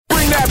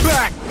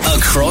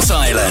across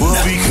Ireland.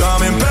 We'll be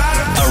coming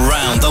back.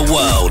 Around the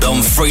world on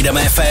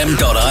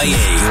freedomfm.ie.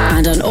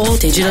 And on all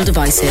digital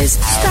devices.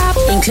 Stop.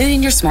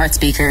 Including your smart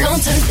speaker.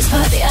 Don't turn this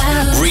party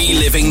out.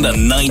 Reliving the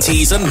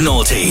 90s and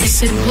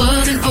noughties. If it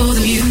wasn't for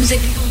the music,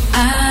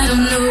 I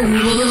don't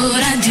know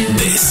what I'd do.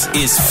 This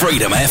is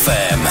Freedom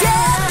FM.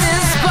 Get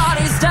this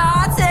party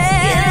started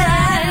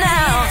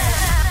now.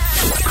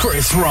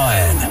 Chris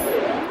Ryan.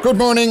 Good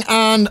morning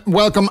and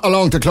welcome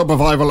along to Club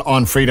Revival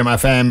on Freedom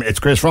FM. It's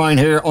Chris Ryan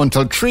here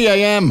until 3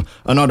 a.m.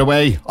 And on the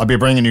way, I'll be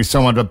bringing you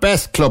some of the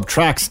best club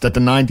tracks that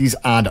the 90s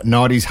and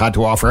noughties had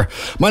to offer.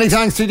 Many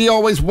thanks to the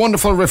always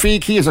wonderful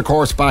Rafiq. He is, of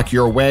course, back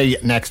your way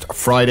next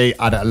Friday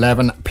at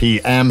 11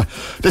 p.m.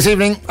 This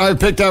evening, I've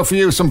picked out for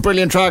you some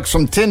brilliant tracks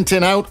from Tin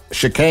Tin Out,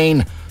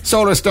 Chicane,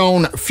 Solar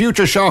Stone,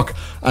 Future Shock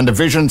and the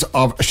Visions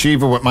of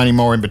Shiva, with many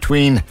more in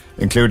between,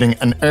 including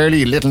an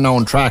early little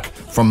known track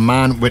from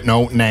Man With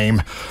No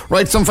Name.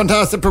 Right, some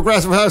fantastic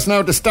progressive house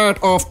now to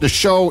start off the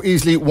show.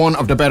 Easily one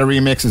of the better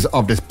remixes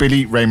of this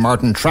Billy Ray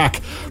Martin track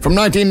from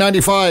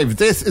 1995.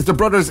 This is the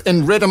Brothers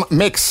in Rhythm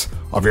mix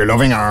of Your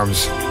Loving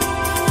Arms.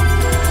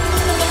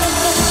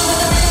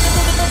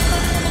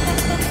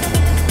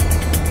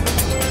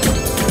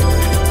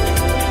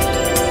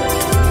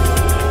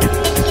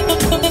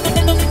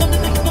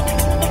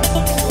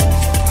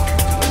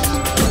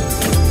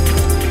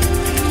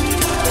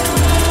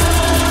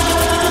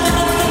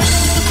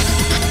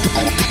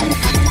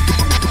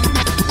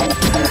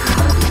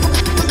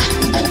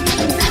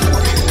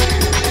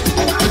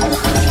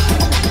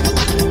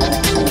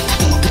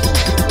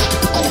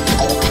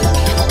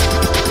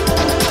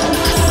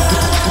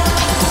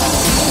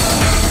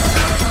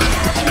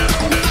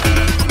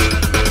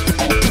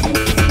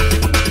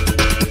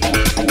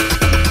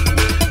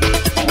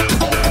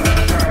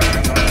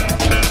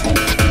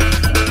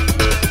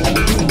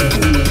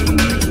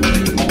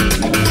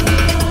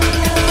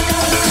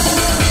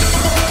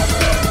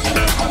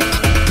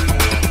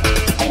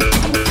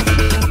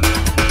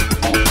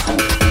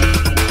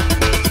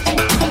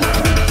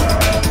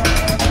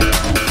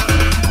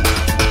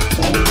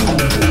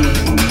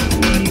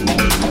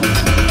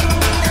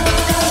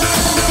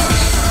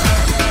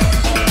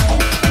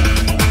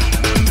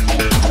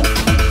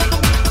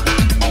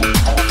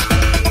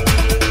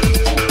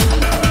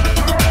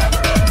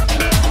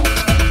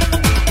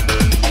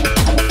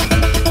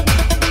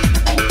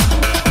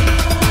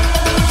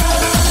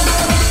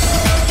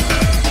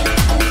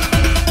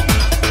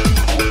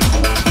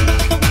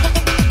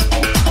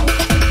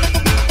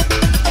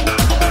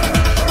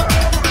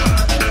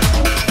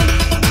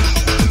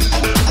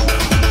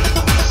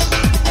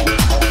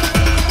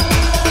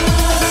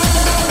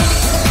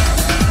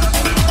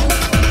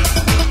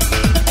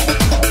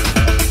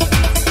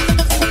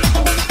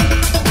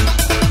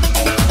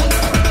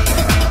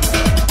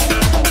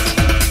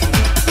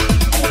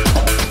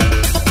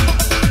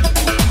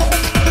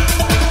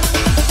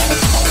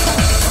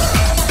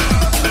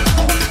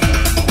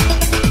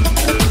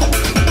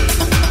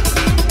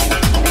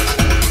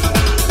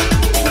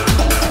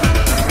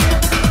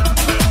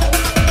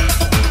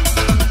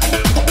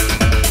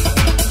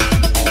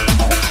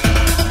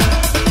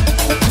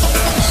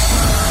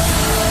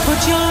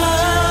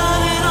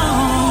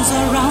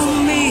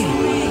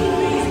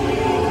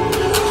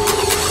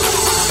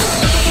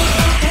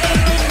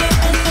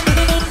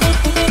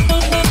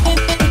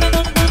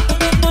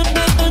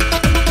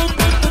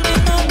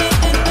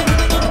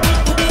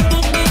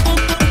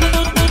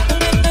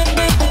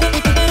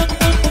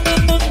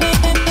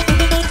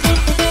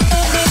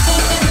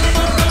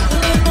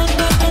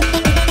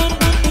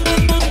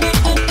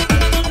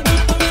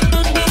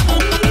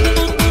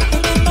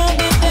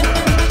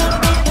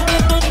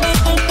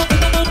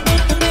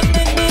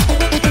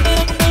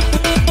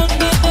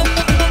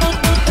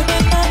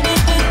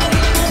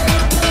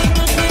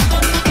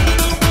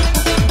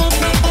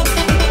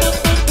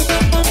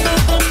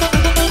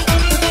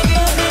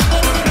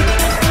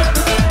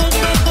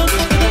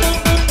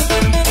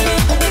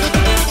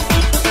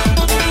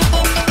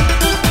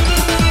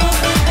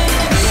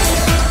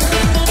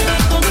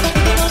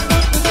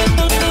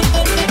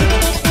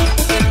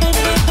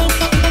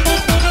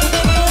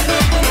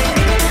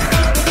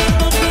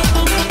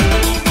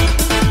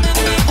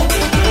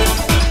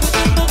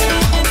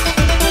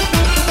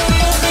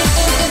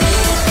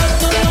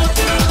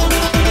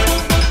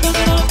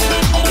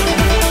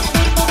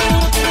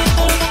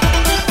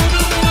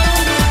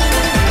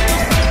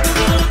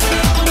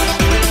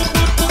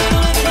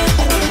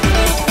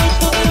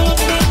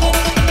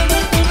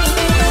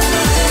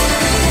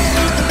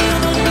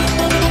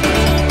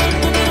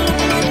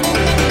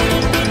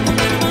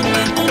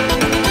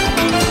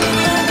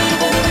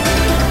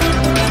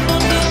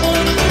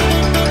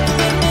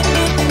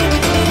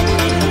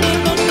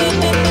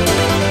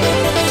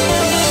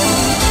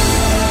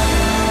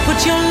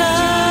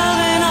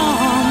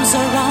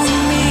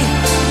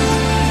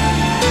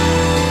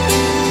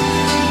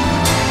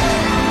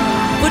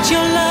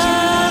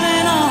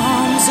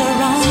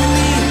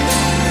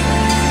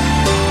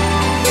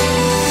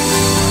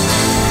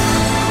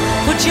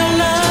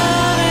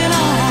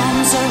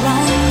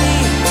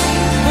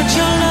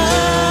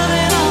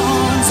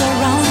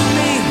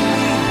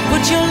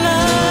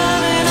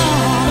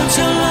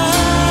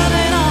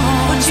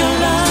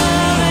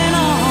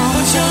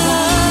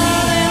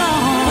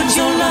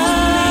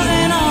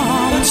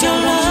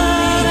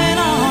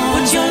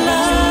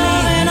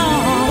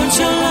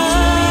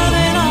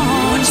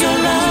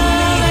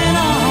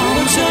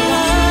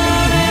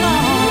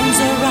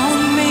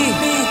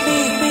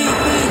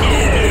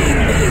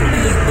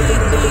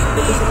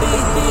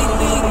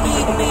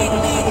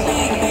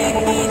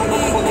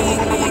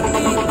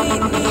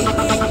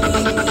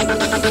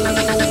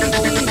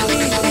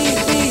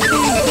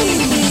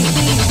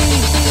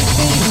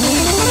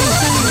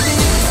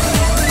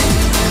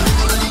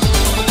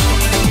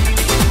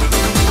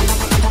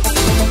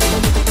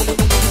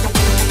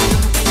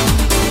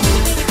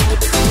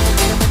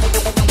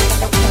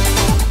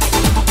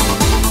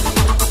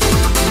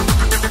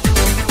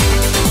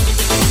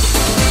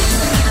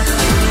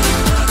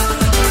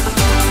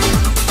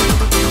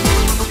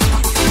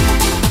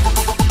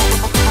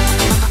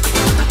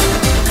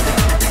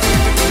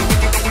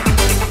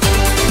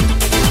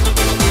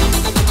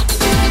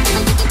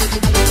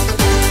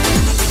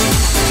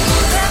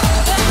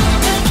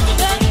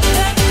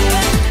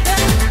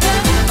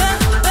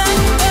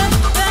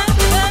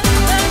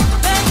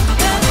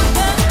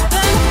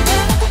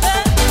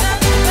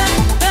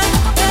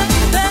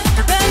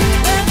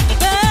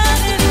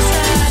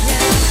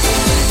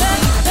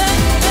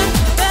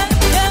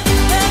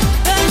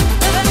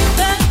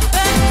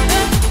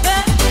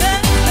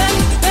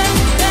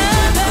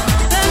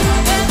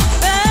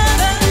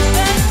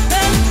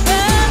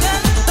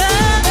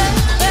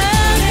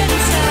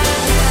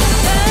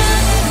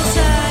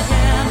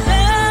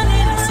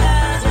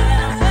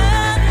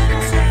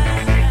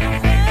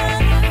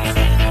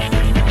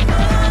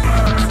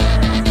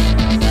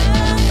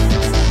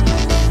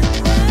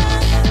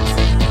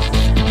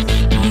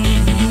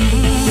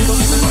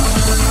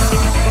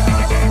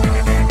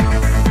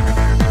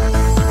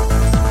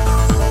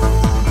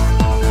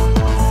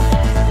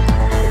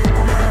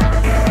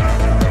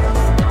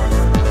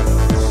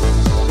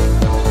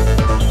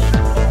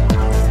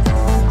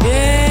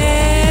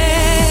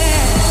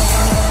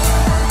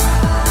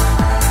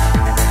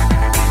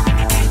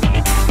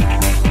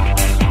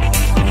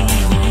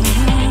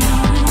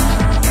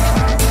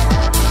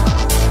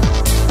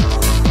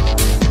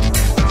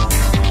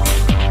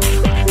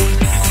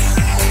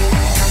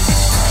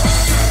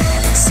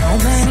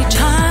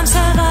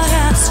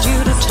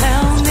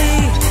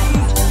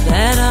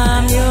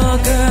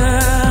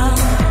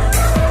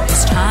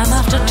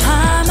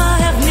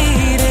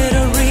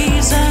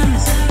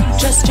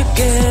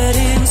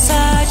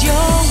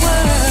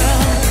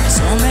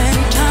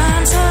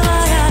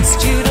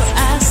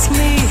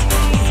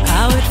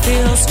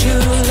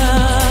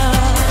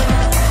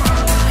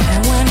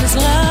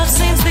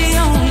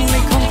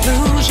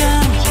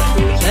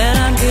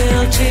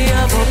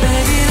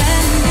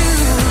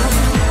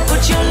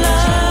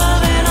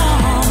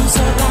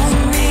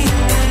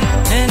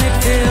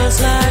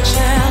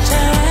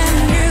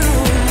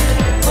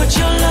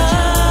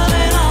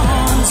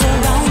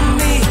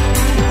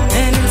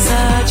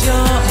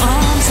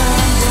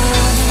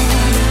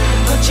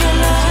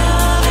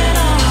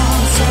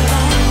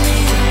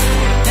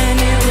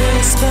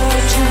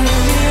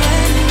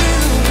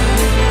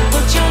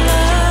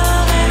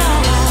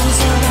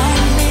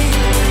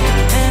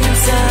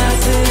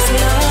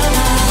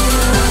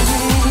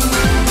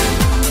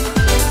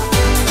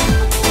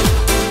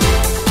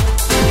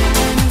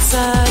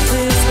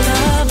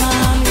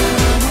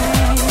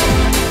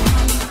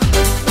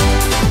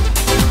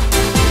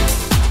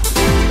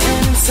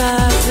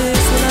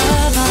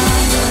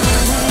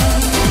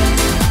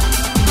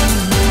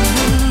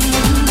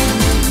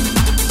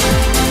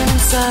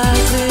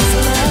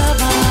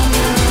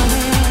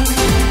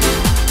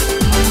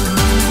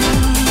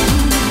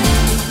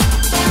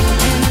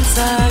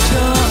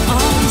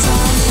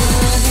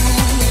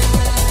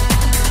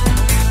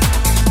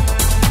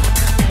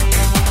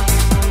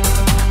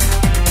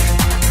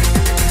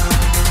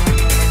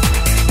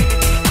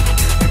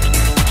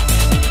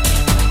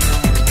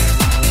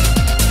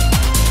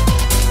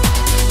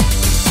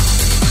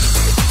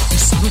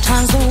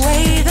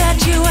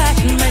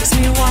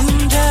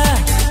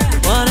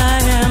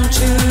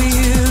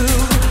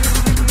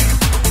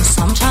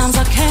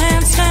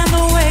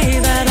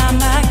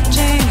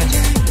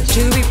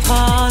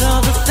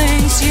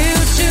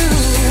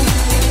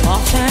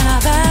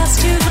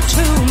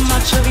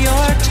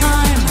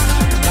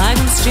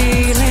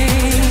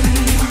 feeling.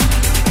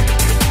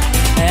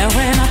 And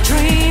when I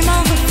dream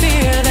of the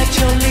fear that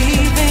you're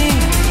leaving,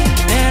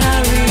 then I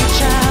reach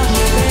out,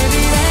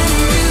 baby, and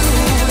you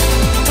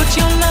put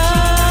your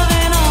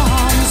loving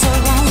arms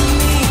around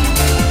me,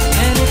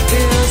 and it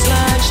feels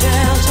like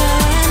shelter.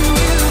 And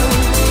you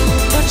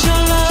put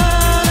your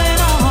loving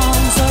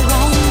arms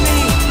around me,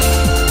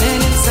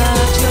 and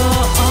inside your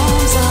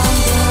arms I'm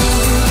done.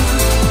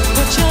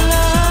 Put your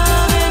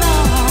loving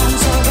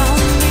arms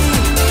around me,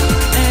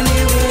 and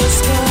you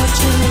whisper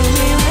to me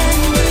when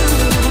you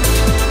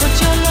put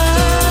your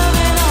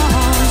loving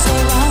arms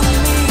around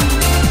me,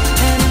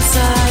 and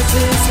inside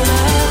this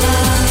love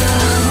I'm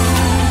yearning.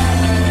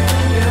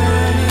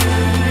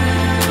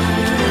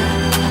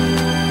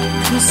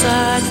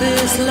 Inside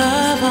this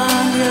love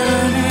I'm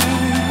yearning,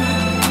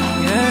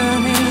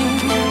 yearning,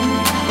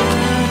 yearning.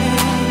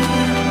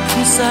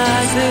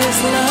 Inside this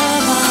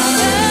love I'm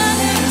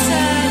burning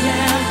inside,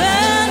 yeah,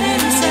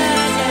 burning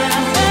inside, yeah,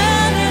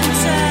 burning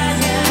inside,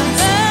 yeah, burning inside, yeah,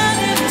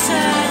 burning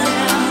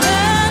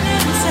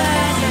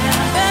inside, yeah, burning inside,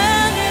 yeah,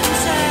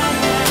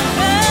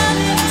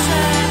 burning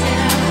inside, yeah,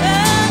 burning inside,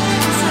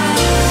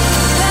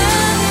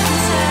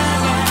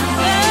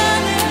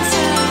 burning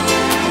inside,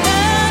 yeah, burning inside, yeah,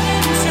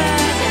 burning inside,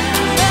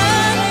 yeah,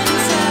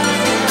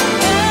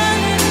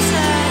 burning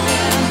inside,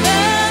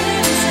 yeah,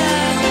 burning inside,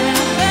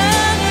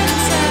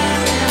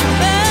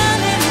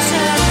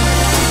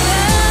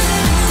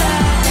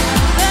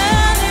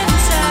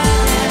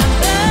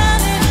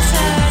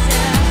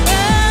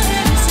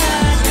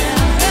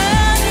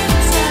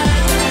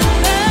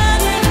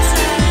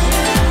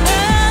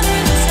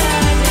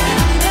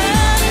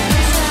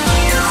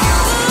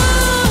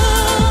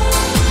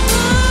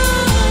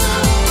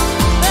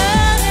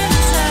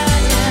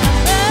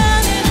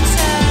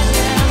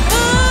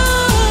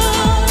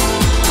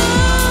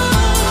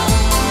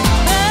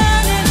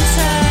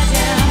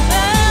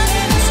 burning inside, yeah, burning inside,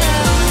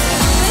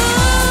 yeah,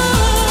 burning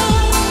inside.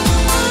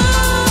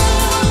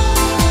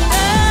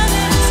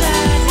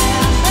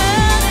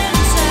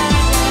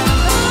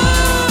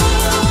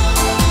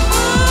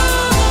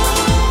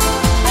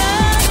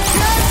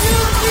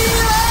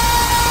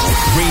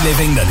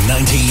 Reliving the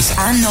 90s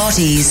and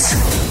noughties.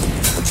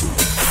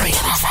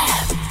 Freedom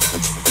FM.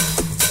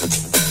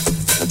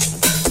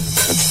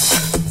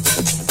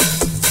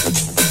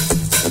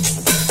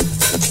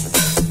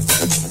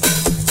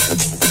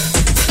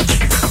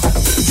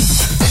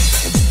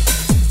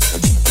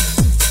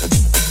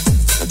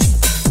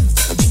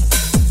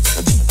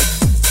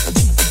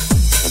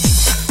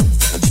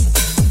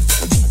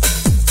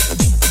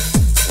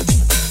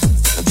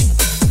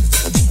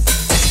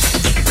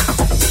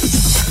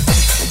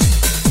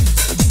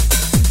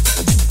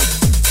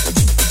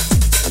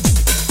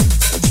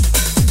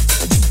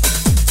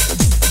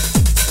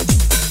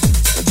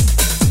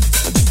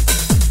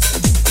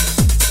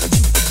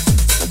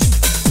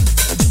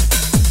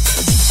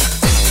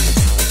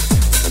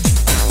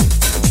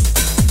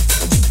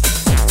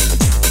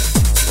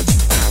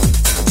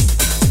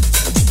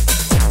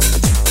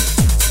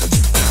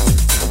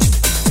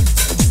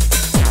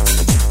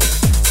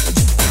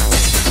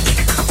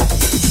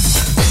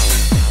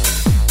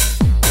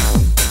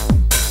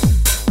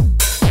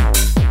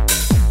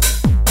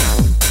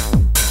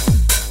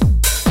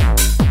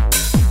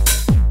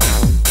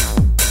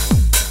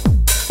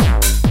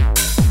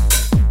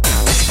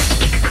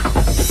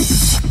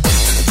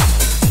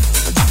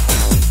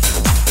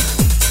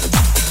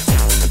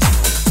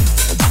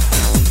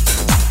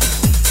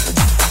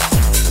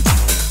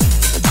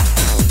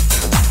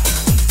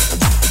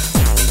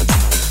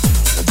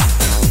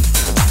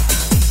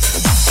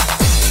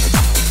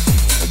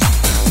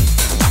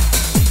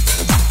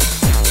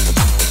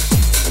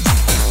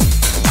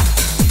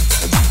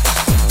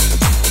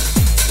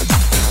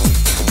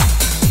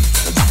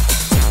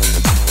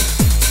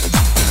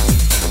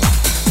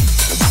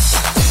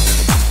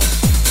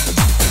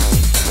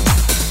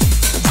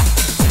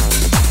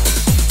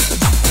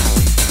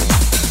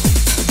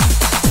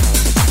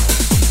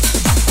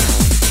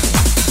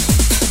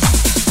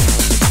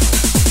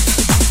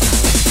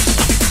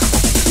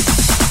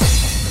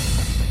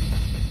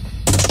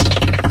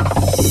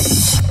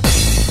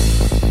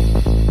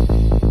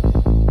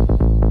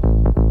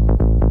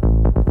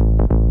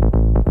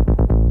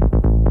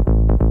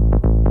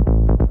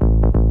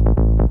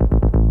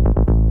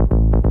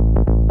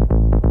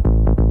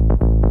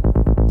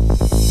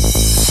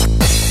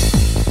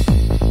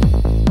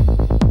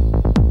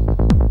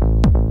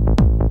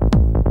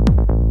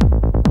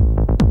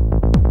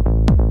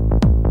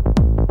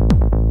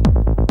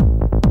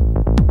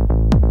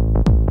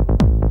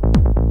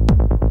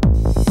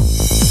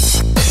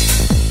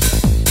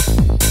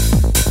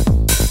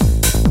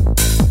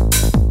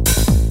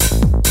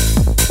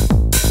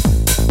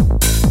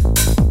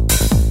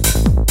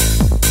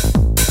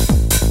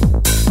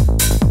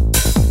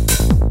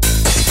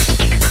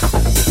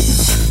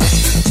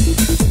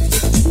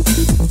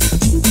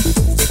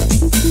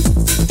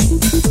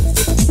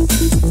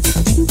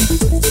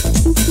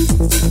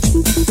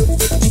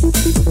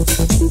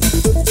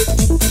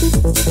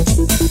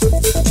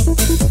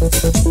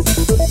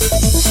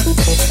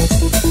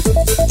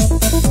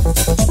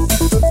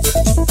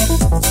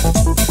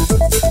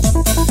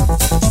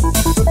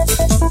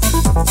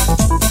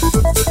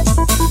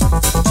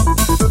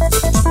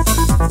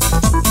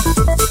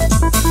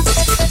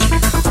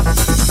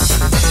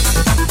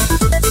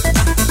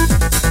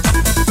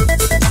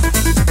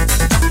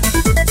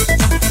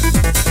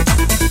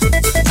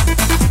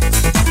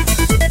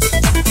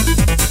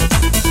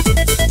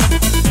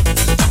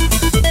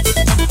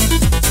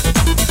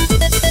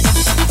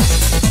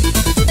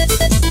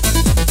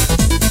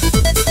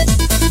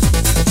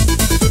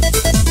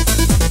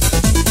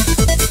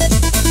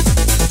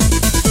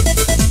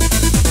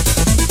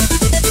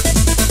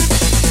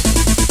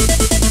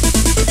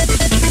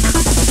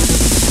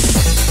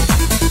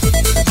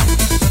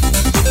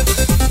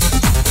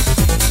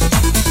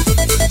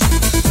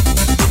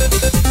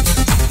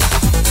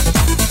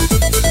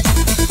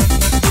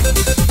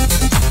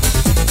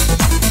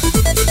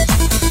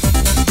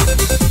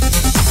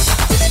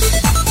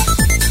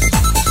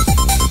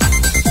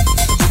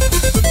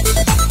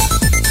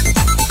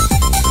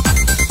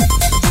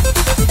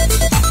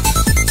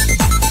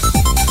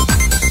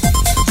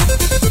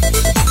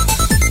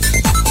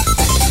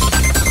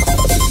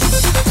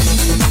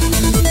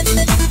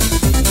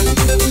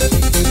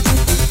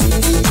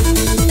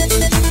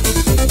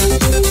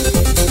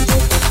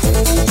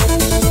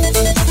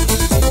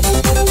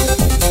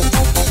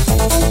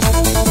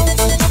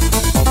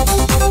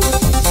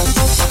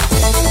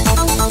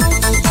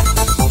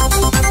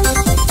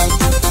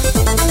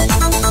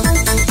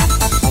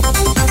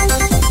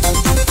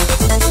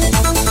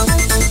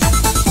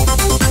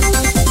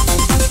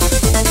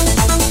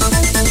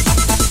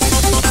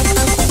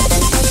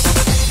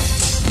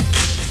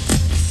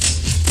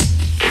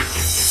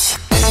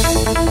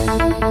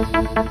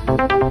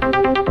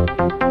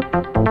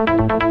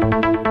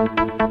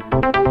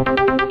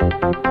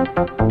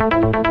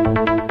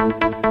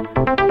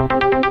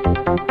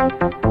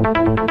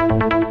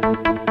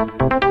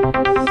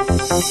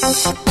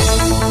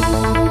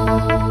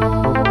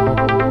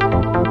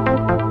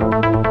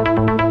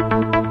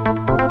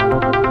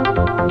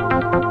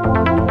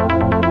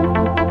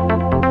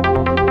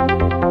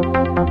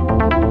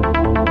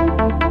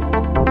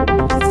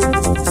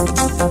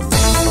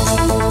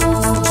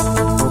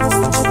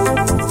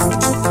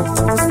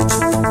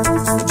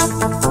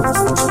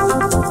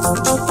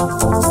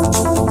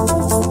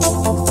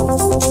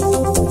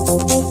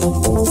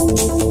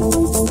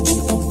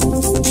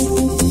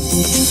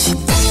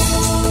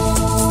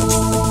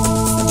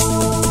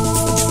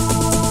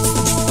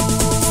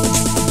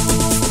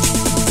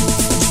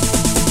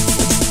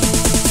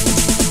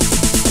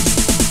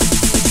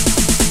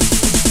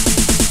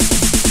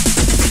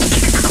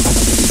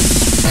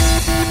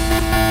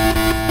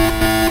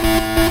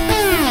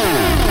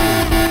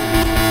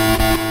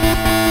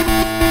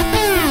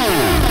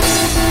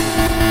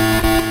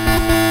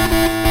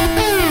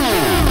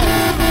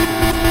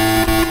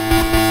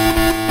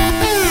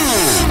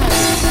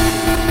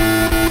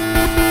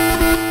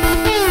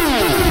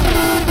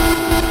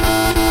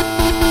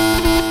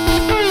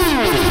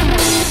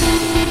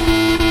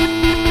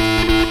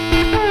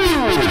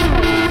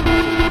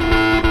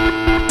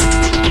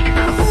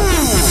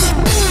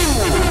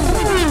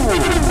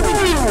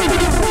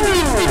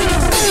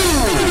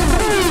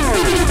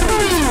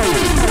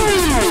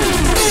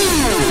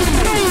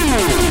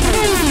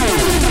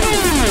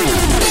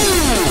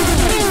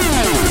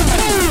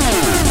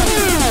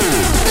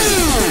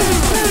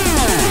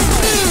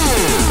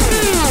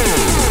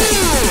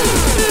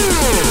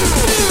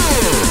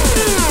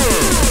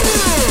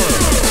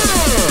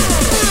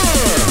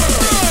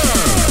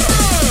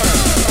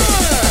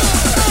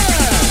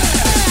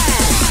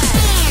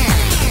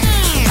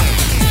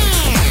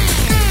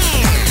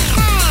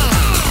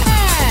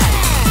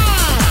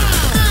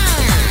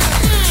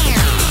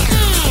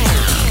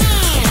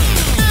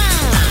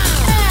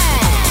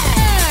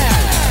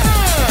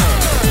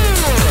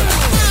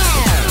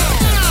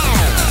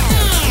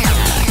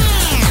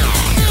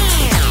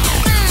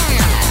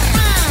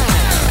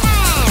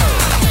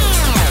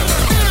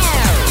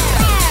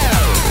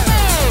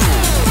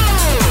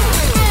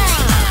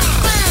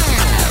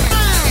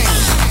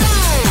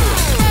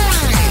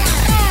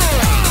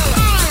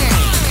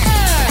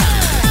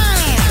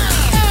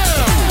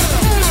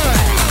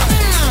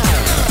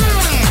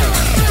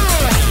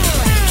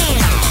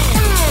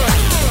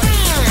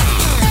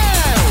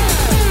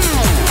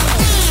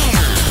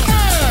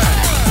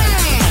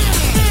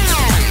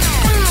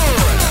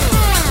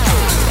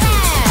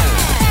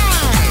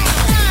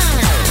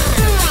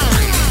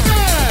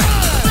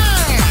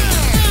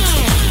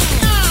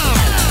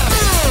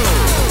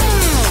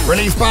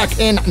 back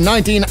in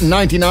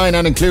 1999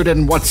 and included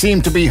in what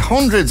seemed to be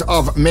hundreds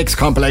of mix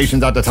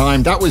compilations at the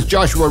time. That was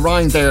Joshua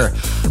Rhind there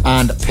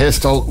and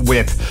Pistol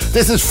Whip.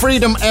 This is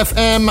Freedom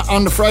FM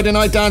on the Friday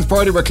Night Dance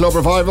Party with Club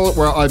Revival,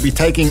 where I'll be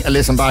taking a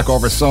listen back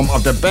over some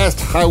of the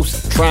best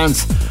house,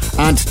 trance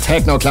and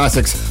techno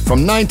classics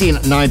from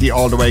 1990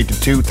 all the way to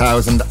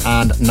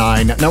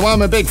 2009. Now,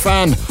 I'm a big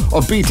fan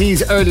of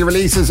BT's early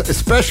releases,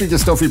 especially the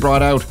stuff he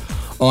brought out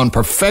on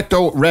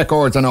Perfecto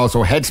Records and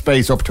also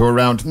Headspace up to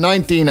around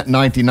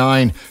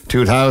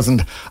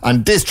 1999-2000,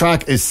 and this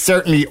track is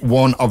certainly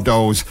one of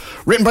those.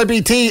 Written by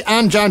BT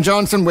and Jan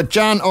Johnson, with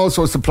Jan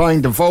also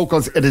supplying the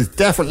vocals, it is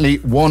definitely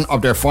one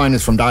of their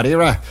finest from that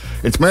era.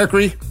 It's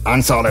Mercury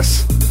and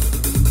Solace.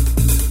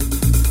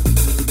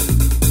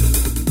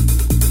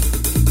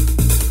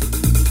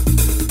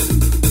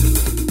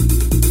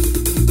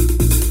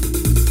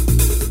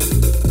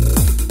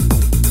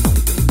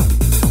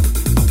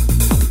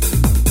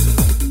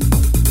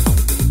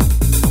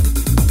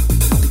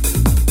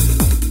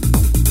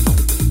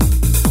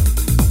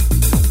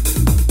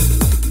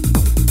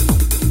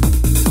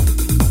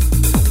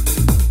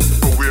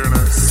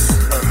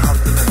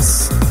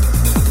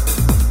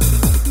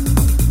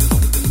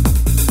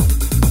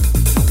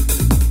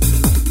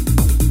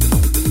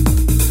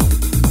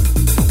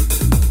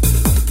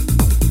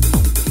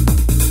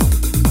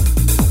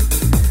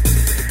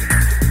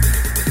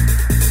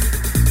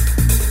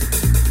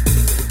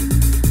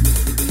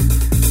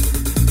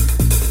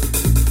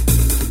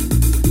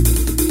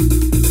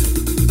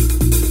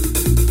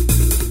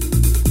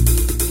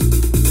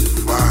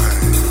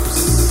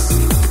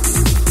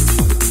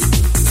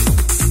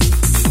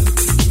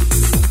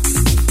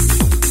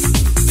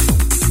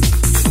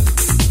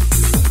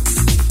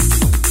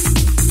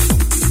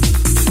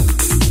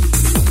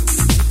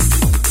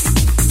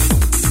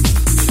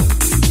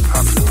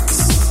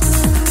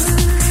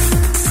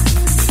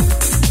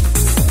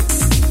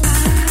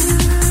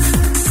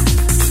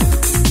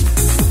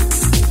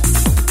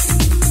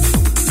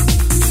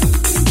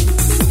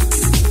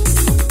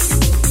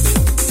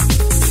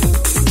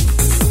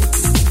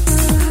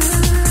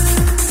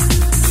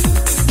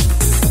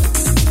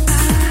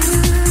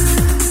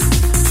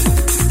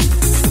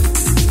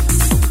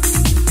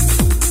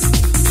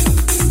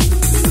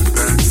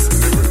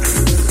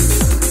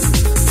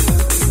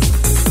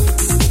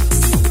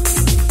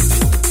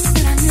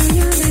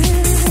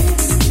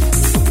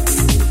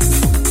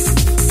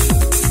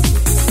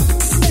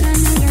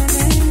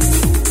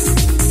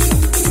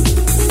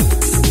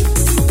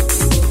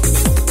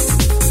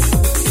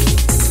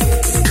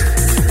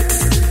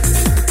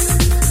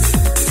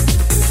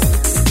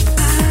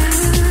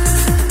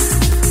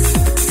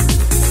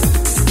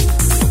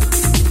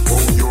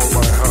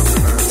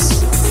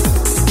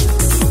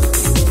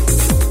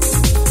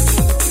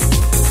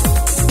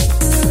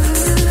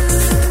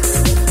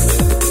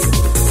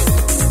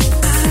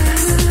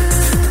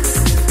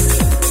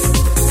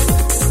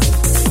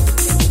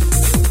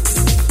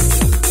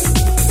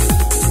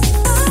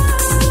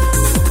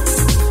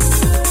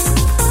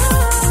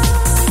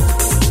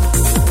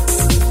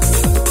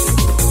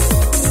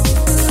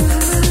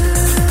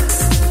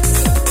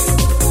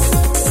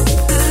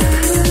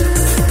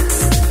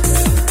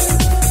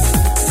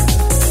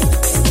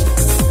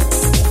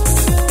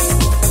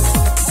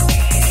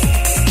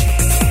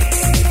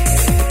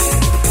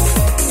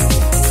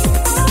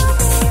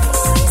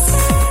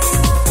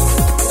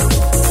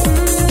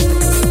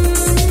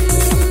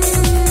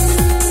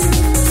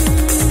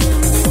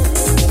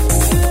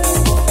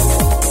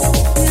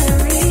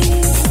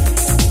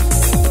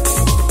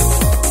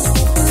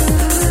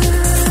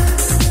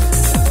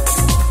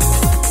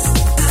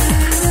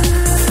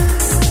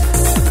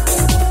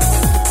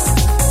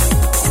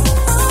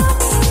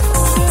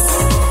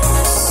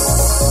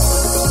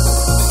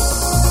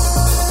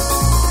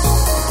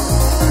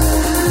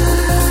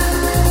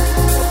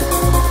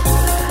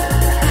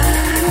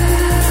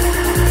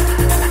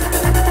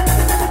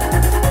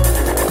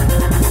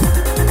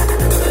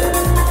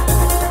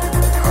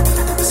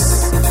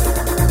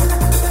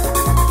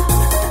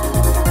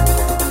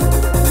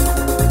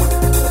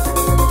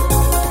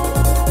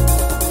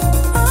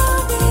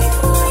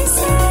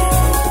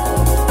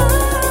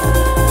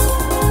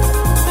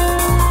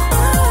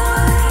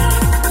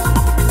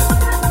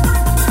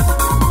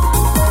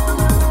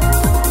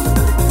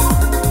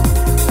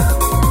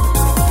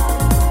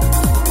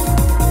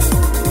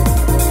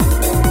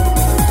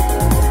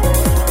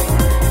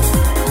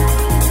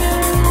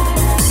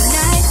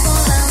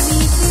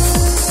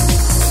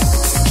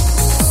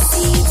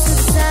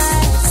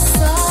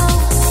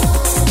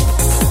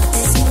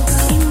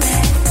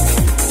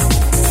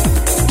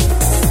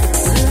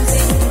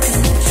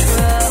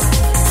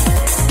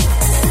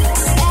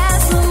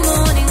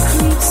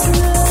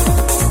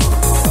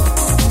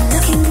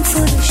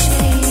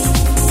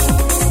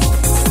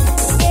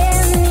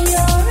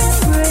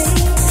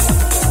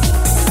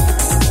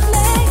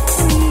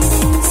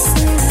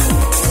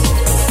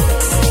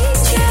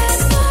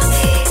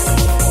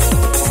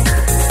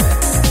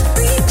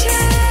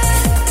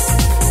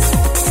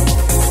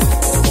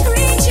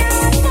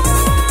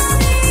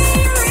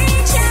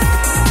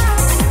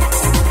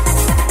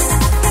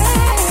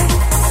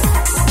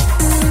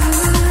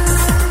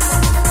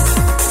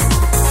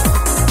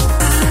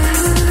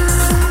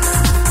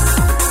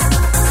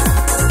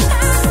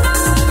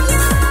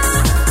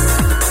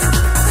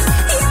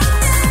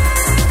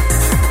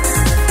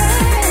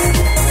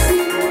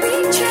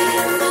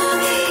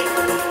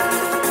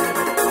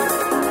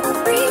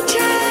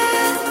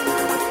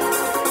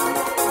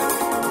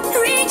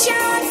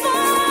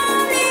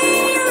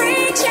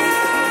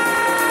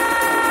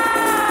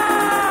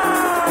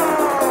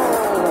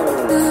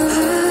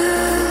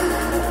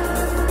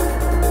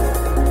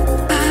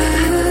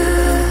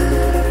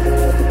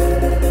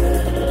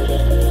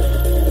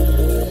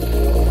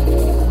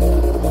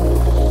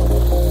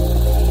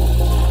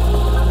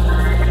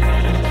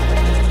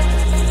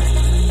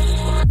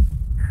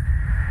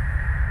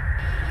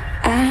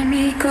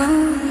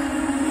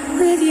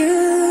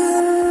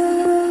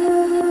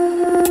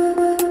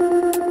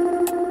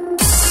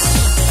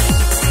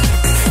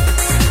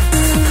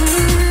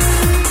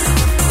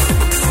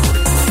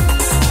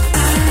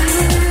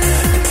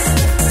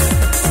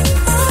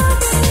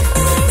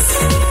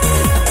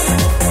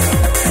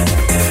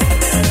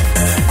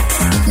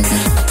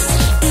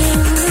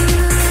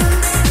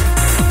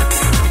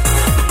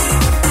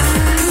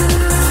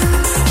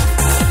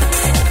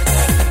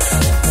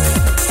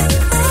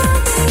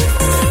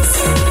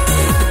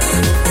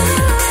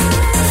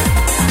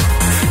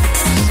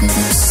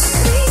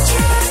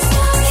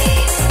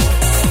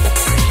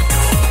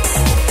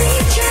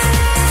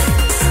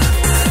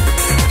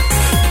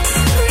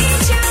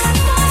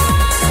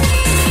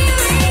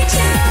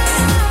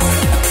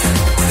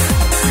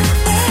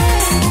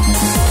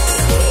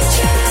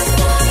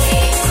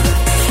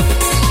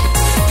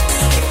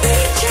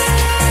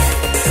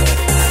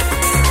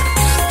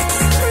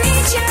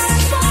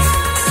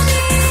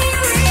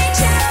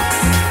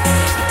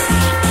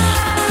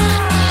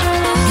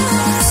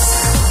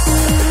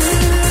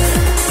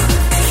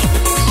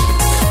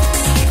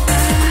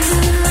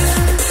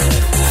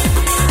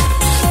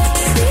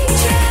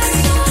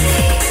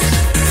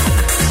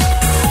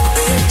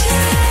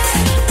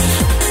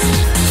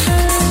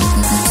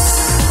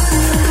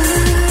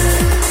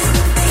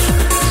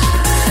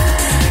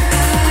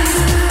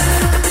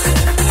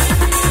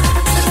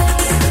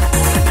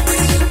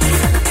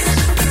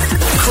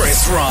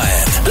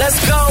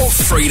 Let's go.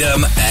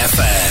 Freedom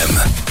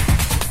FM.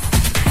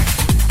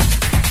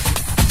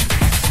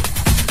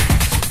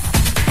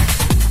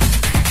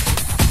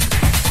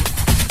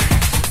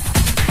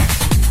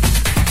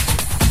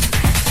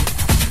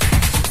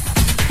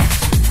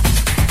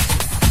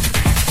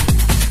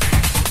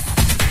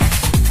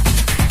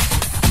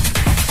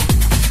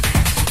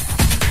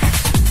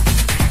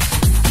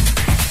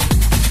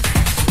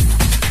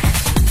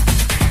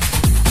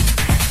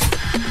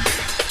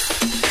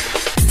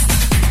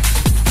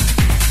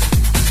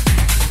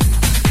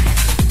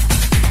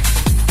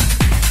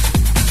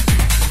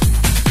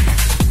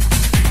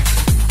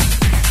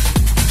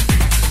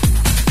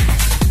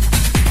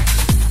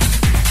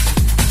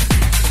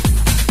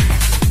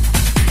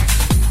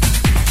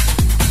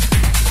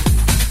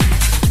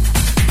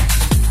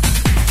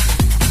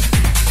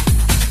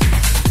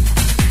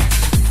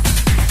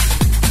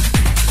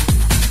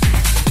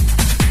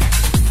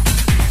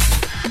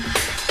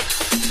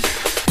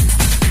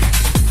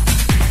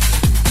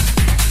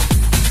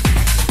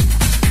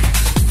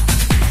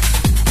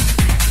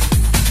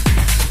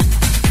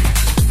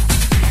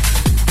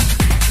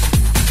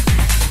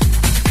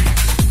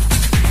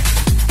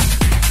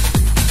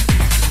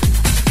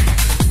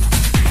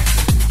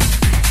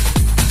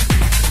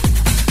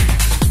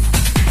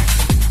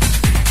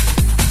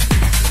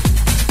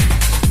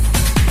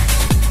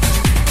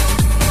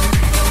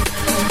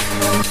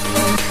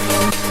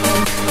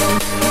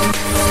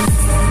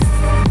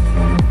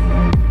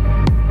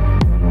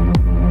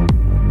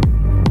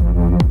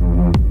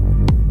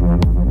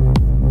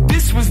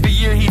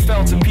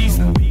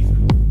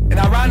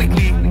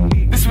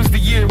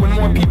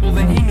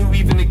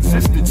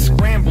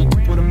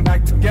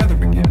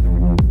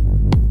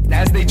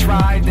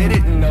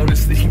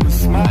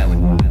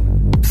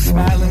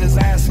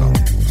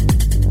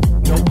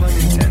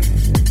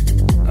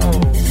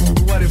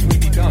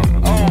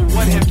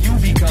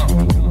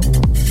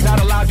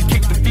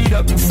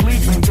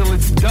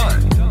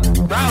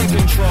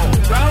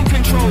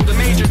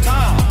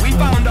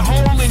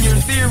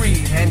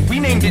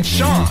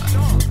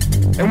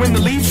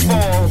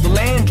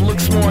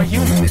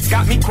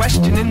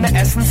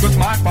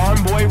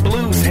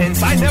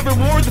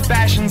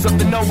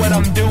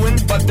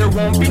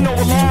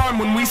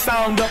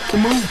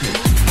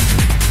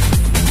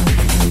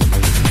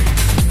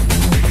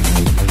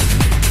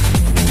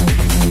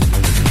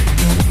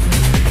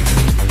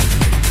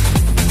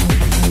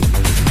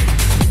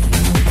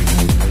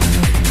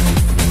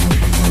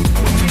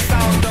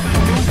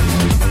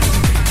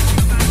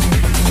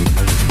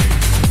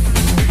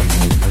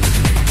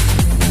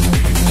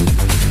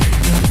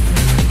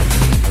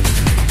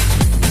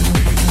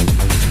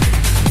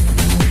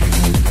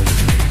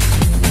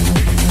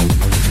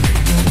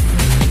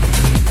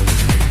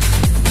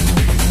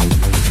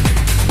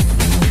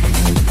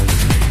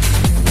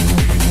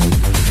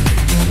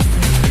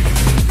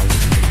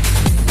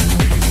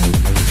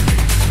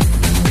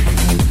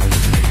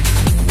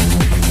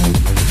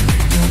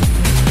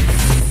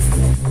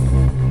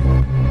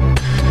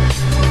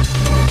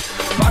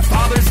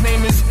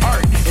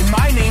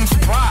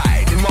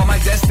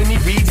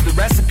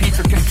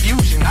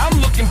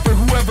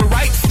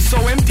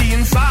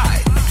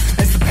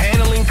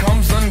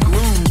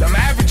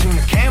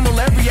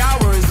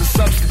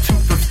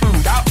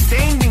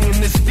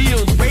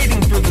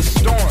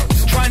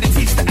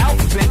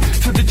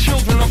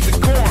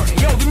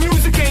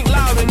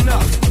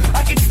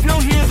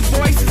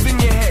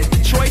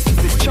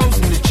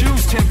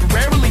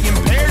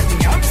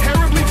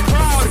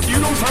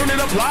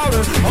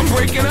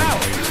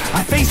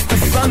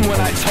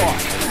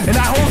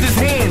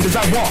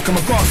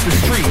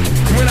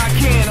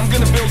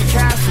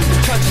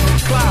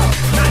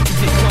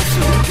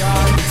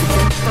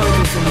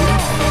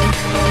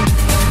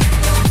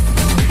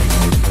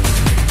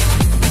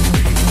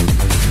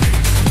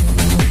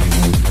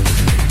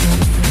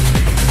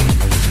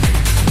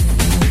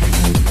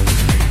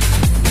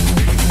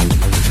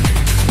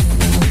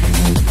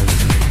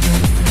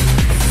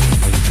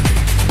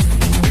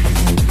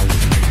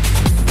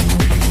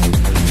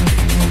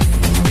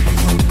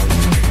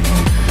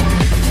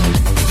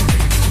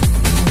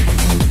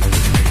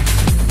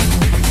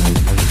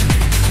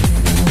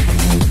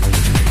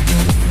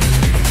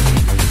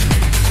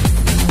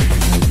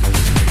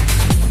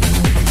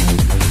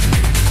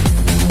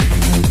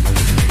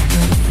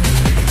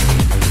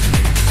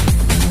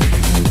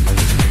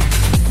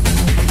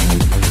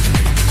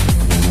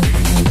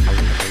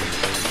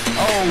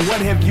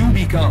 what have you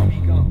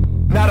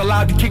become? Not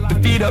allowed to kick the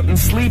feet up and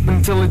sleep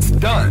until it's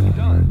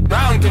done.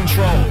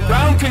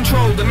 Ground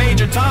control to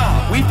Major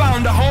Tom. We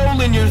found a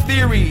hole in your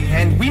theory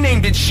and we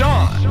named it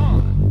Sean.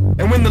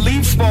 And when the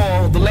leaves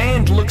fall, the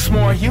land looks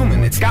more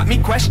human. It's got me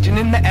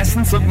questioning the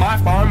essence of my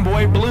farm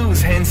boy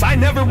blues. Hence, I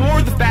never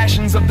wore the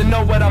fashions of the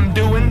know what I'm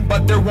doing.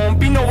 But there won't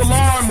be no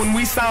alarm when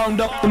we sound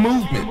up the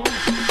movement.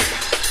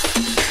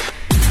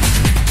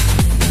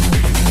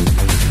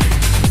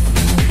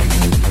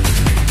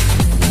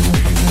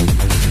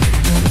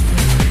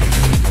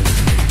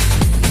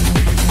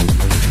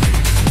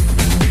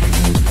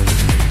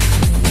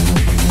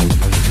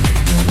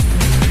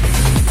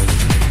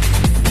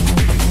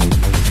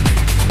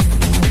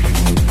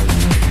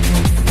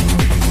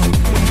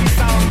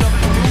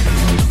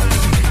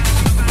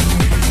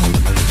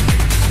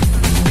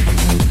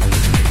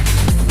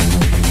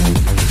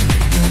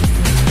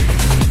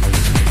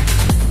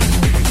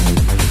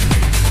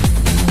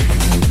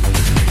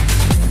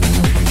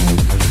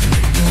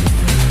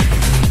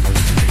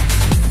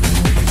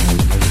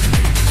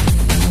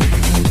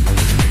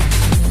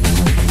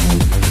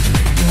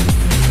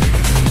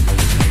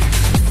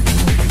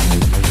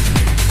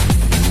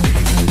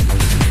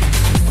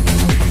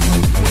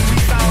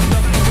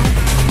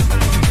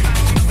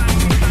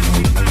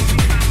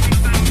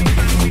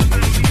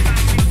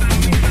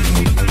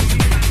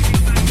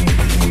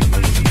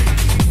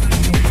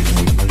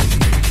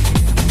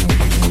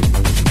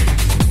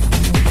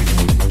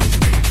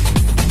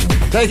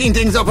 Taking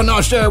things up a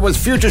notch there was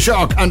Future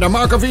Shock and a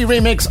Marco V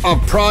remix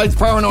of Pride's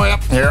Paranoia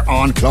here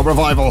on Club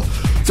Revival.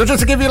 So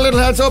just to give you a little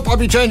heads up, I'll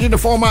be changing the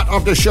format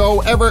of the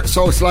show ever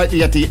so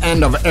slightly at the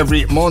end of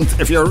every month.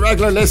 If you're a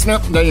regular listener,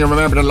 then you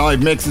remember the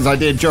live mixes I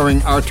did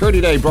during our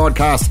 30-day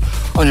broadcast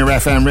on your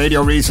FM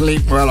radio recently.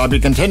 Well, I'll be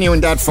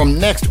continuing that from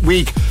next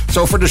week.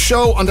 So for the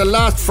show on the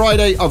last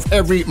Friday of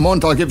every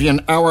month, I'll give you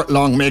an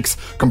hour-long mix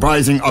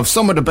comprising of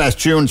some of the best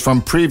tunes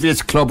from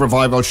previous Club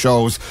Revival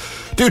shows.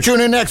 Do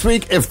tune in next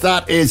week if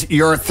that is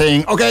your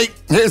thing. Okay,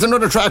 here's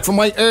another track from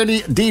my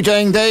early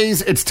DJing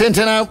days. It's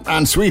Tintin out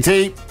and Sweet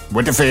Tea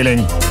with The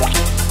Feeling.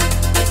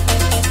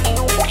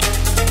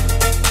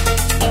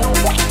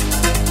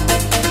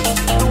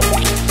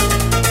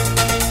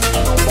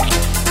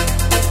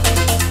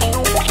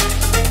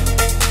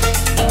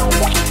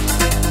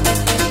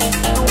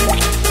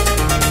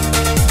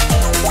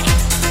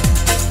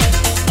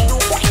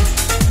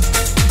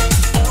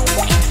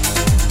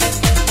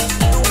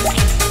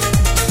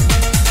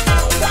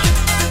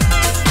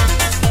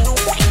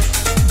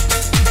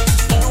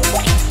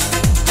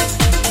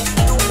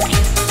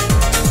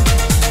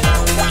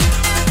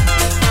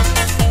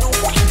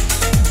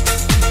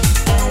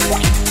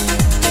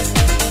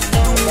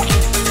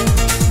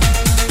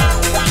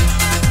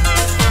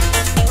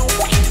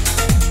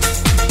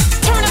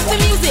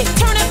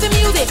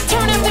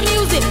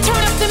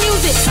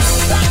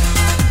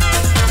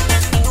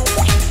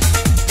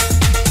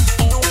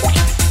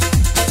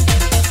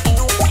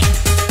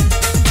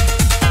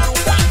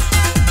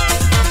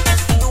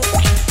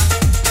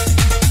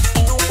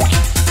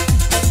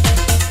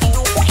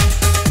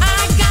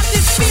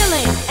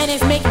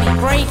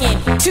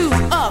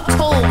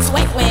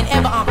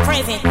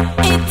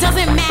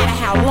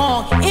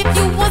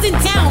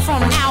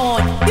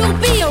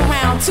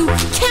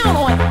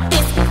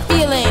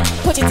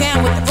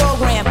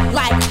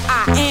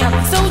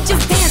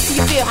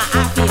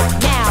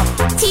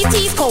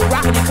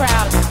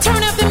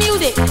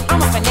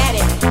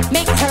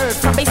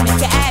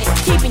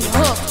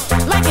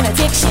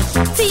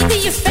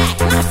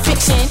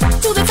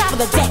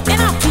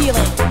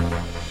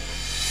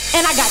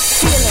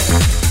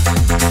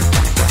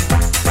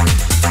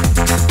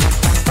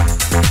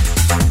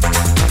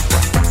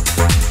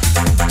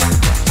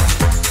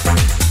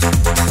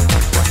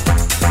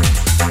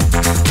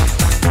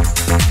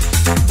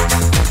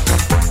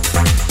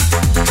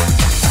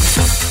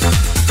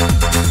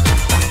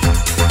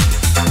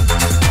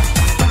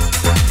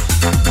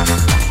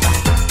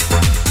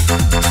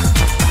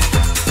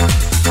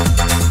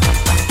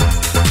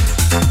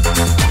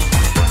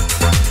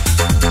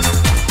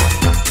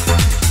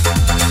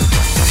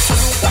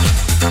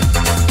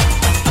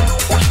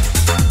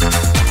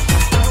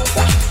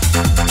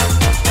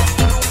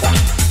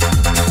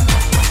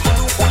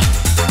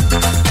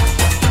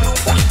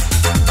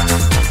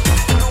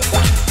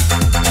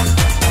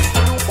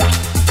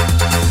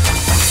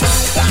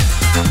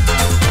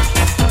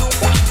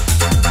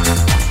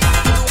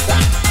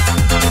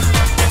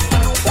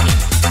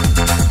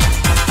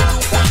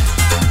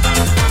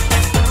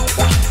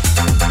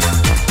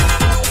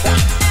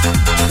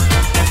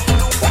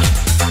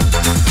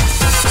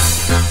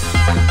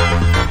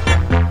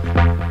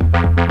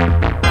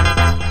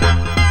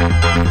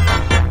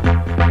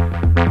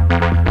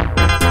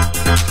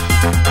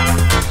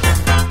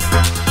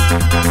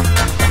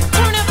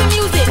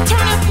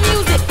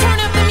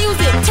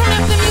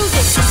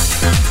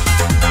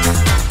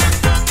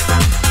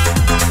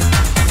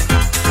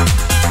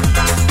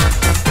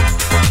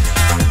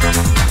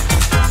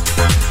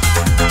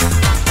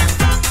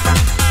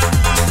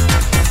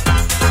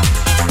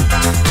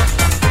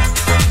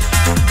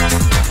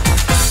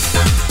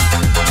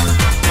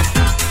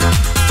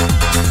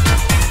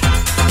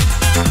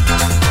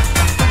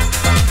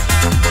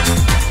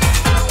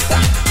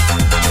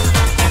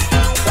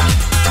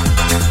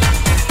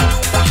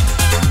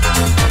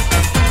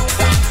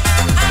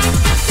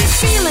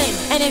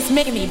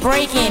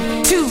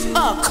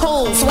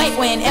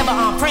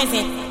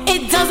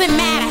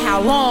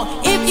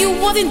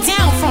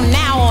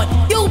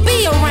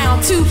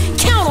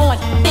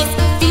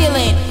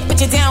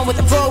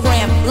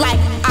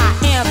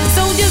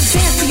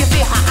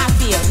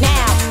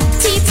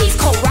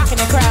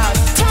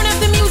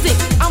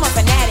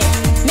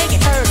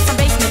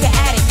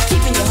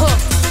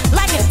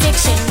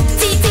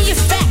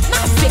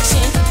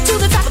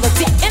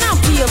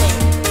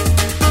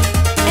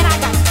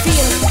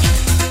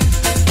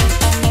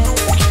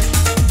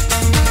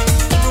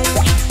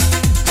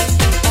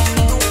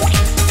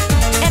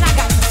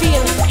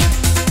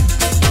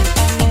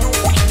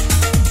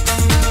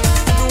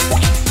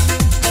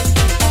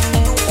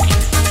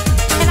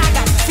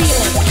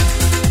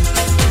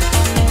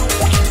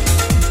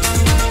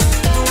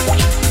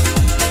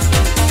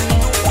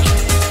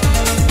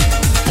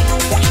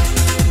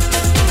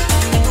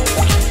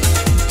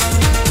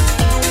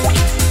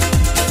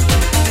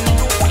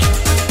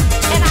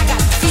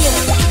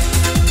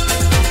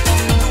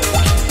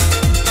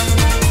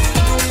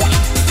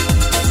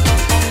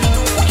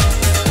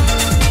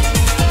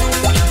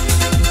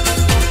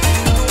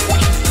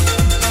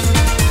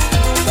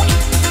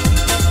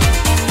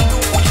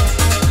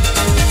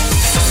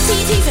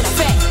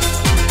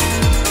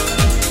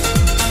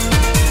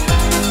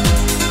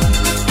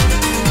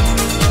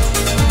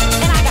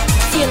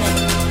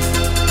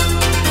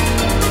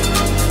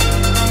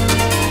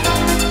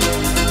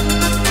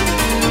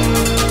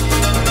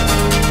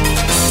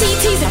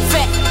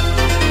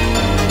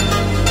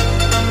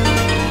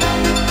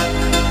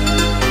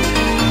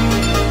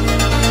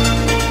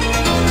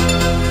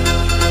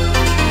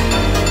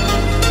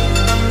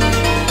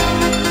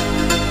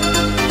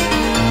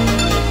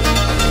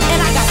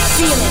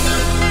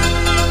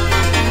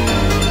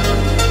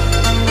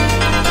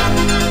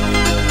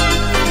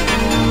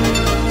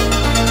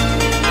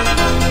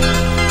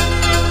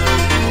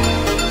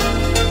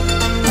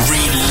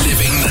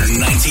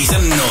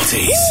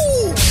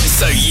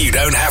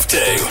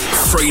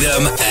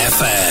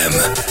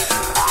 FM.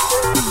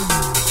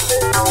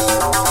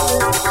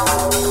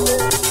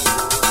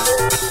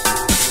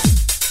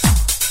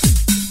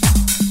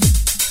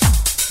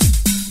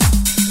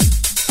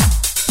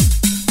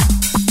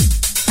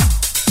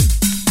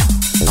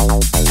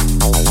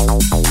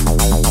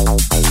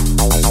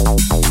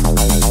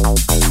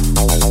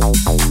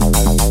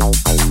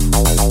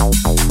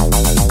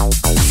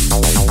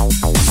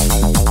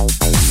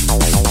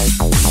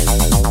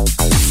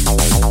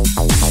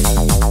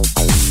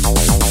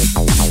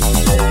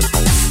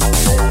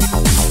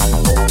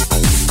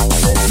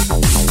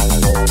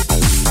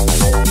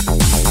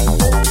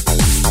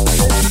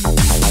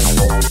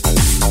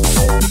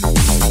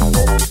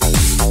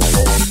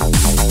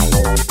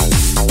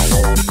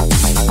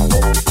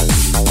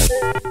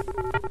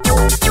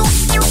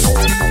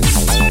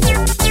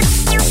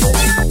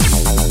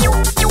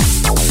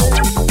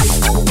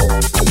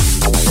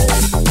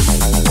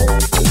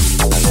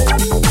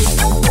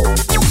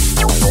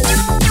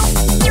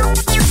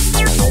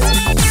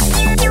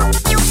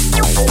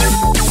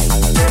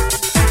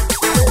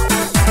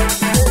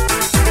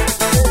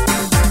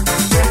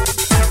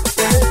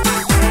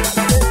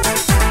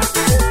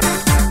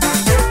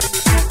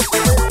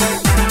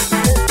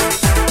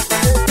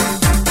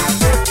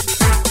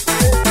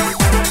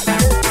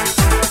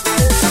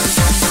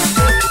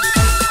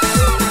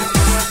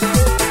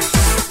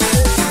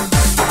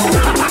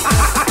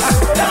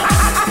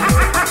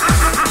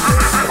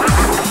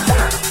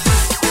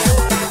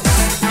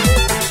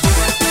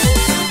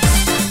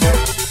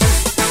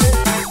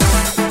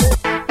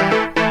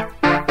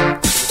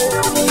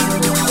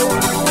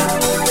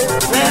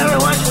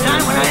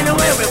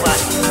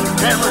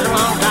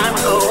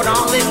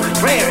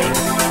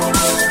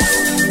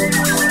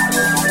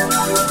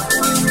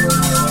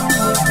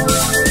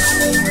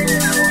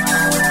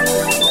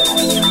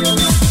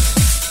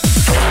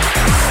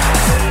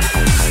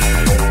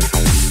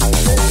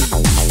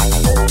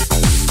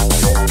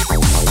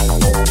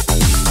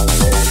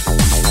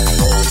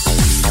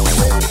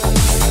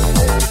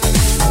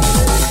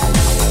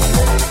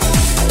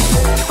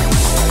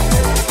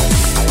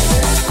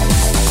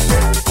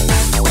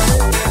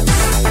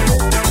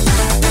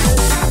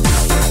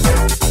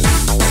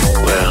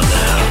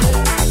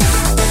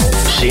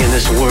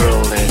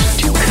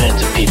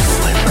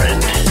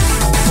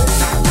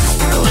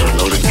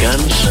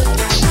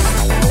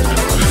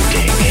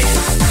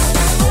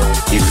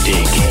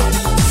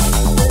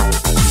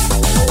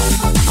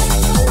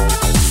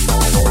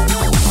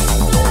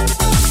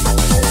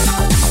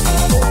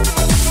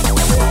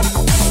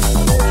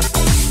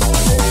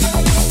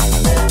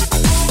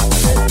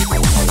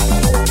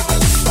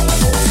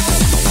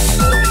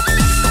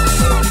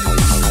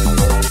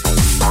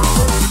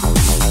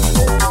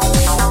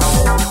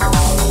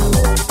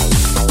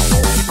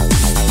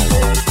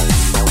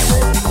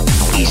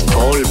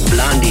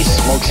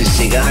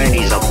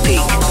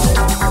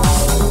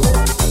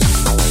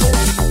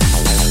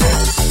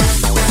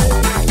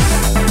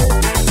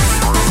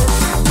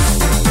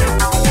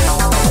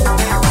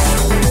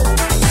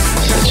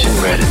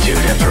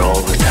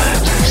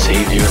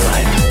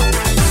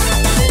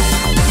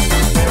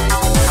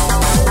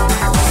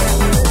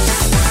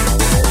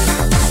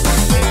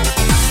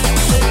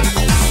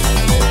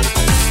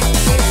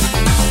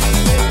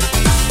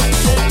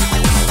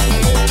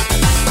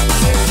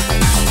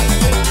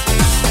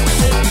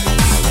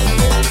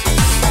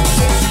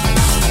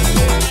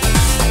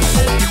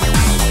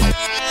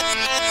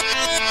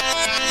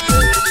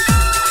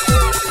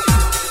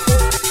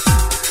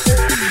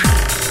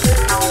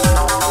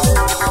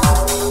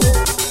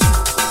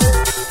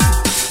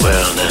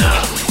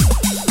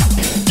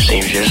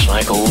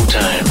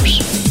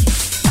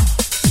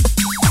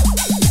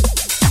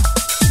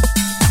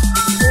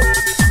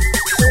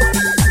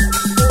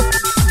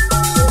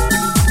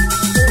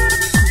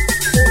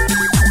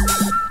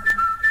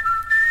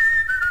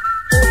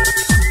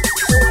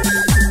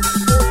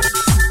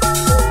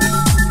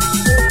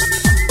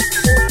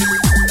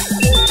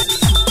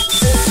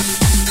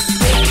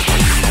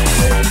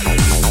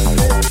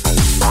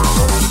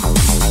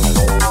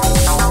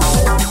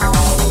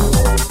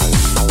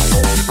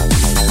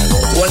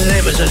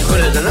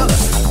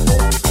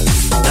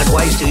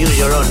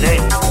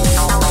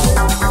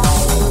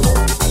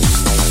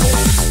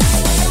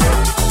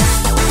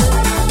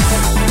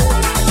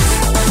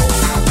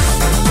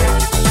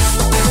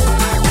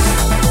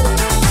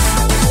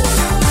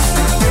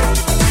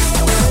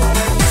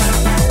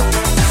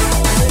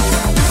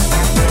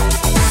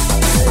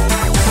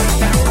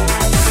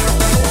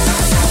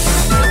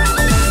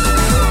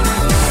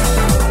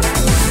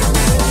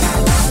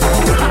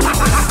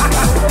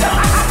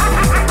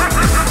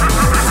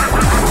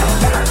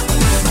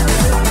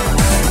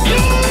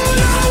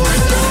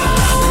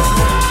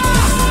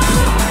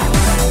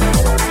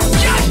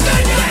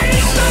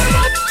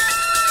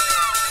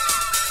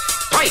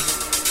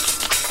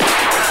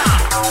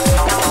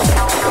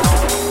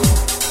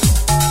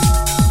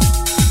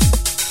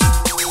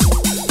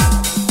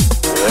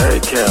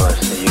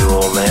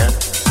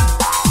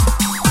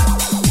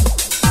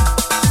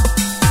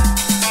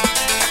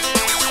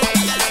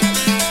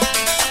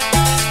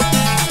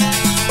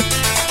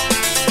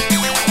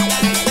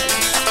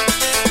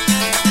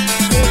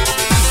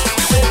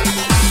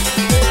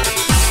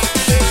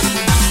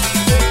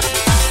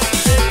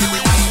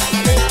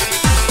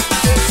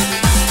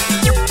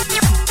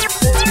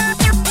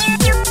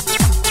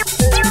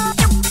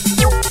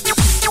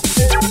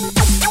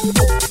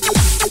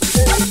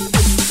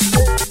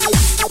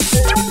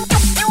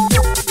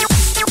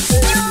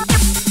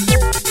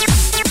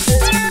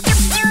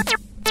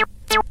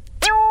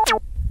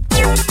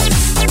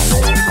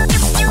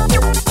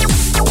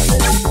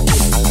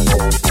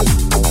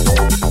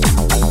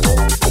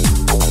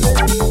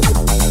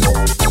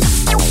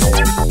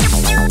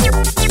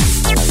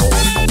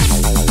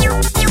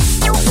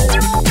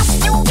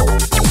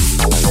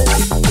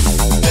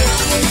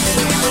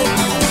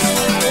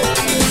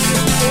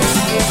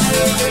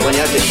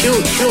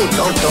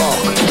 don't talk.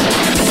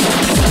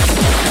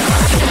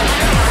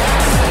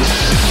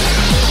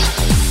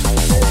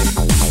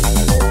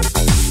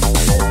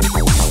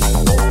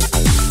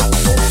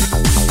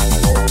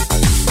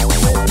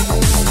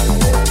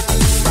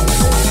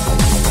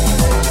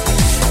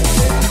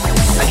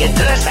 I get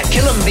dressed, I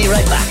kill him, be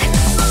right back.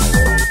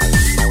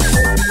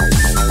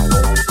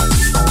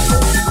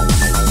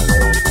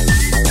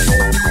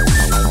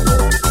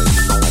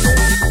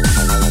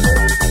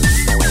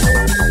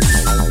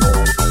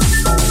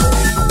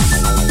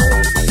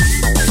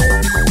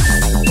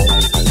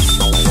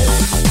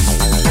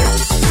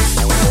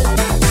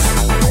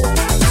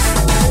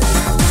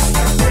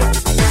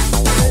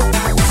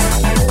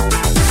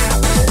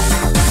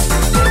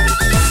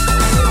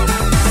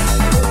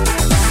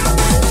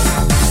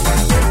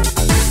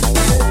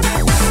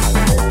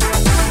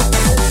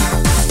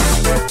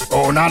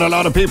 Not a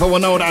lot of people will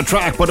know that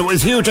track, but it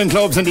was huge in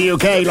clubs in the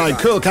UK like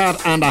Cool Cat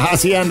and the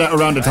Hacienda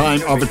around the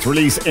time of its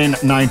release in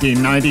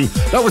 1990.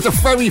 That was the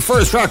very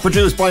first track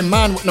produced by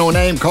Man With No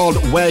Name called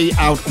Way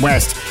Out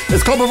West.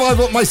 It's Club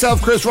Revival with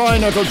myself, Chris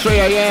Ryan, until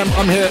 3am.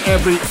 I'm here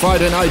every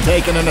Friday night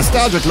taking a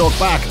nostalgic look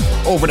back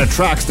over the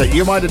tracks that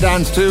you might have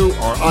danced to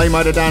or I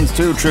might have danced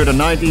to through the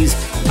 90s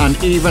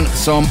and even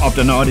some of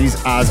the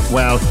noughties as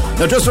well.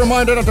 Now just a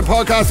reminder that the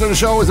podcast of the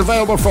show is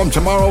available from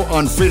tomorrow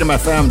on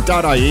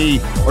freedomfm.ie,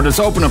 or just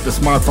open up the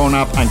smartphone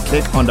app and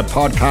click on the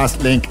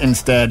podcast link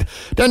instead.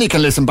 Then you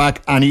can listen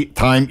back any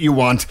time you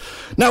want.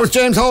 Now it's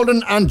James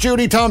Holden and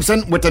Judy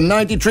Thompson with the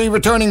 93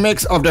 returning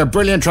mix of their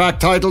brilliant track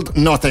titled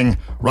Nothing,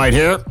 right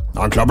here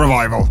on Club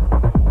Revival.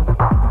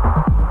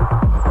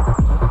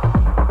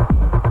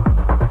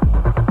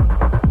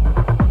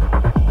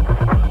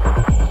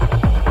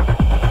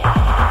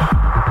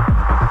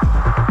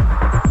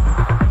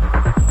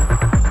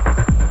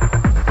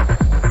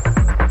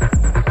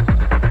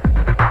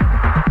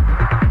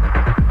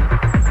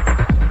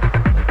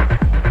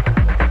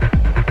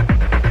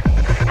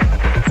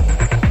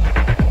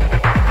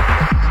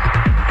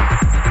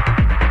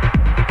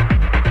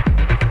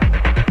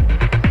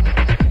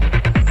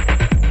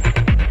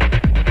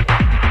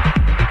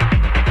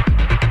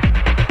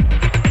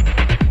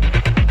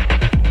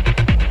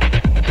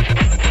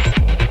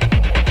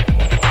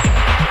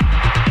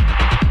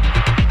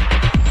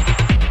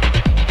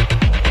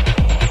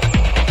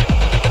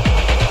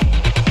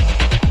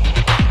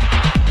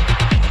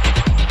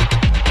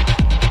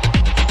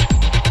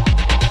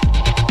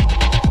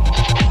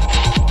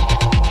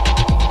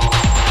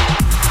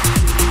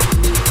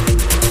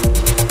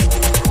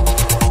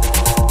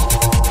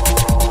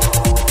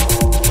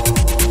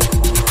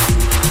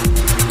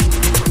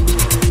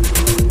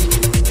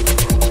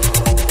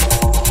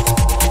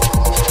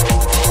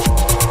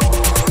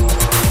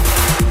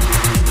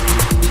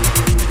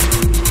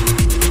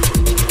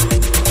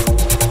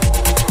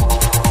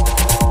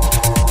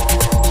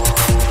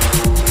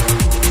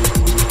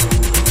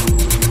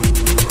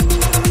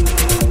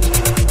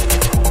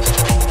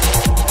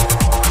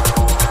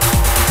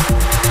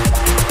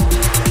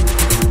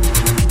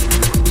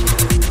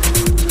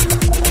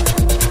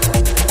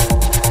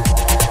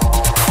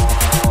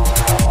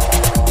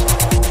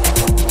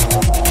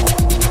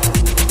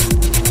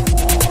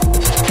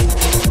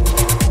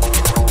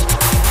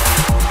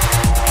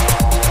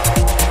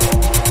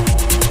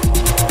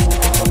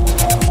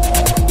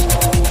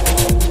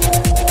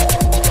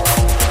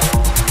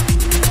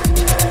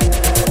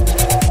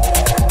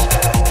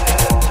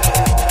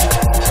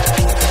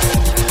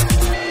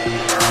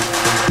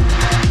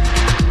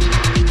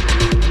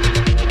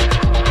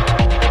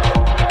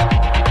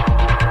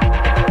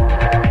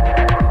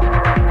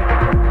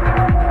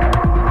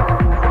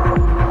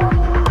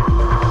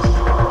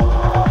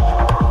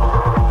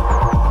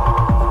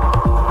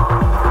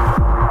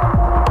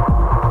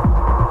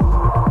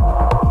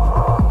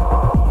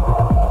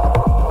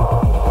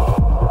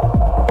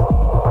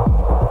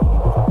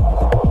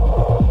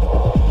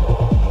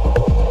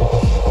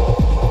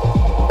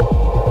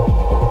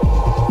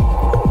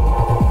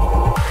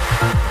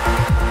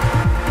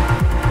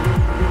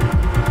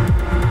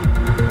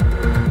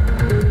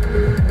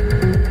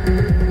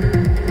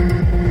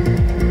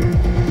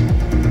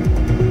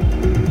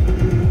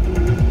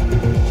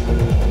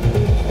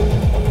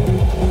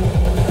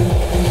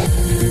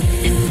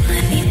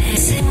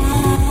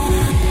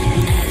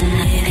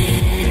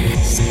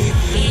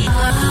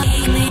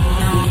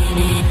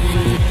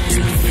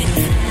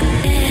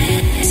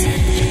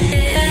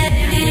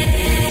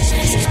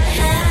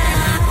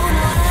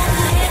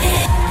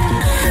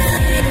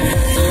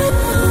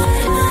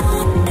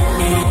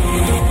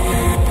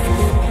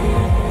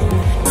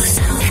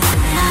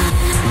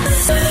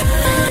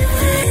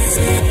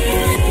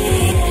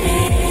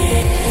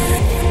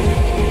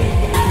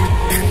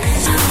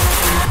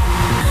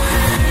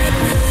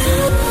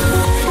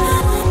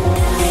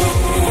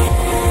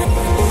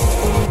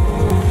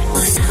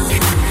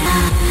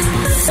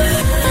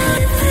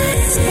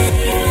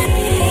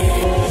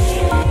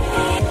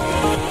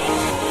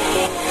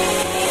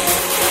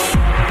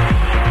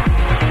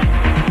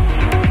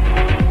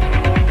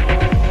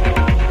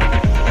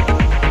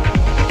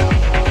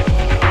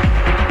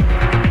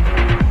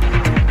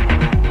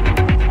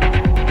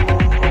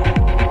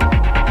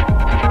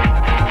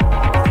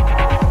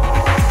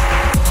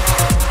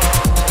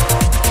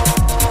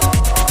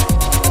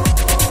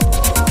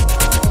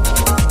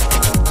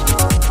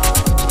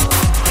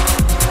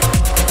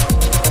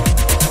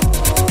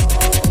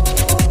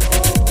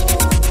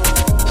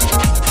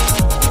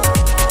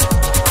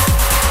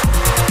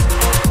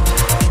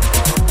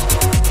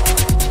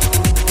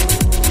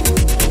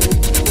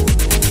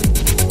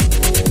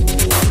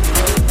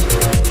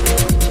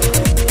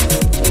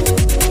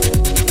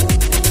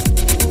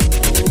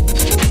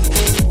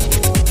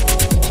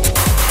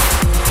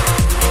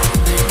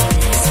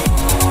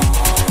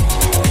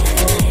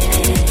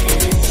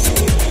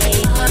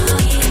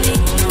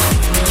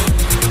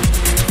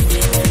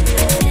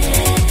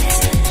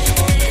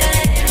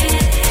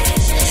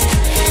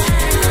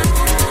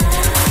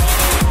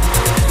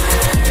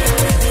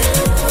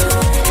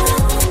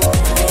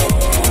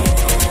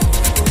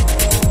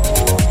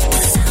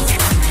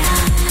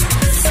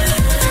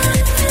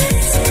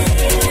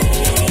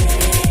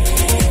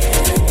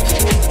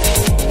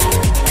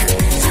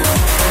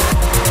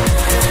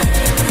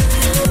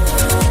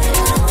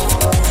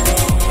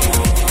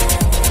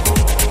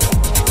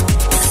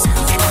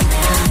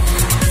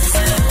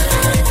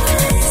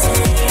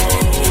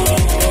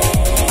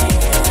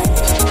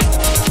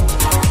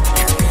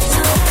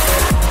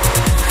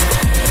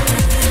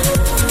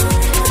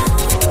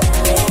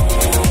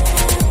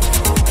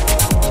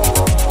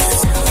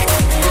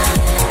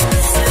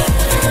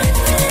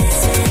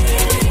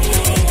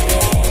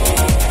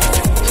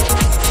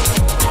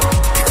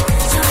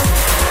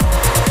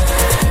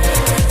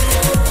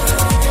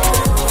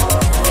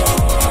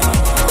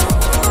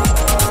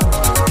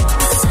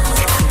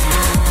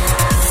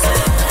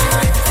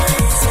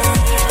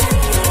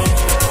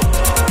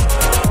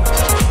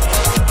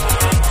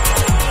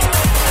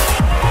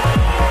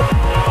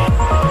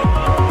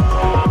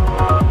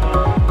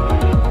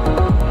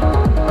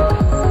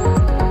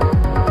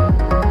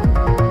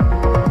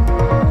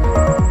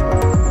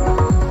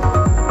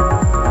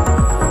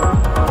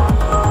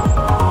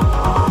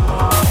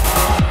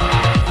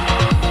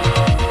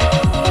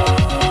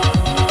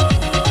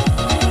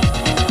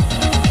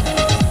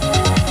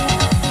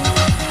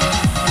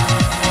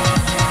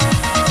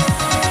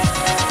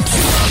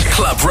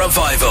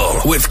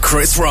 Revival with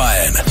Chris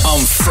Ryan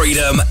on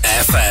Freedom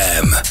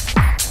FM.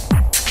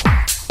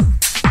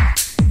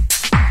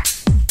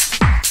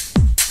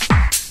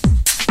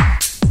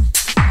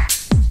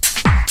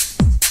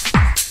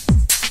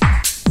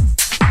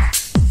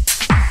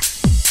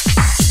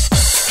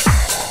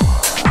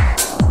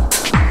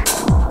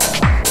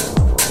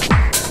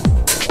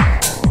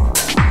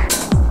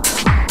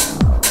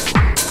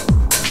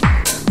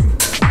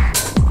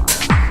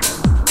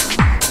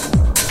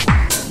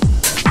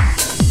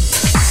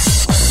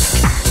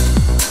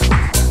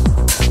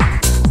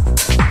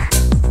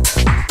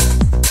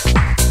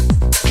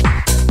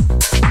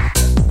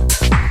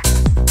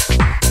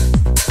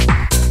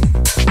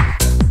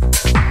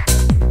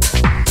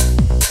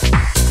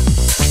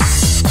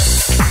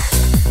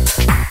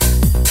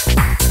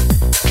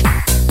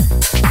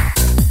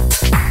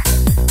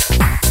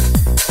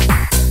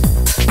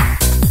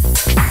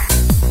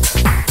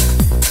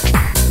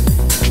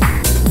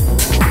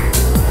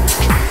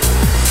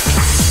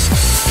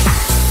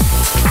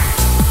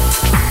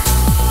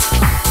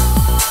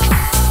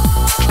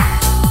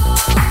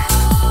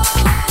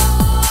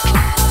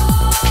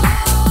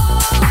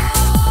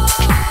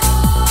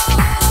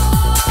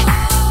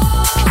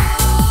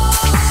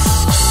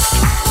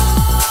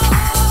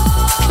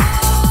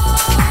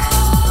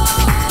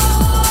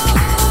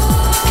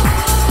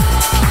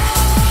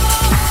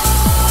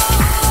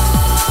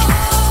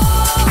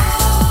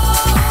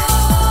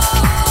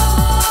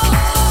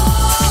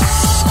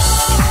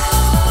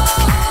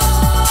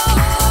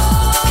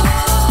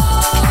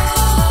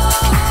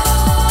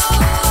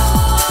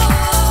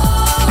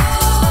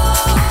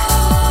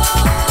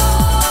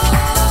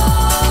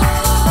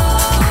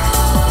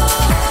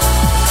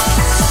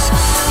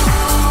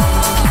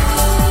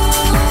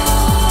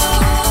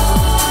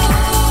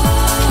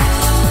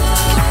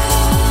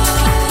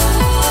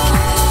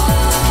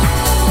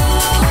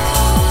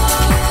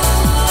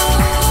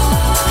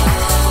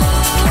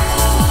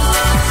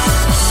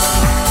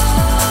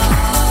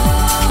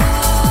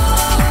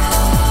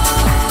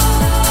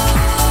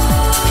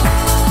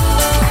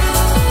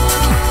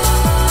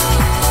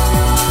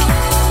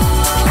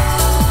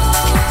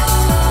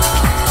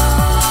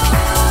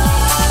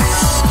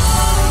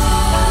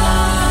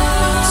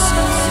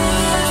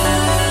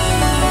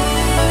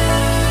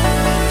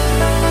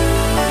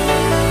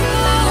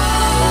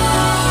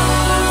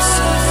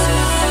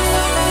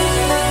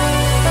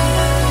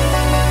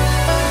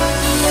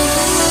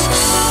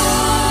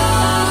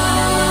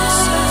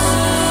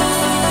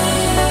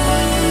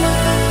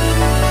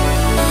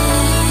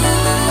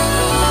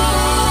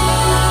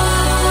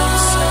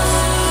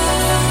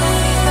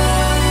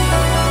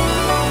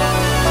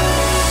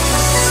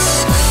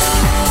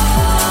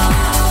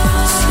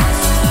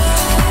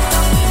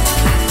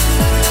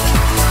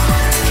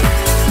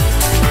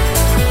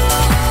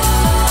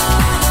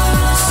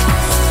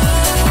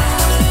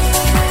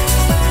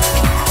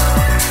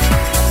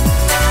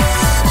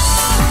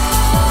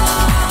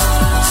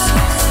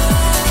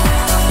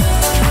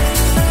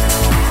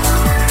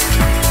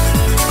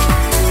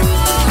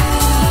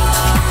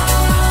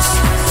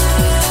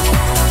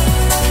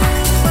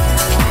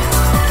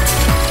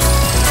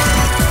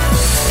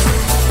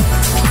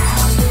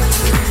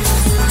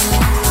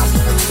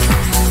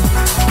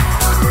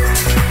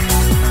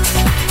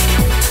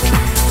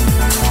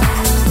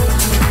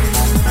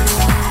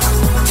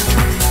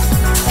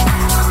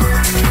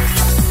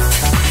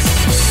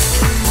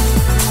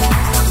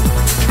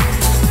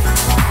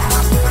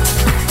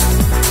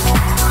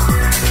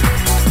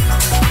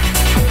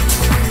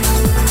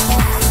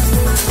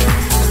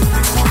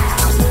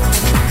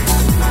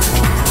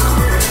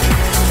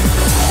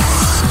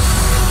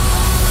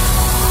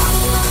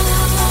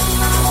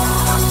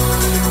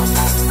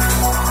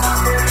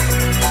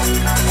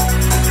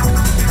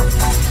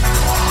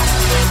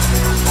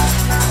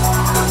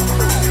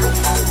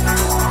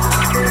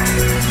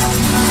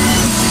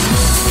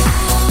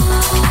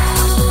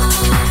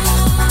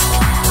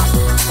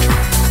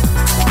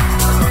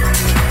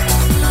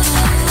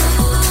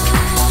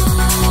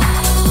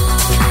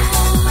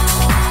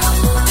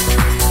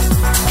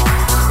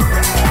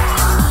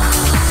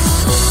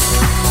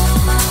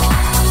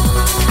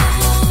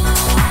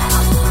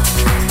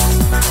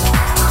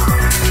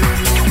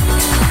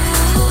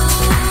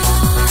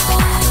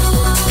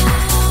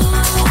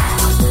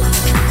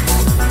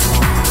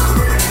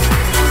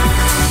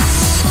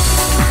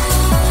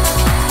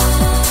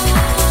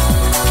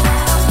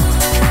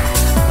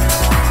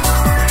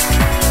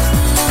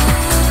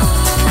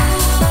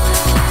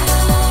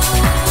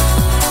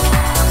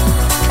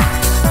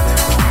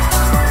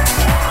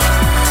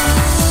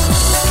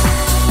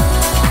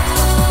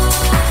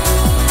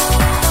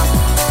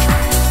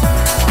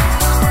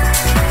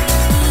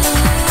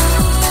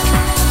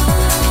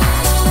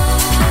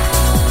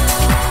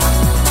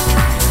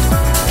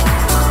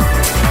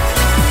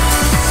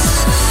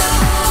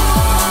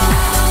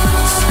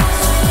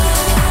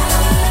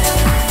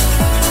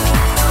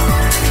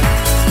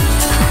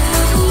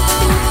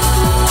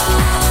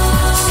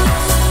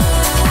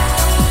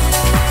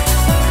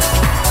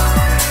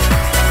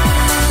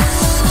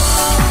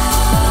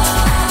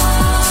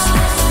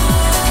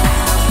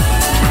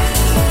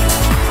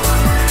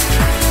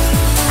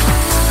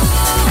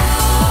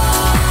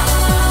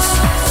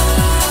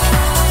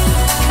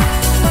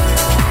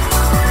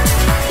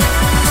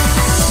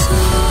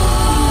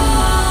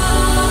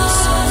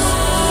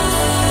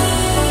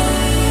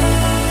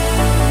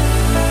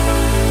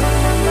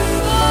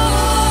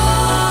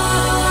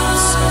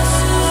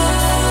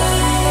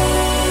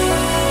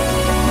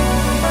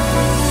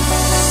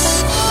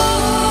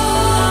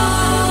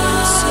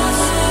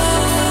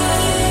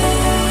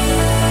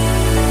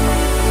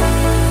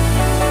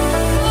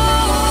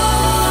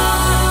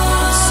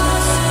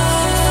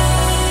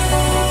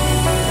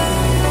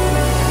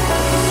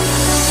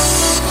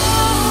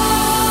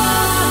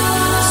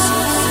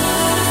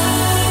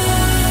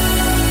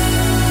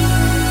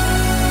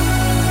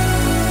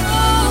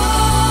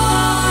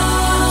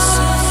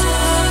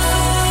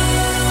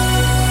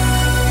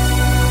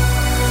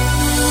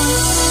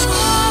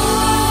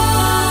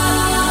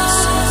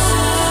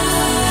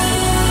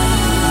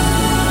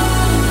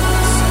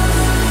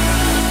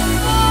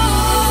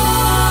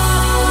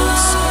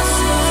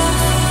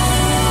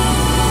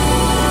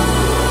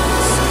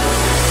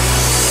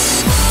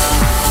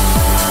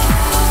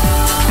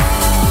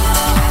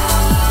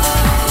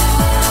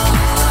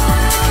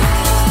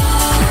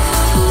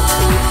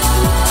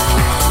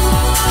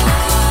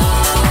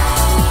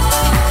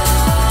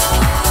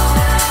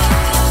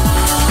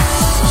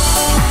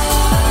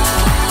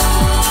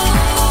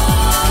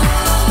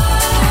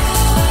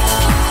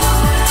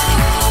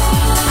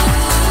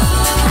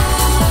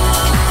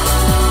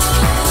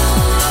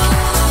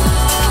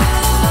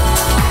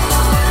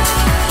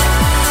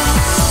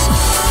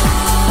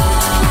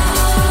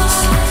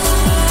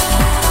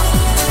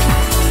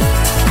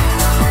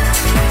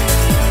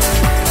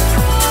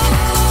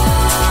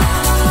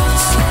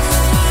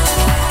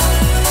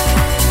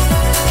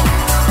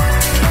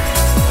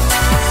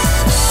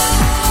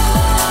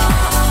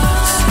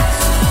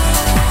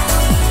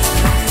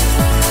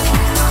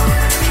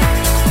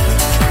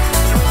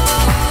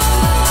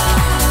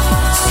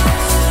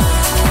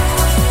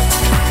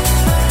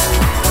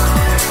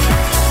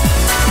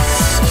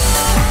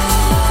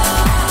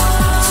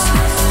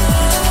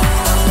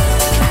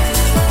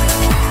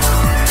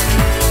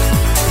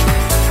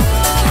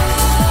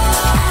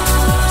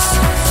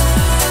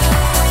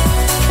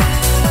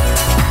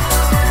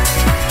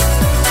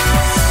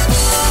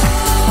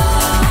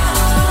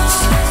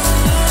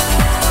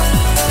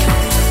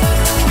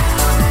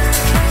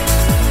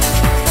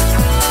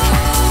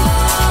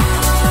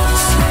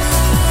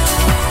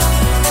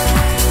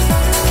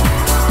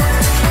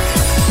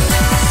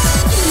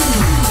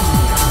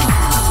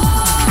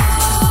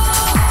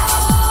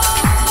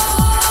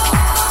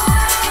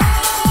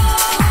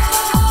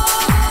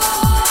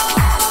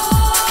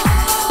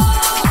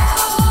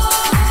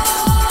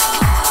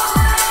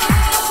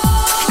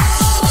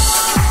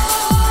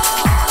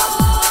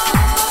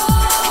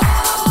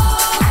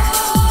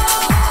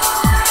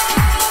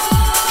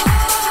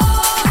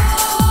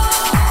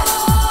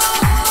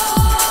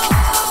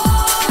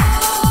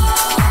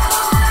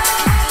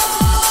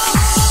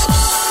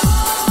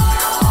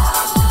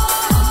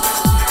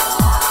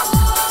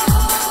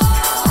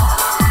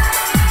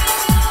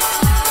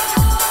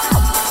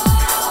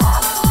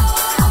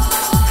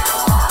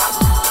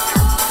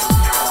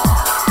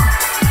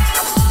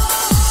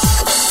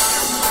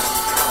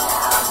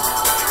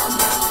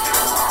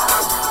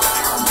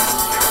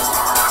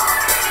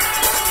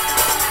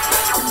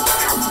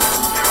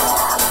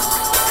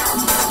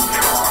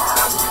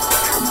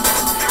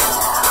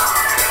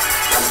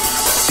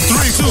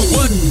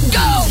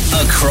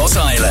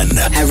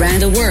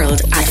 around the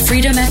world at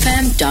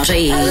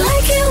freedomfm.ie. I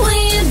like it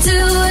when you do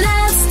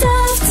that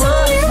stuff to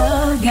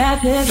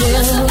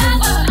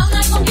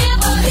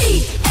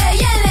me.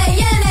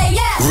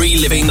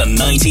 Reliving the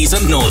 90s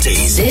and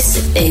noughties.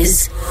 This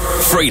is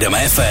Freedom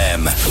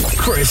FM.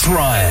 Chris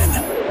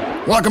Ryan.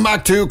 Welcome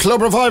back to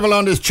Club Revival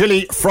on this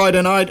chilly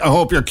Friday night. I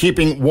hope you're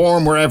keeping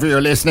warm wherever you're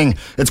listening.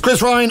 It's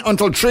Chris Ryan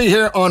until 3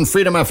 here on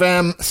Freedom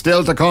FM.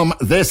 Still to come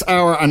this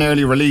hour, an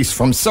early release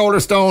from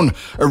Solarstone,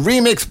 a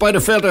remix by the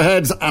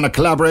Filterheads, and a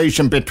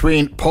collaboration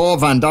between Paul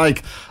van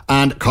Dyk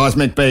and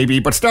Cosmic Baby.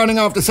 But starting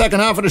off the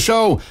second half of the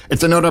show,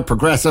 it's another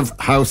progressive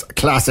house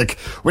classic.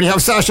 When you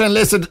have Sasha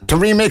enlisted to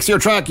remix your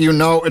track, you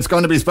know it's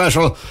going to be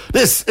special.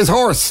 This is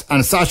Horse,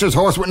 and Sasha's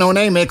Horse with No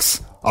Name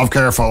mix of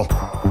Careful.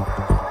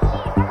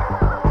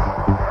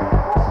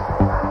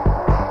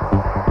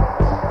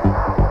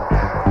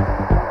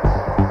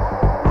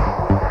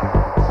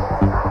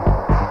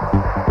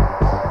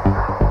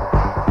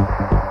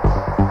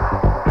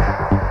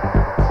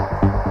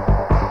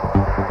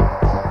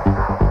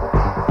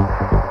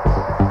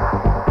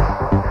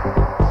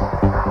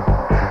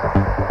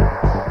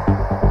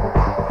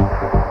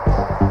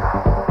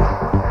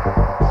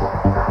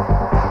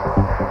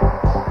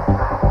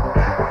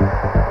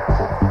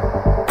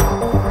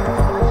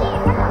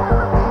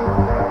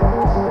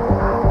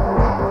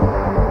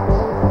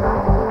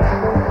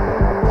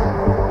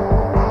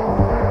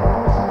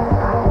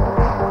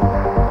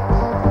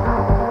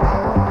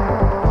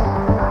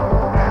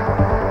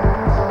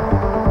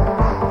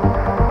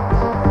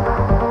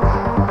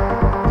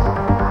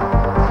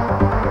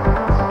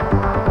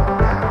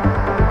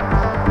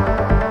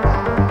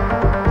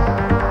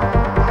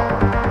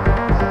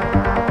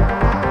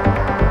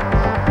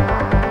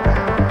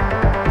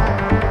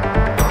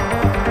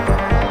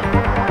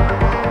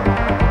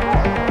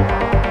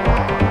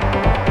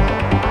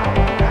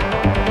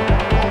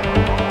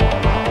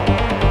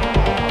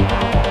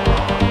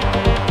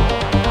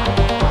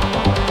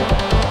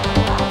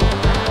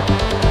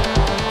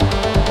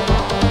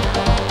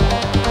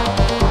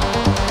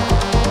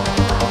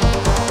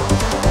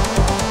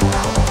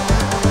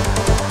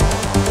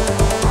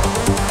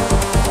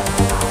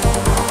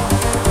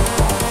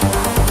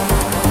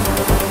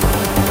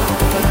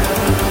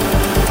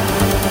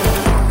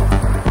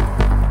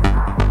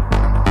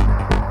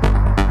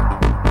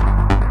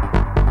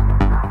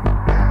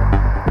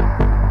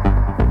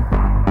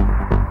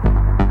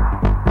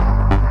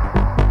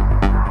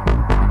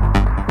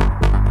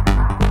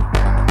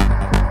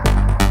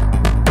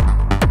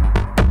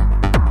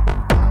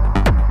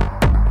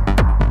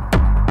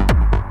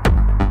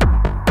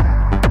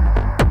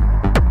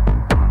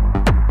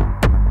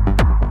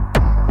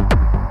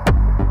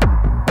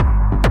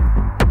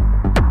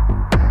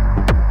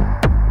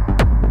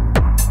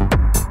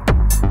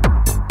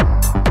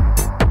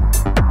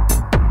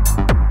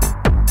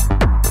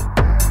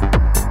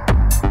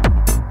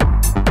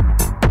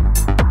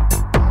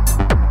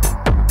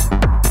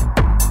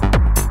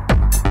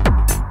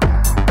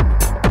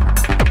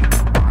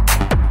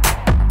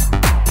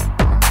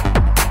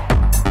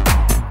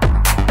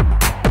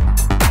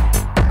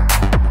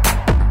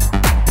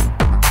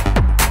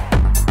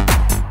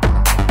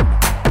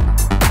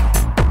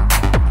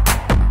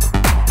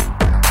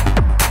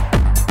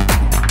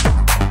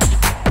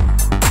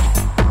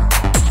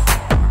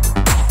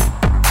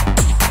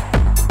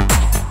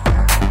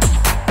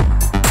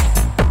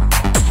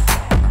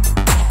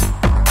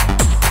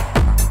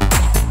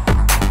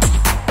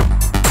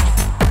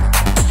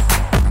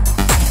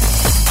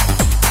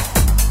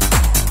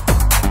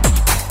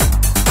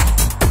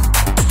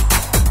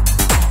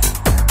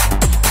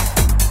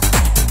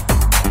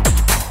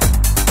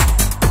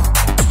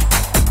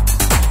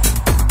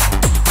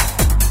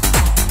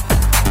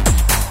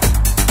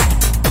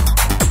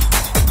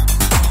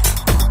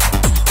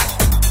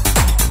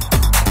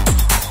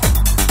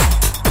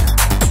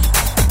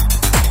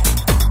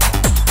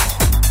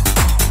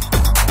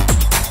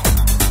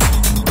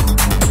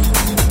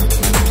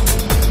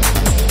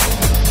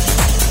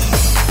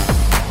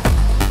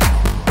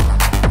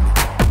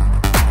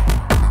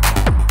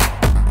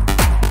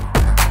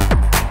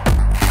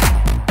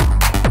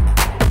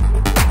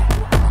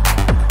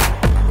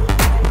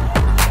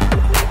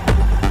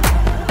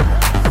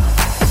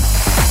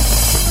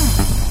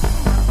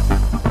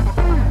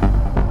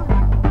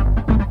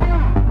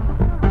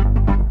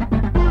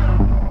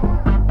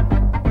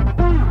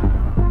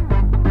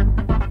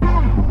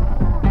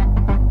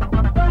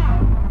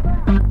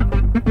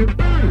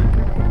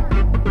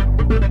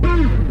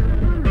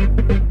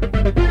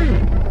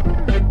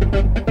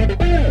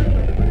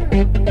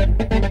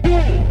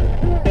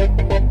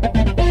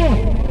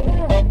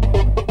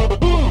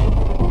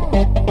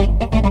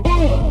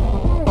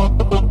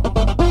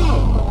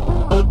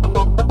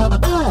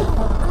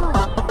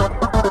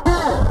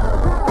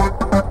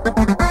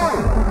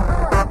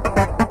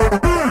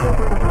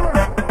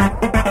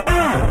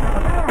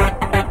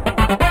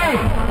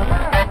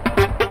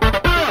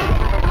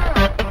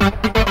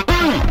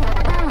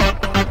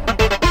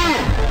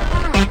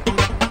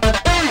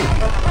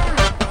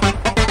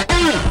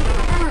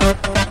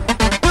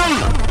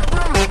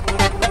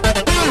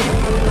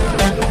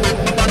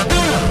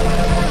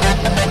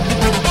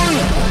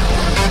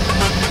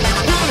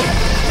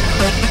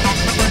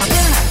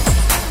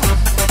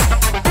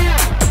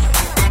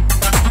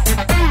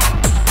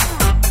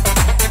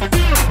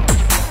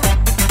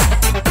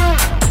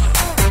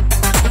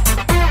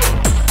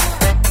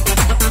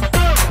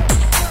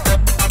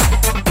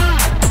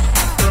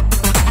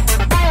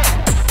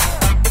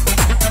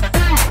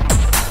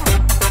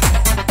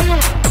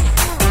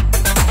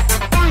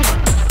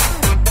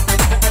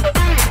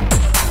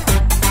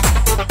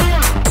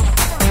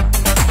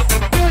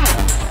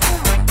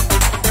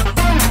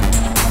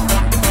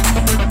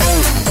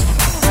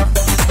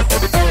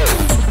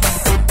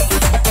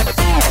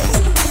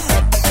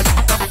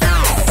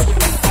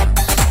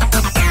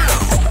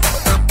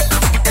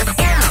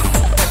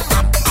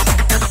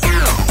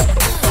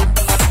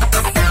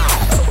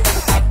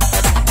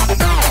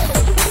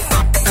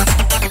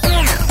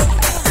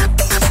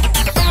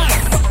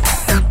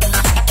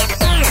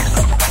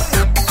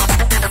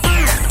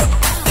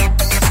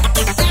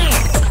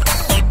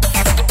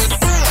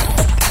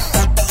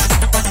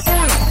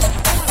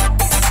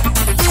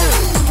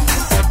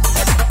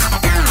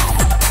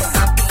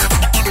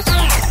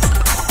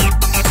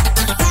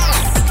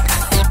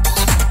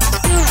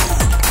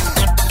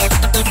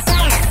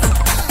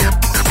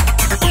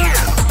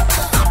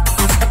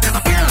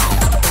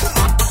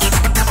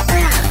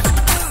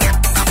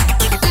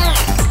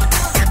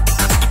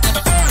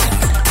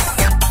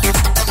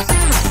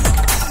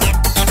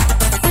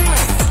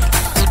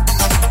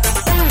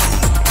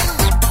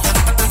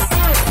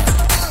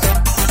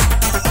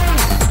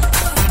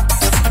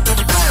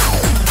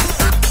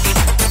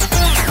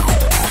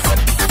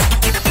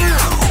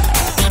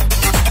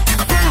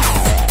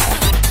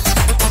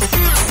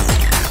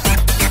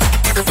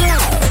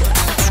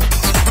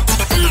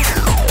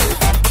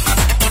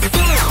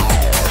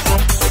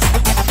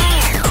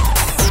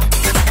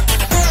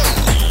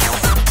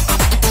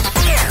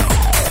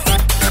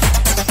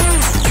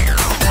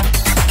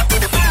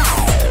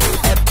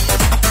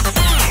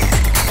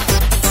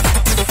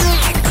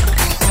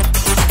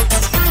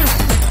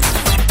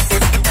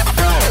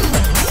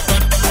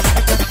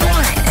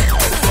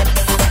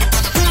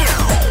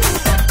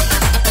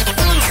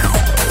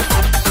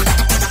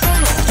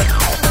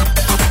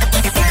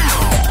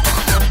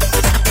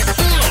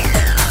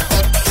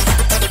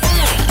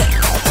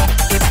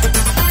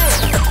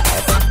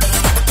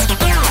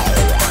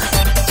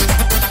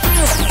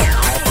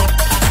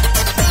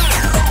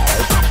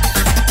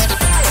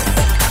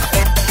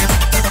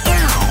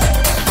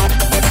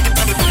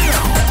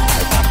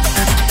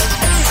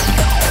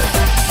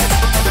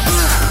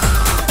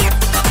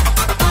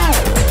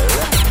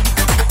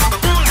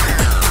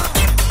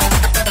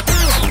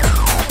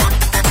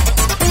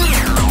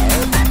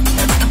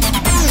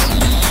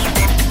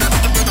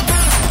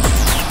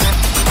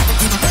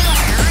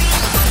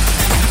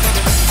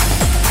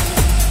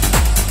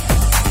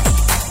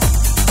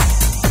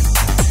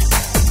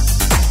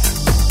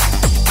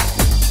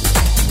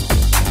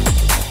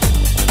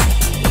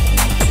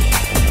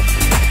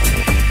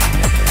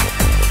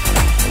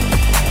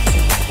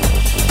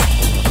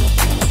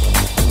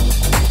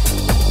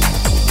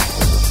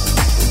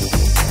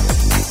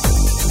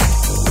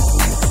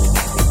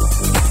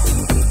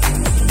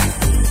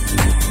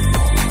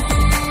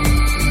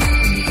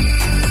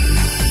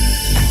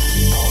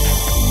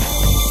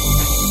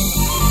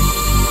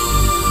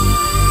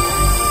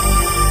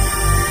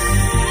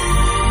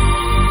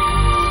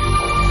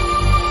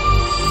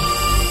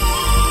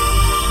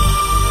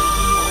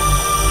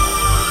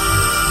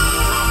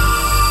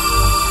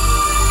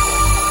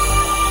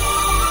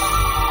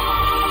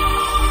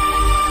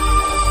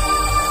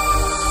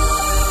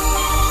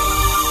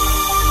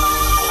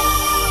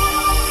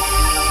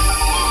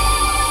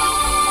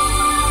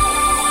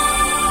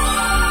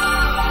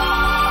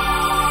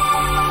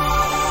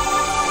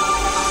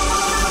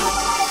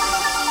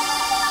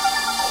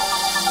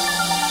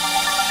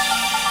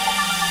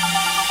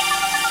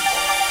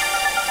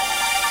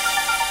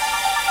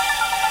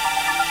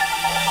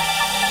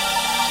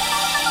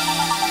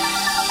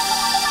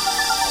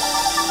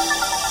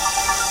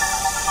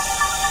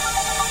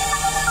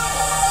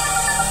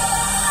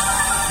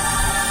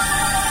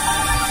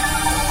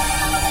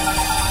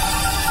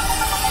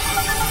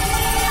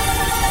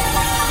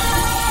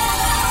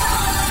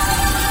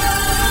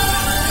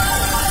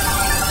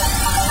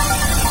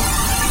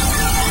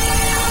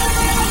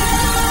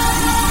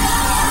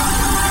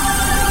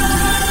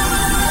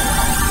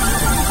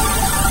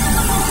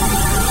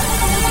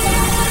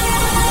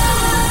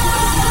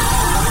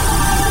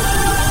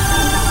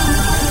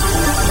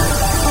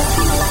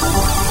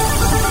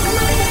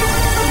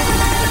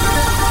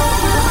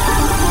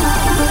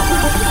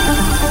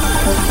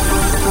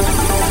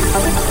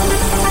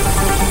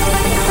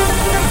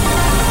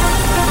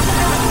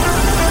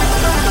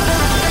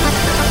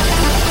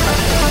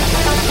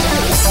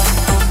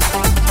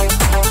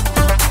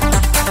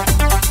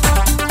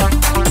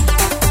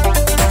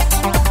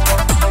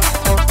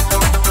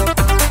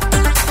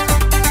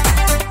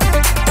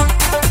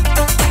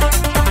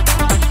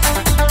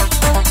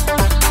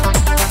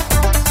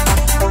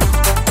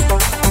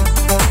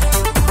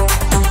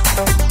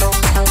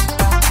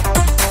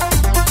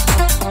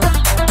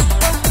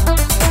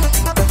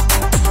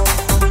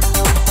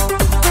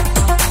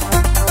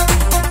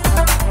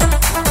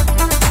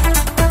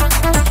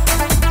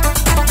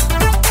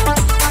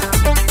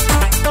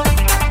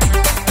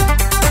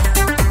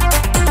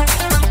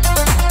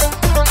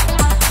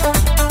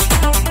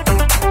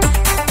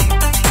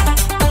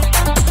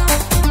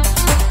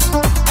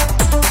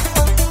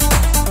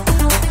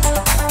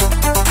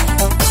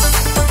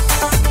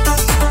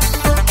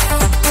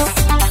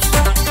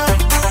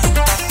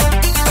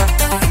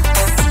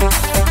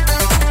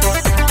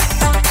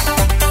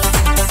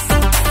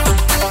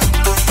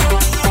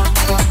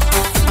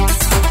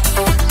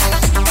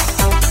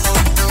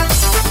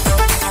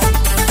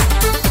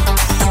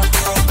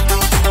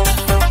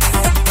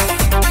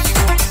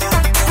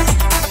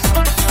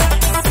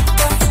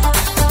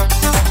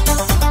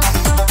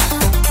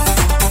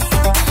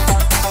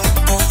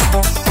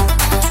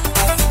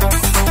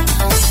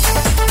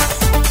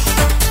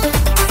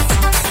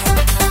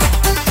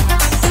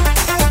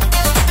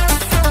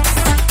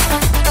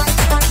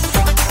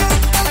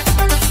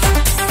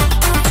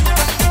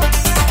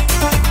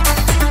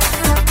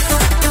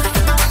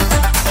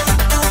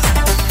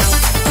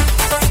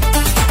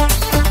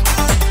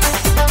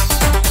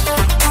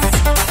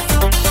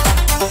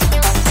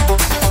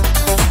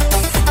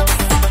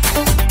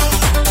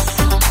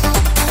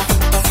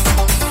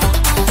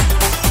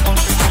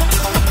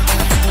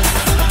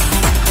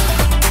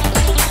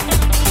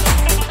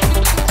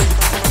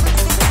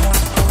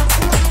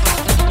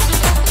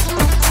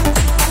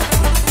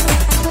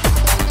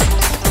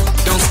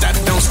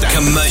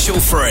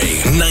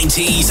 free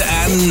 90s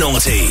and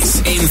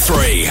noughties in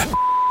 3,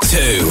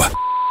 2,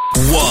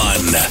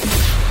 1.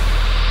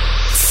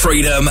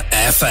 Freedom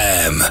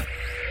FM.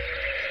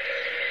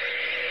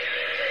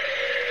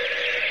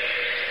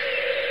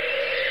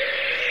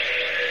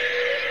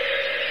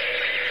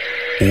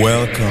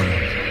 Welcome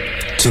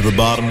to the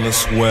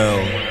bottomless well,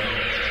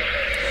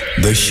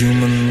 the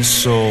human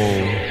soul,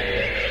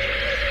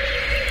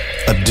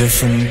 a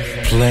different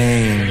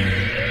plane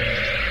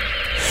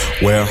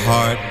where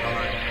heart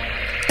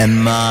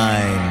and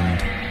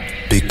mind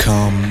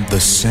become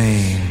the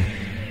same.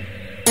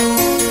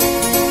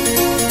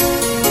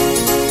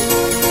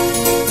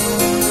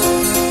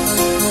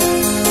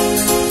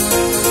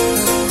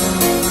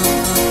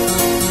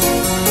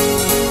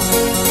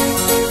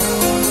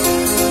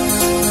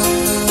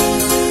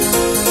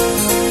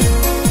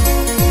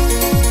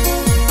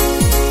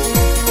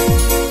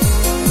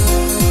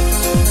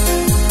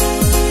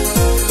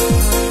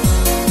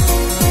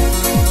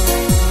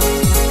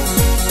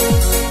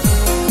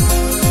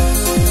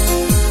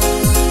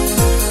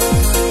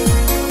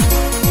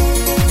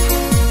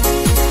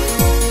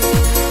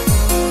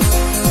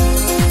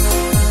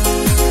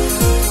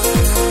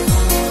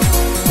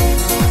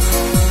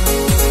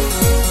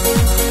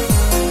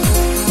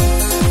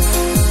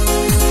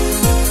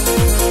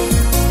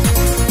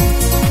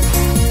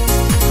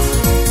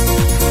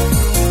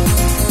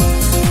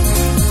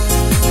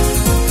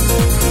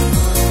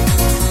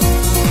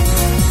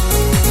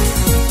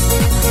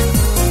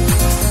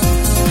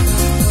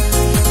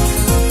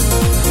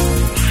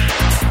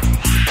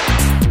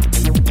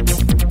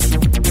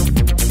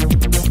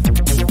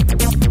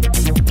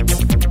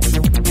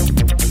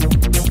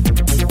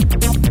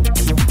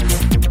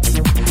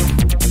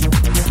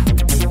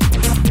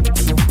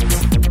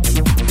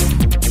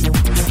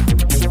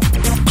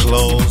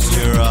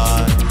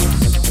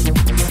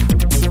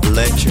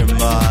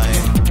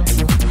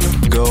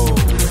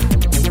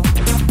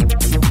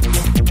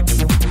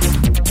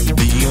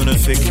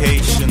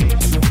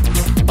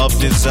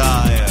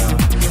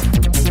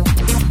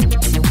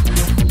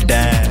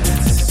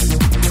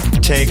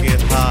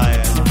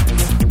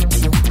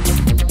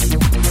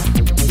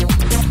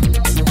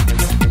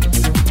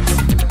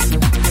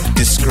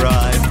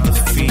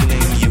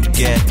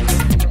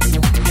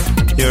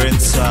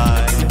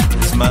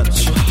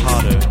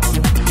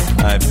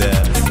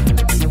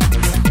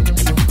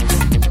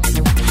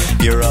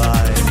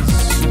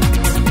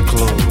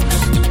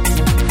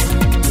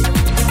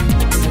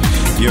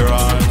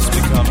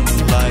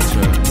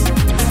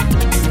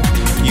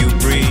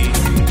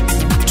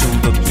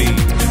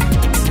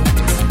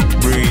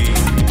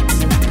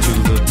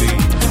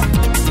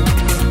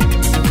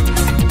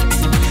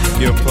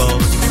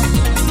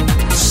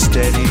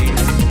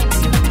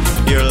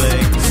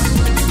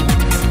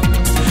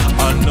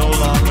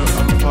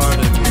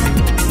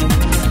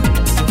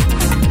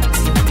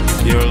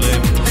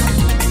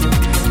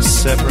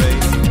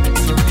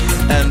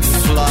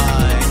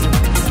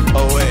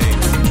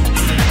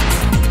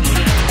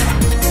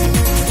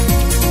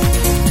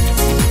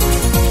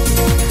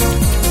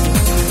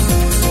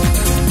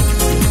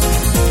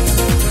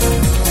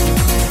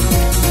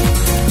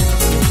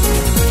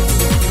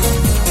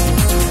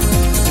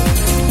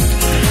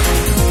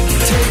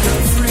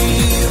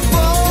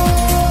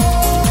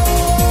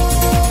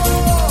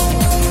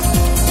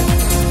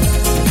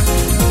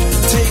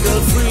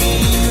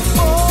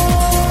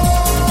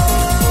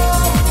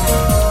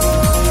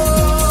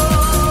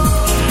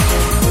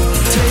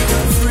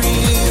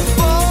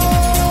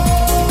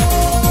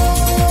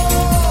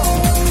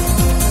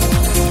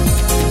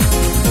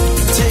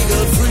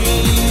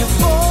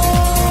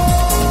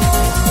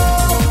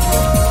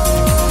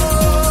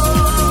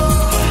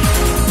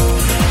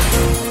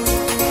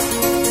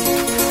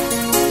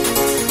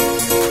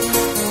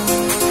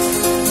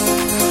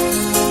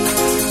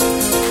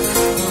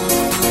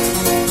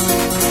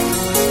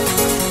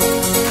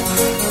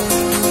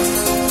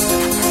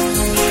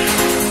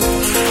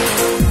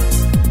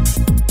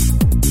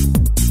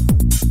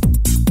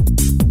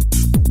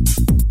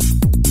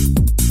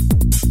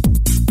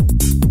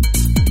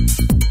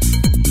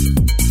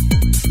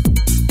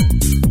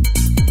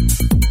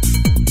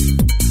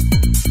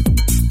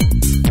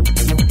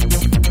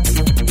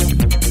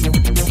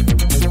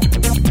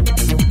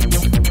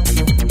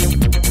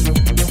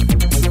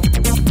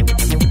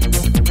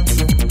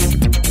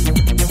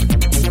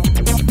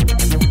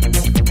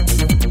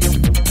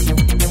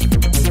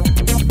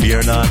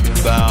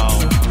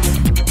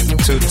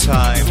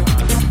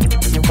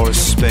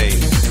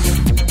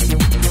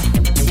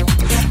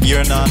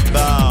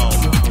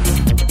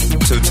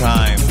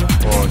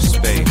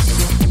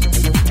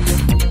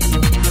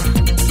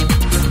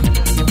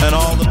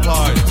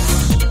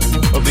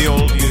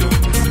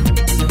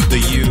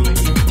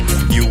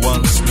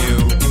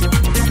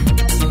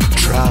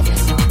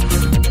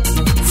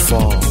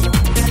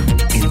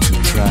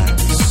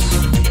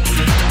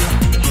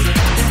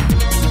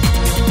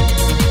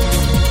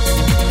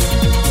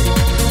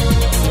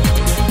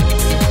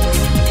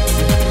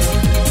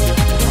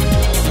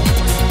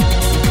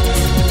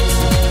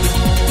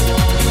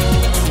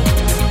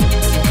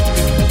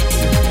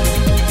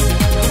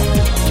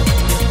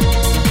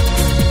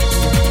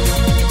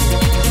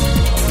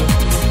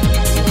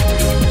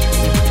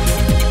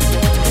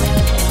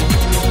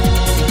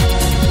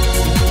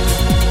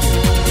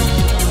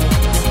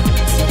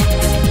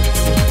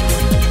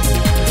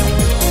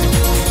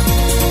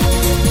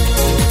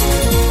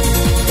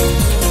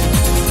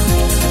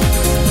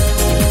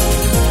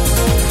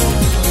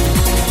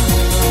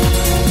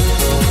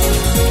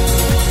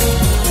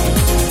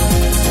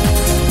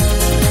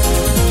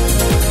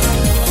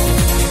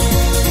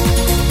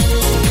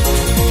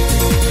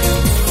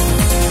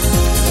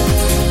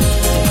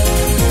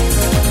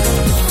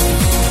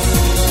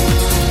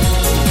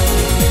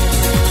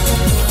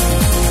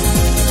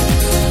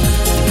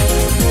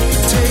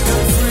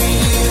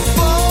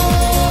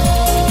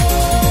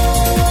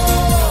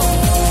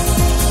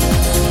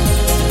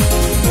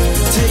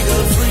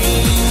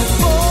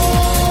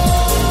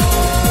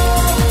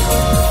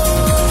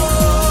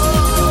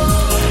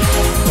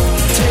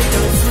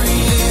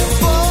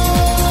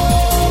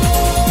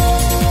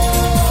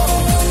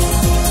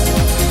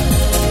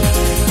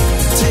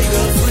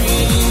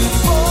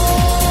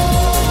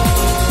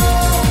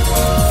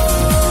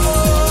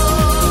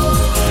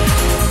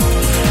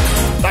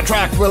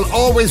 will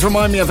always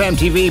remind me of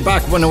MTV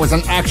back when it was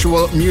an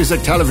actual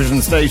music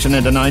television station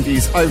in the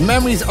 90s. I have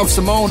memories of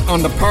Simone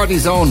on the Party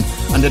Zone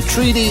and the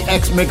 3D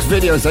X-Mix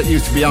videos that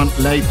used to be on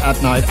late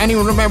at night.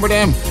 Anyone remember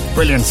them?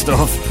 Brilliant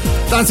stuff.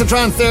 Dance and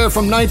Trance there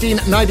from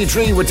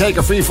 1993 would take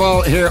a free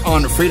fall here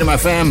on Freedom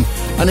FM.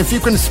 And if you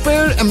can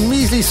spare a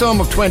measly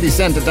sum of 20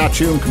 cents, that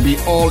tune can be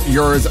all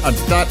yours. And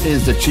that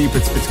is the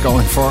cheapest it's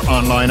going for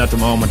online at the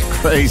moment.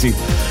 Crazy.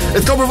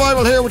 It's Club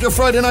Revival here with your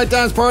Friday night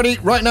dance party.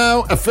 Right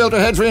now, a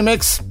Filterheads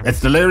remix. It's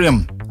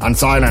Delirium and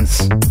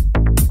Silence.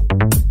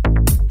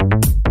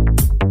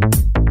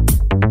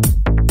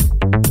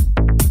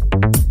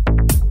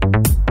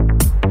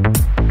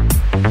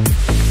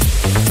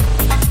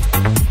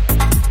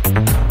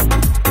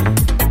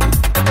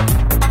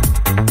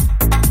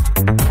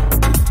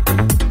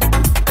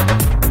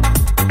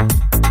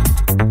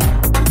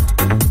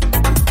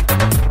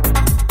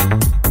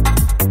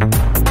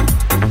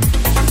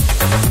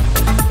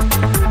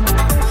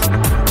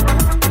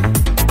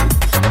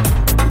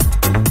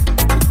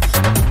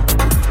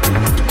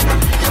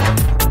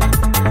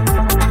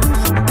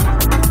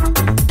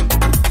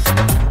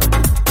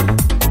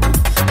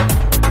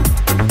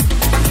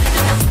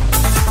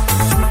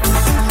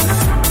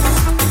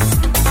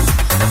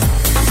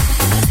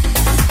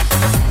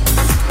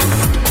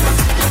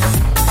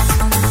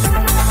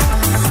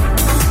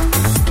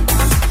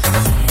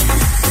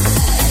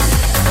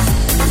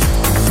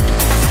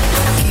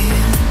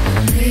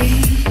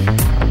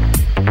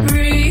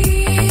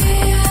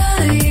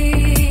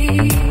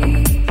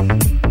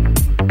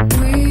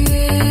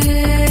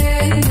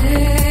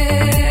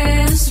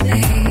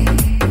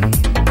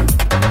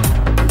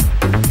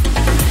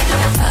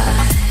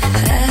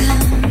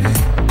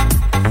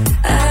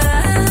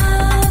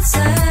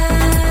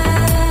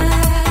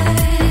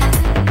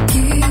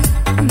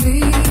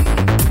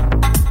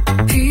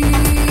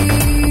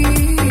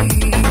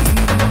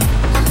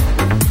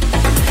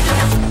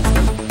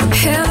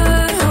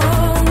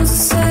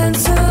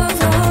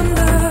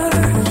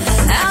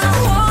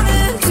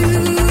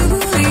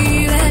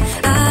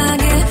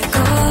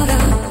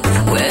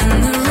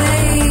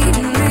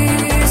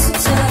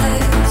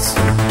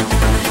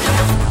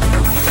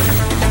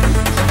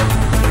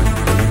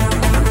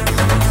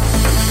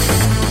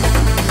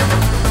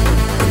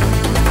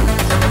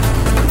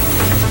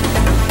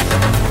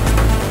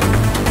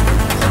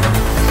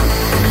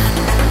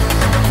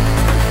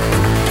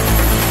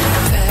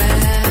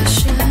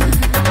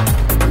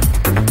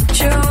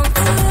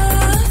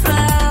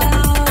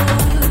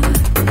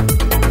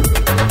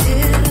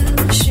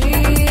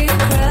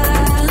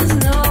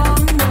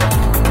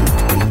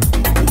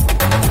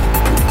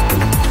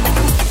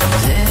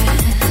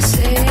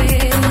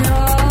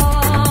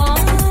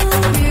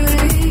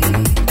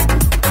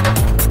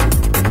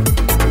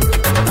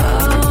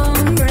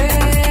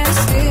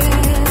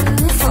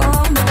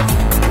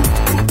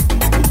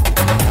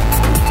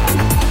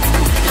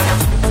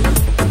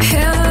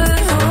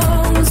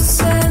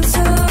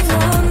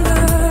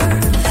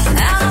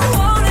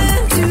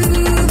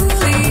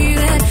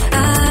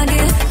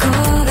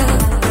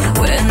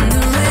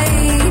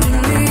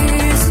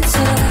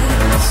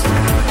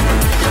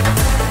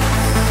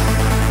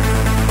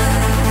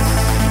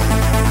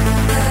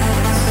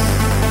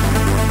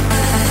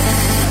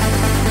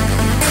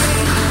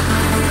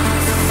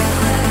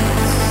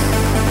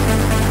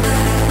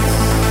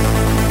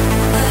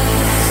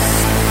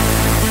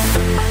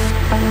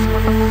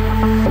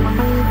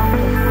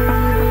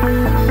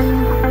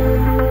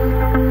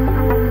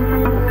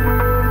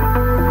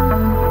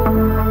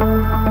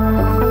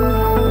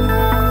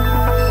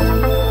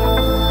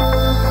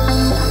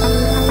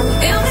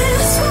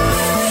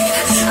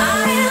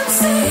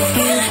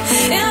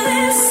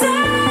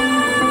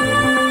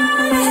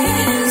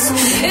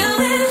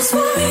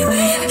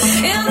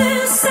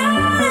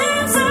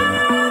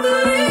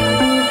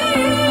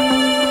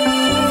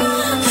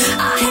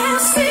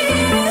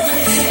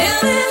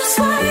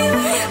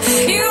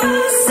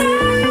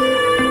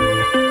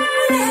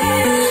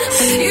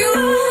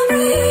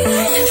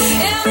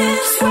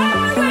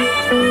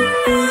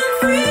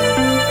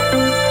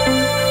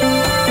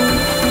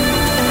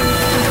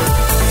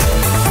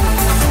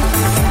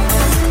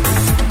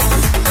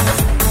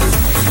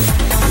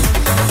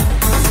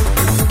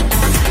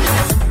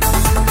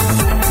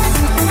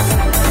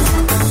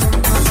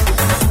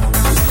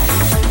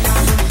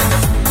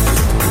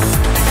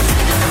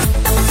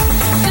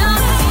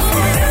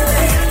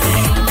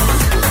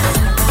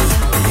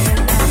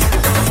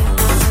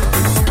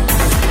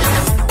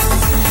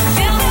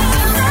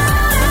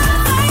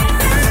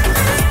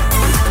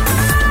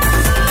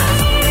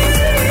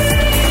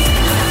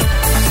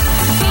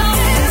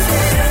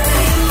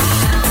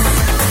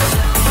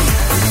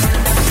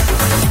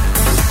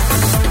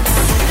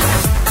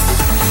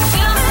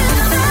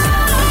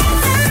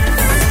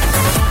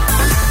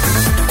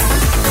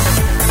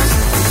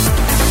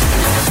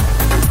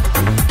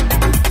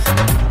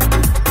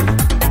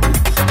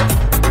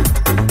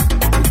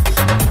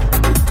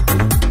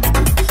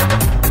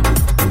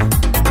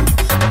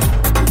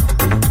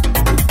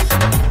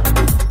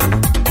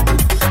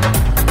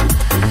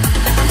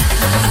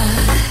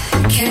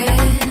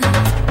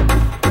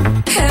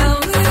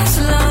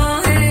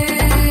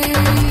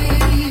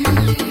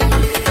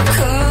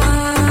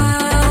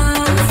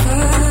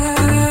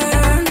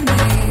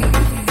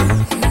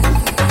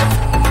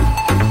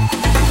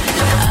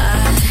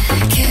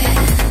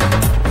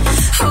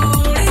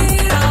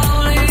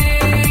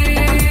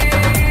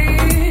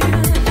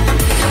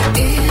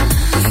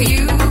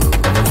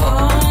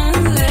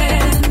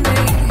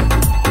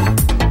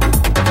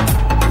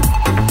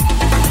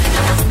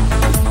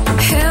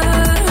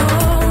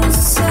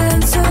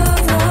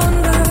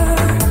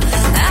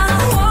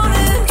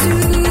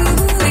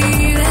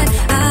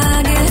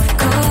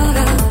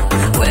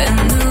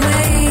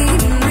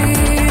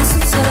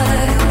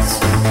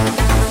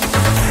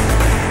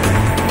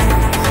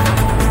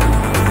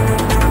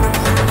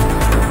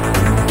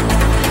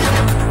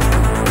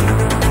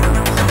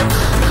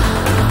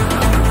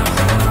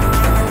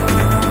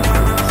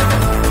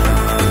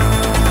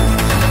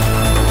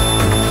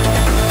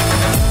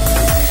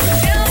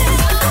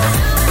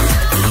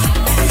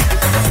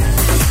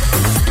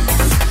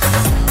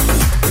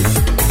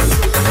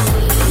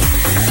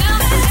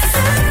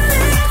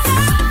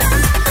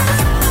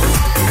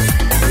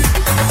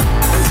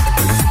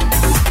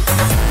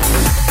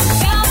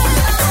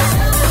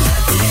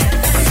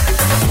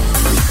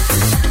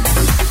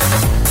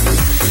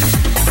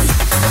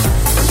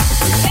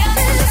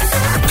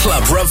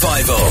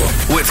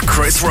 Revival with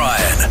Chris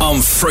Ryan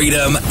on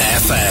Freedom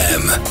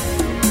FM.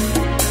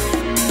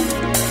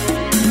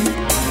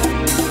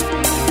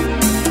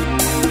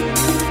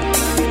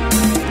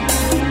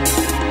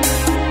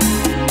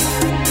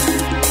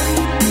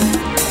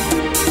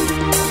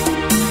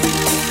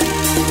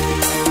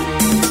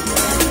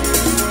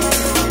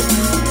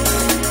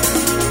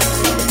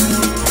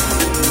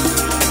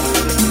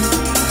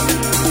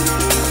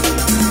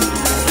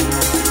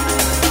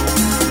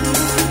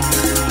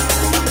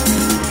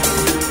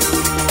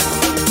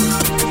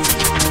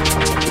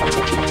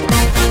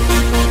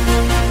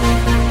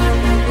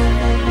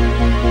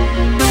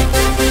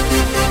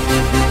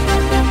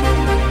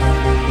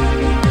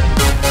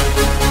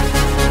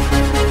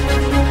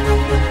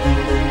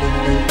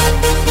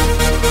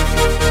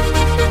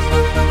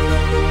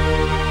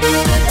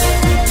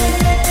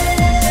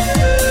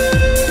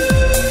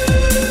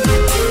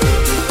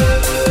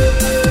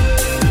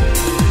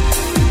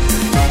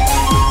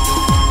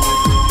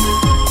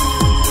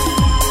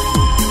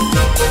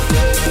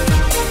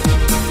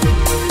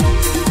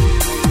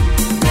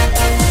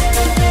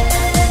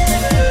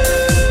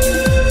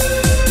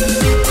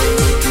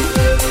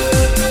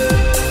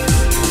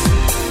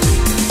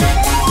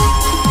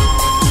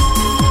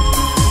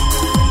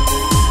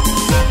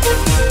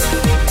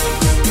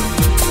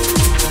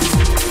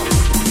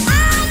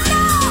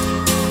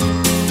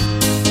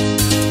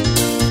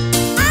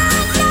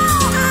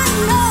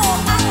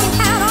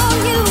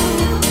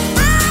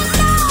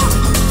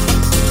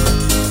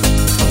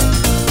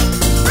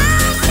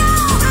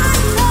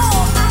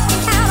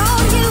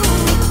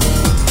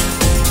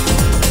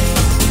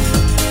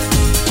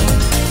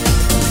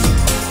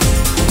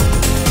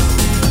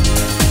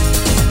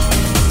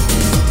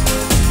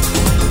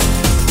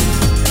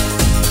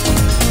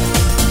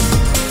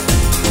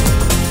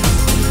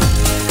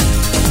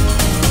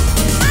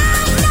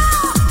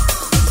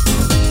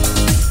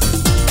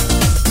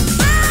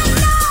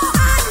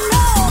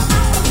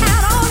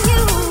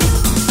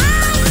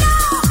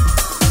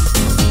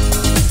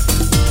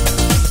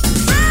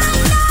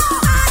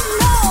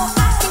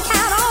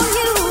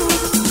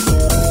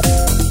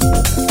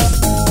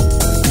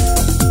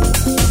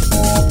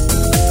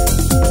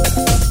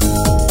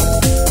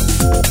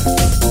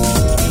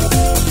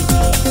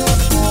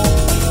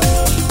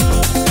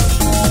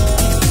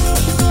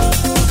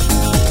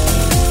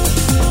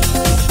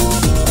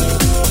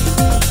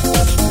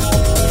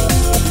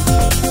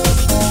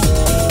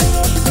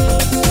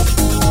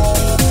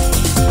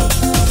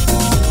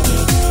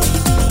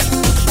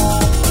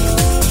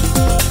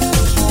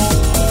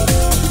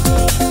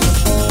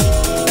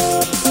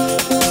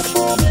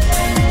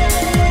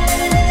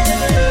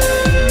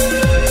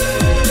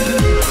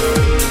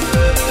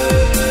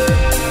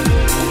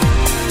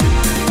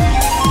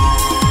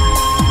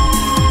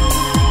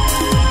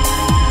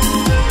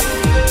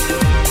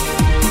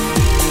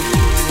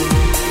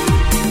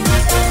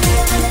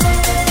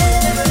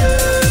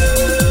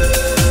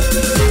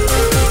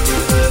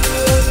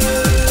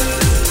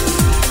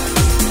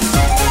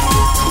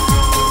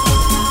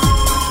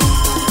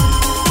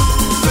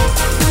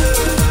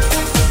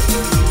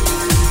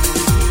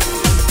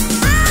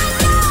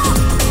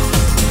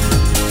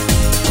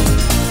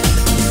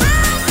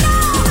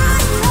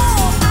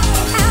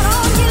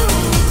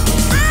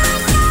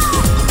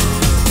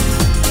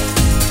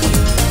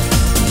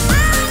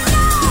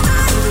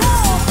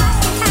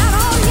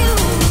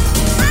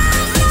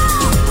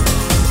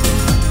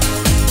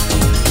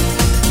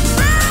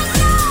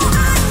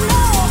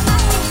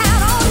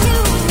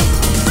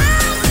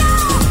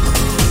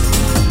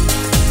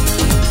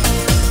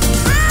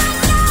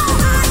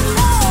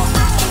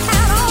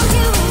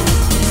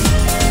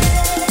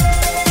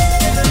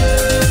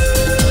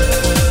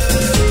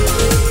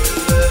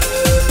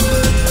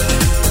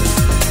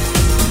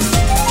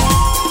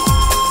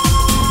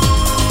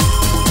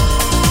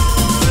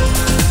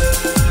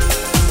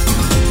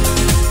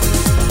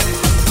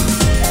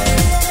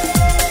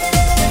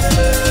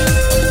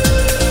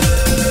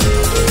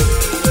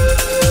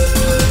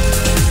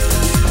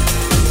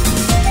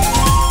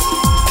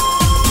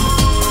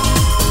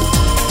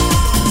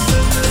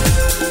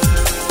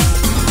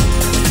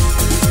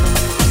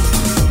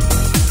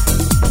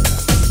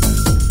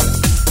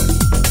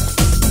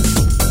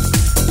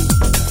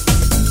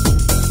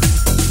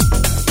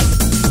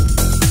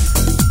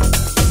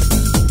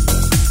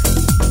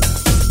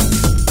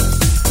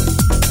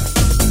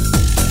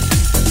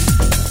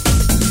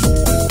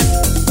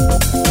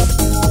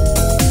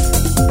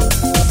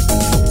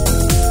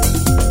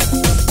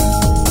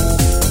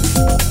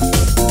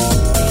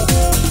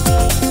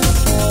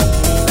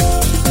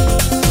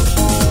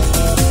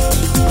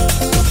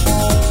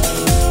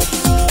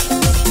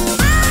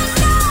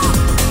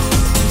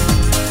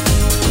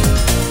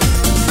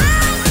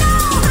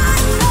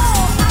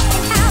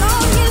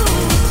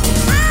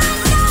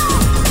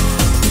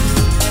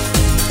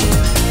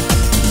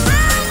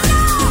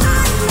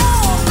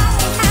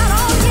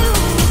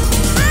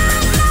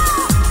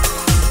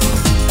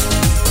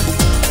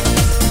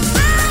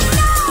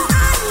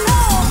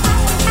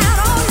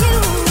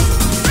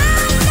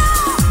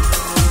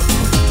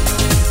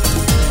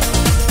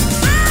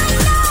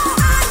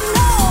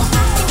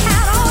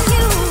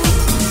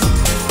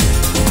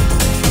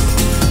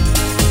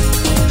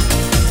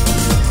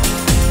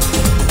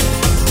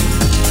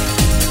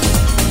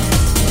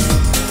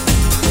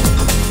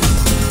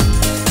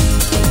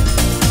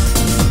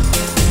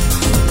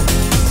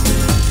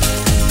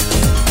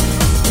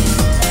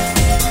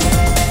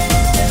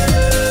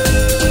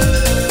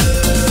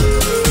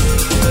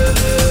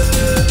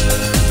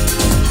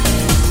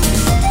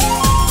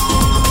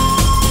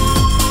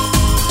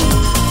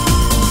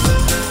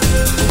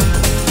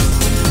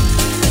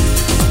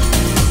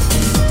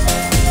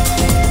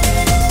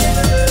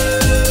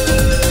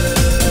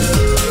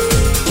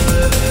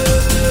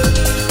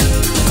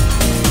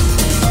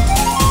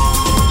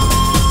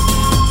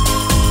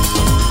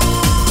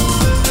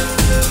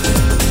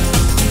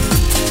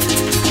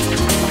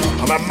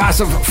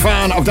 massive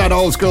fan of that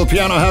old school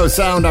piano house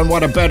sound, and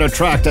what a better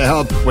track to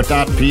help with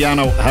that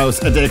piano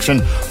house addiction.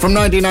 From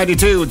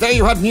 1992, there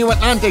you had New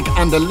Atlantic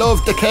and the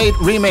Love Decade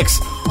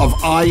remix of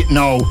I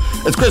Know.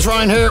 It's Chris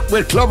Ryan here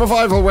with Club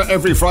Revival, where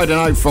every Friday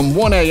night from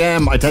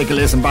 1am I take a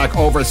listen back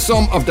over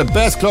some of the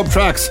best club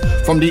tracks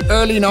from the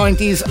early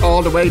 90s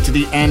all the way to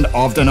the end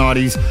of the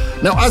noughties.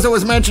 Now, as I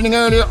was mentioning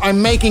earlier,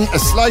 I'm making a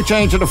slight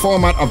change to the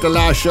format of the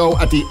last show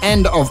at the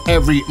end of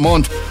every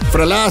month. For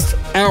the last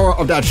hour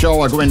of that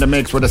show, I go in the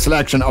mix with a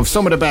selection of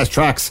some of the best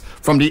tracks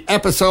from the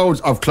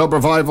episodes of Club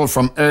Revival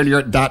from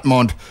earlier that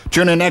month.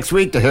 Tune in next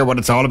week to hear what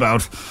it's all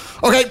about.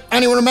 Okay,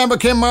 anyone remember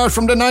Kim Marsh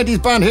from the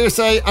 90s band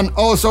Hearsay and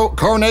also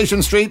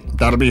Coronation Street?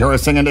 That'll be her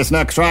singing this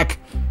next track.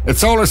 It's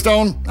Solar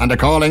Stone and The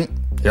Calling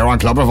here on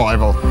Club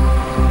Revival.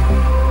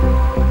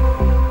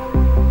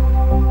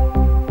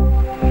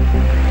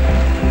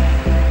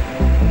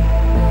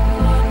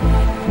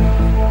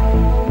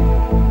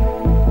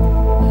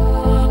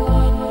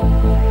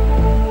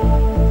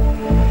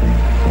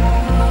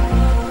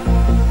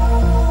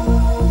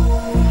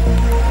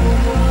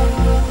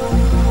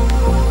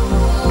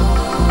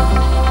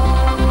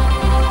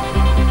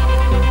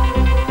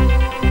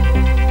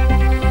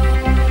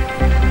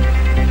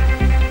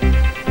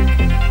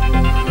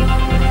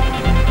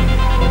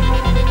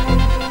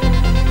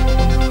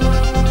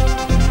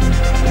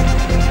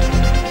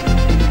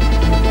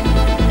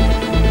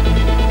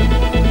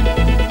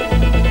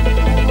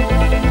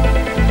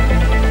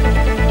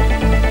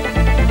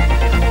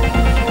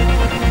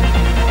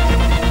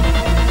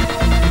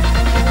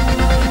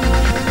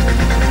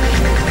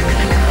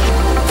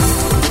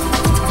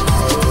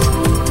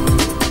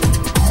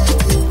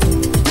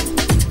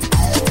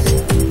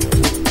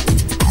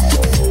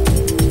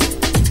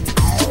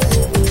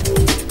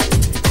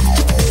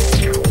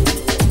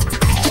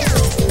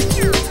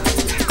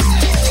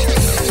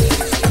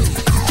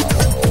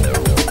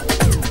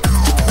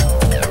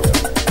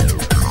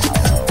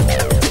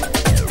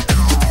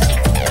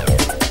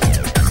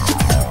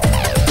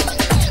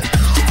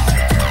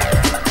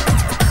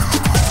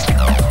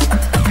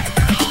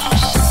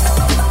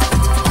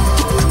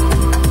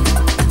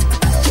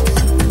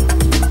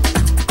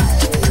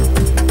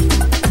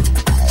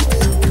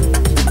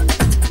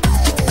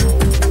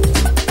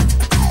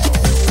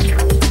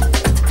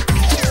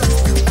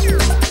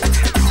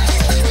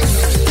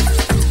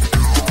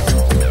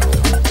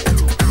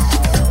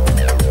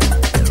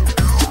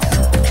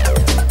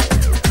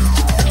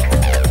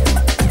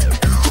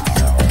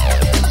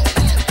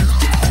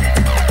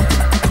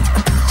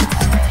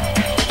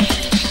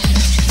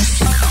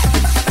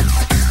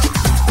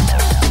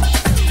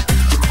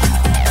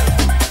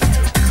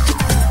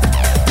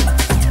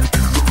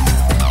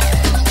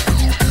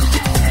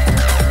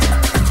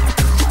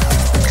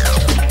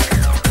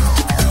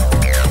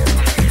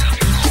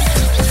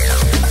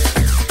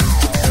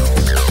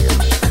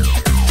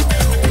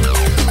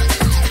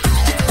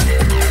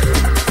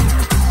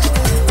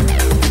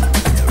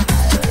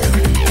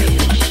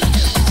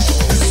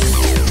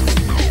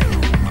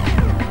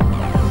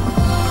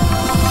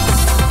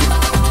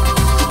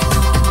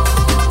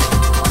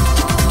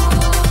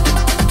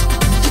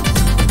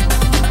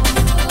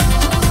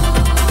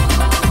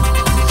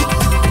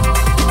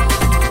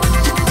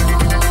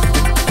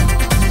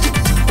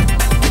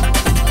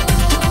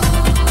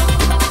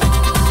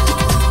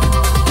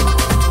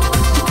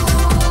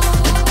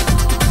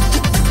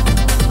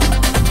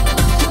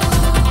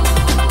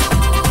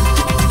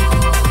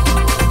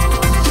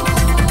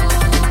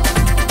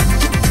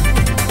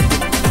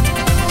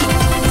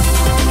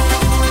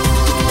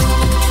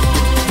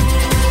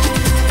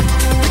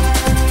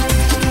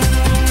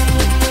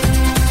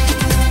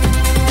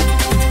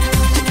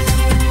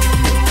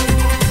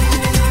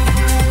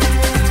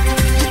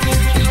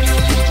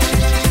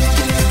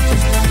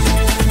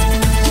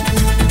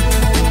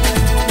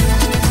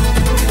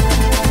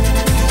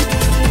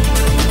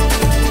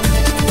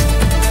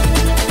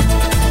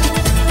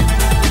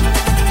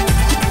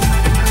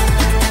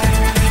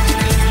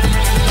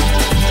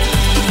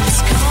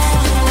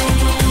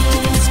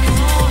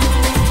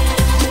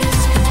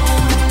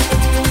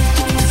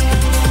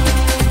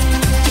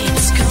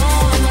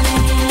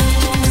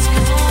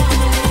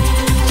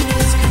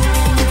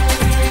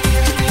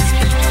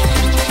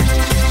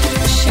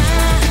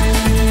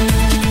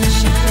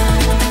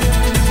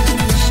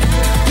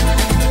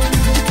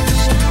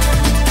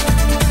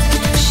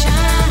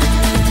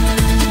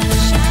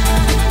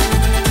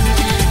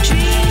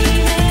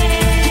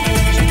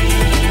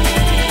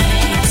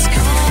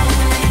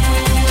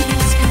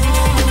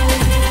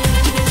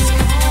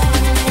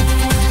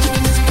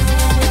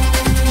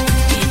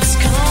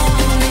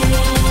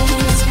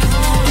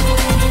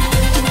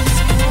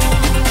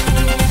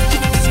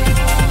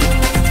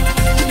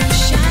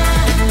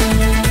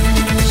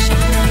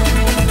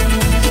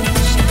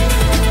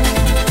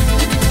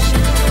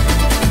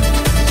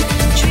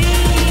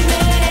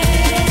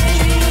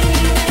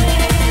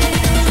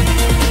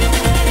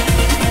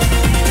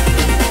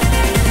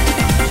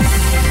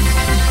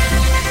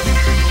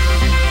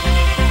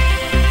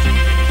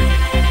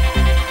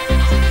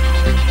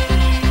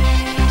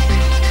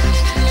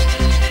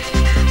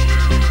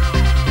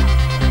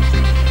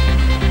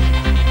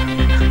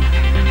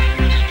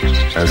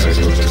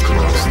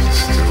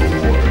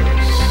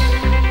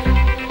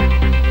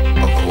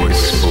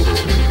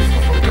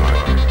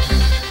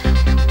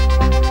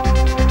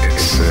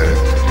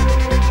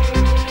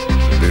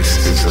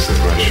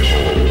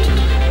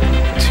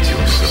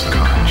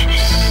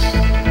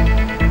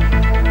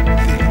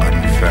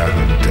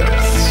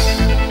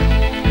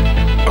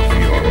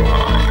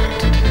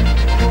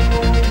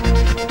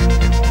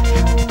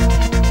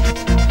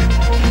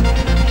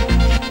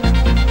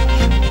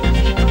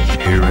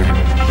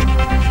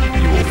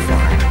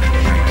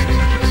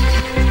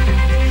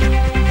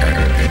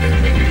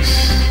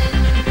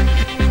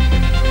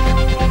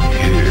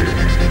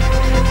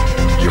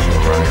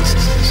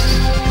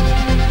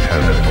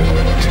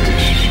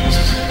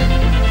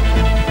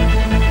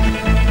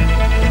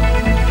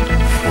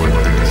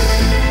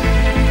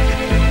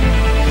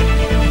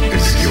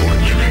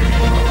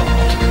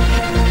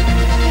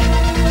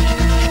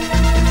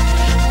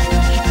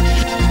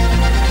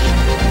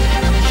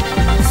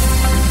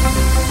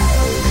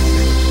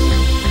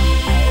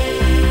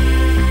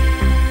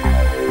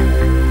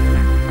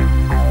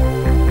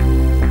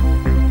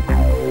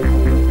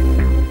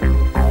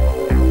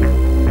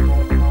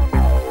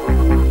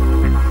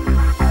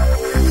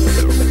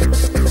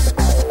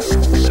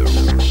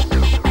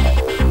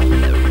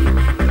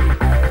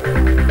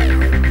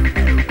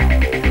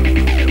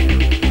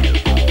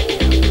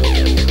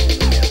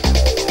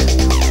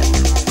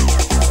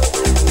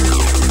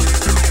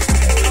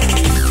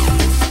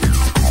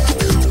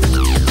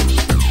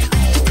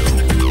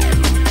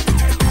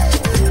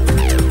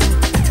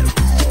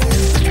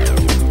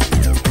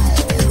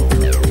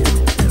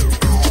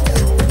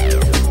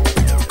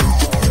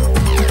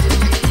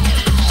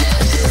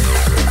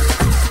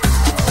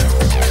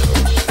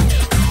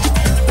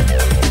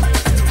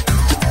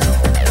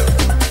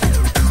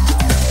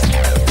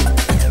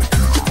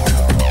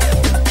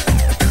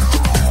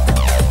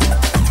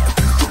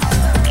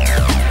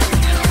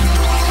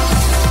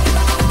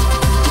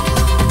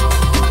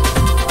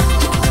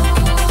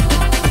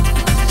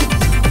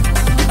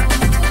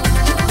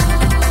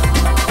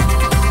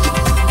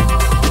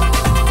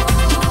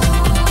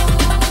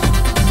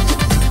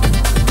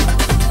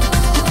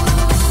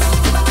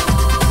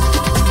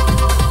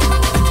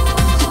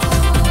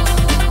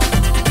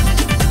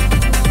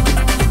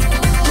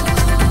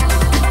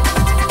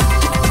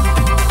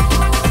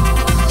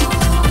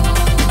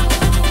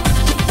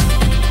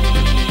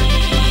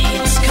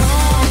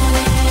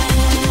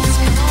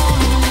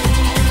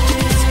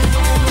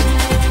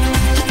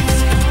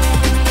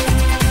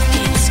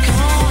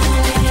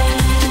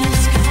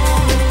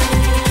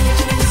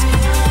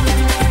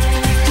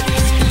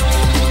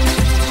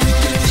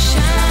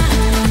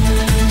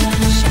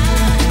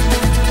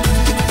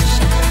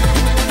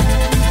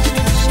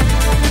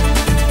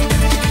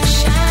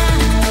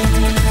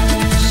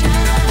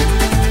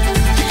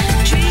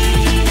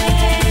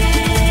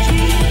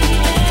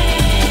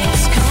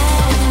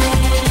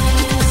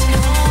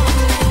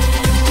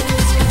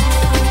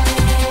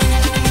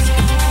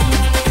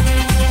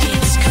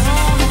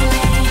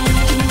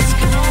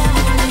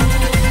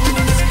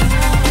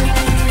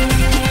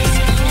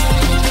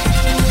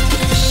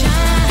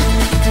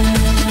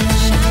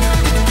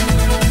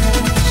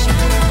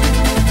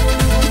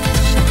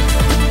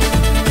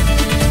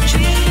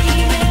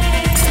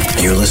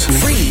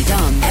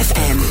 Freedom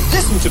FM.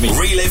 Listen to me.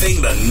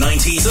 Reliving the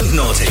 90s and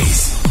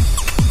noughties.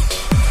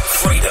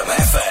 Freedom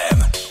FM.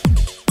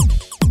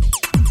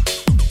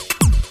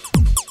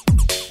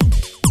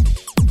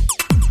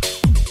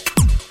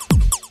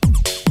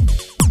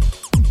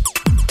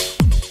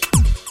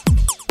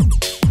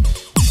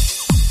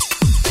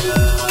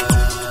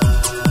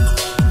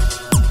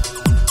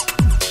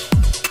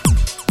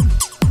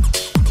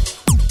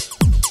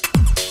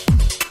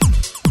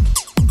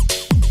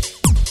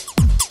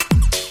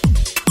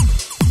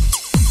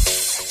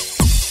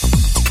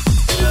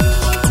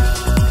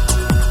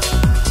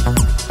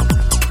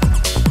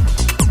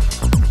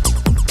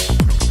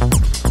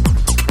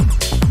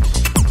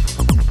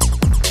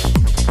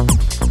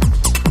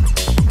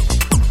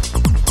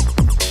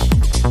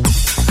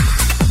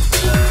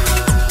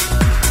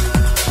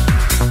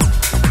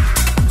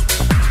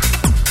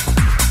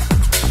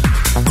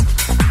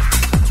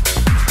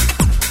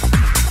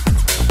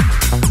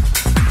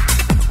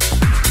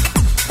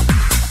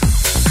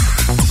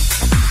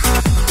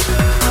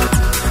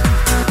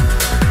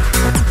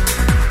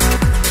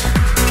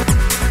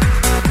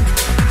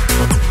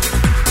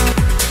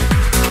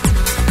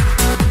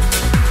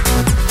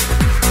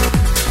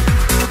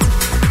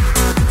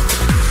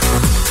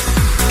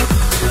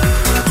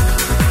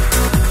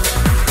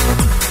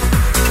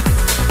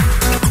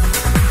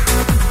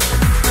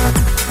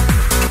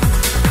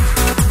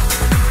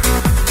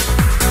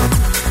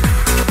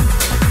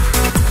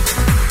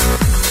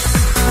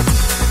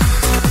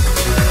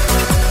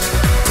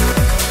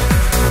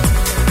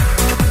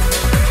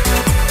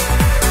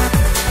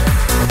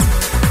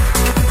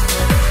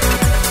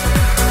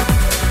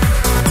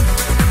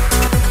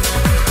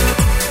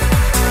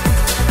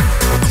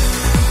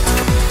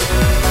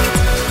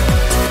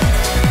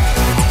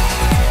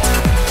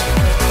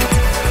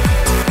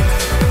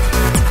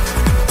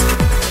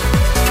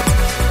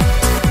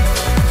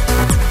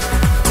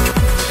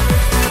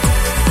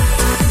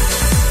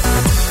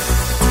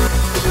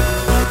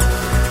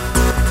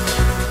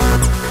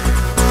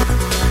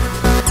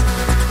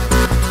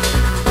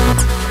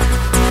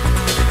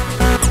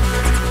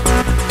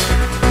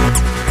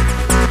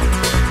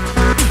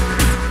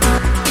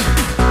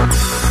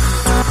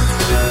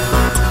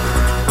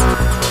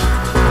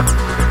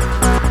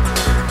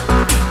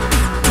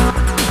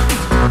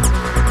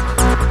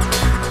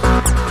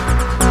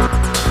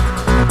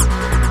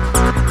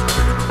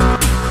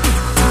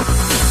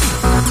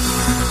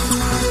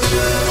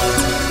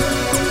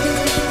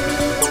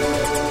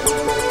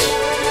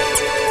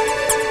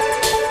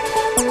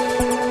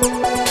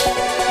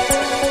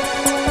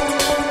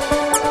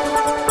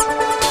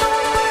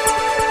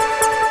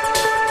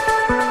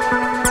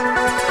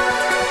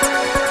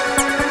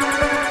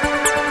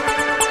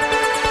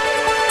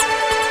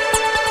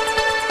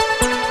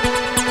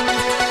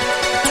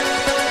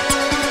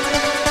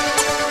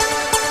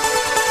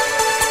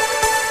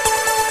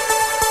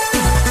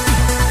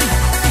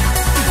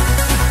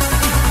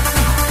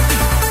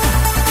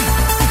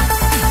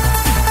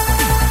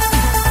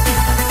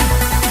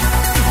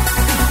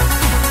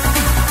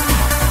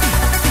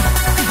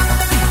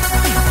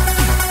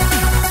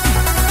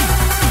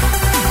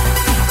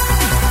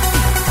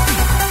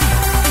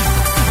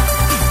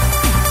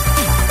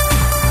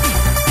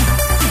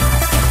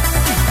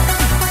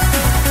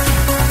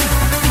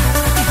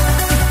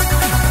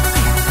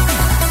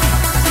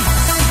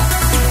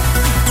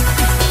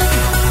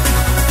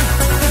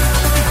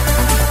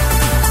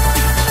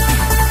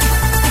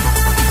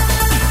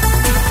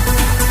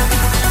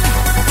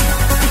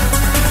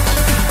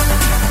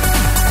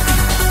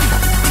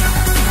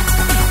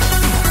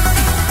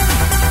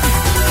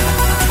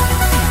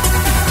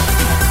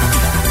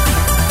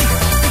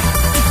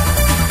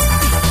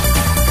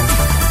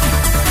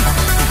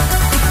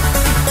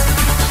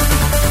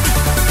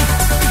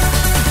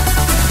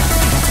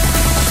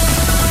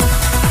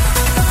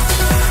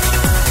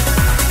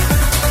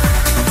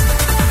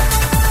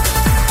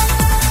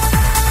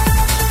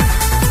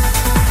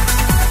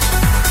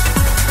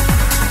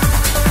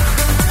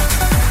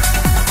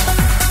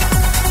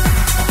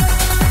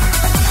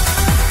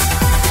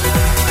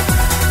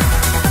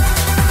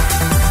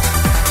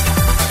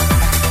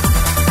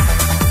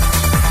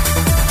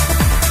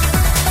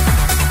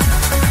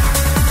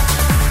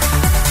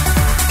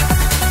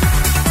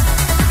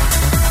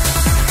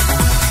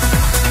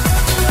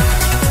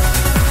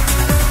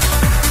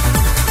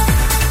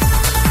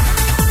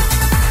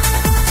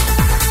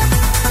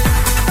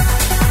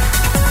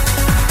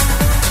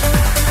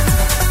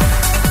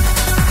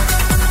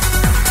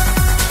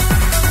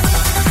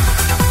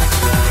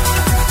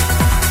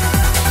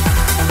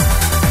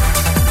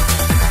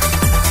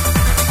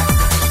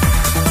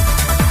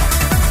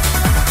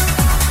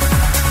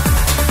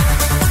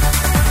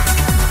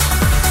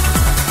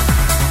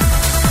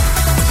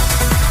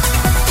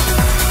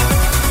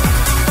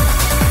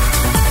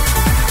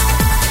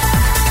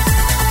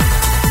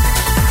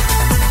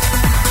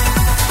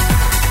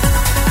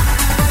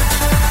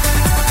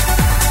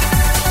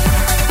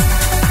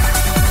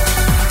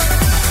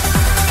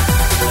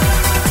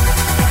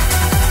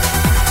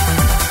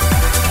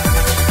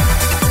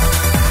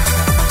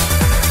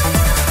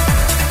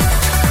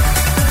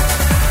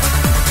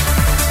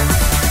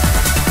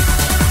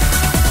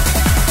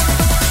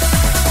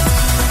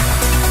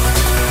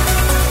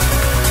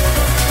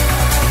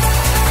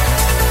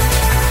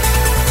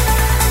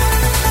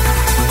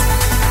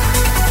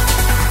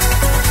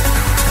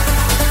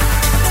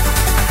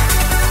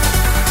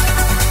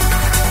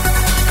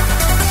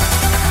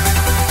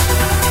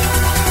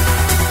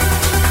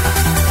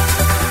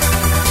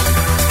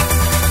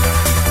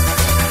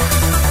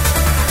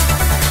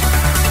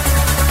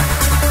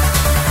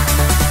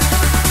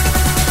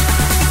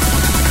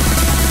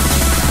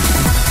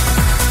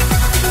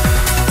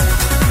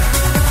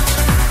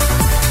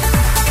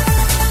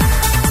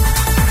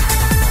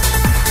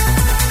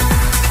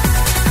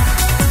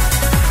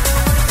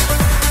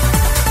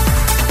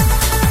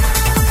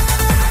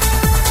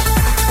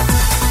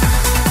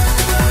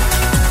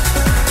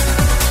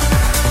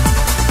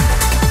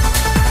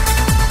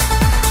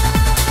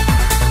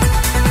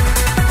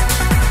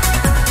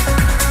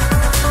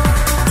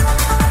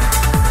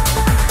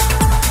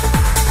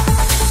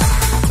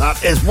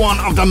 is one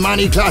of the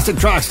many classic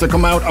tracks to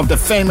come out of the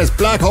famous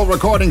Black Hole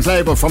Recordings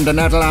label from the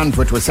Netherlands,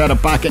 which was set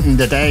up back in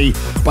the day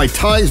by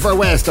Thijs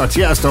Verwest, or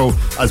Tiesto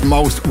as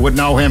most would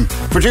know him.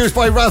 Produced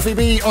by Ralphie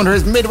B under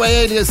his Midway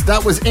alias,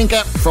 that was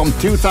Inca from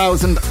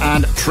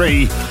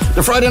 2003.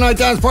 The Friday Night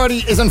Dance Party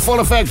is in full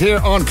effect here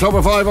on Club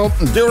Revival.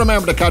 Do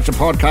remember to catch a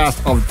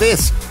podcast of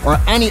this or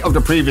any of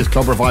the previous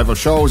Club Revival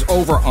shows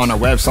over on our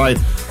website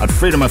at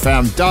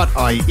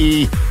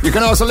freedomfm.ie. You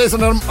can also listen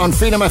to them on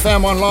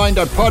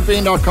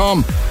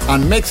freedomfmonline.podbean.com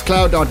and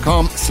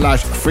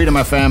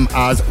mixcloud.com/freedomfm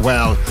as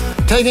well.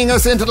 Taking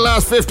us into the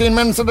last 15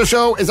 minutes of the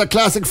show is a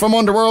classic from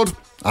Underworld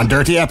and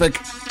Dirty Epic.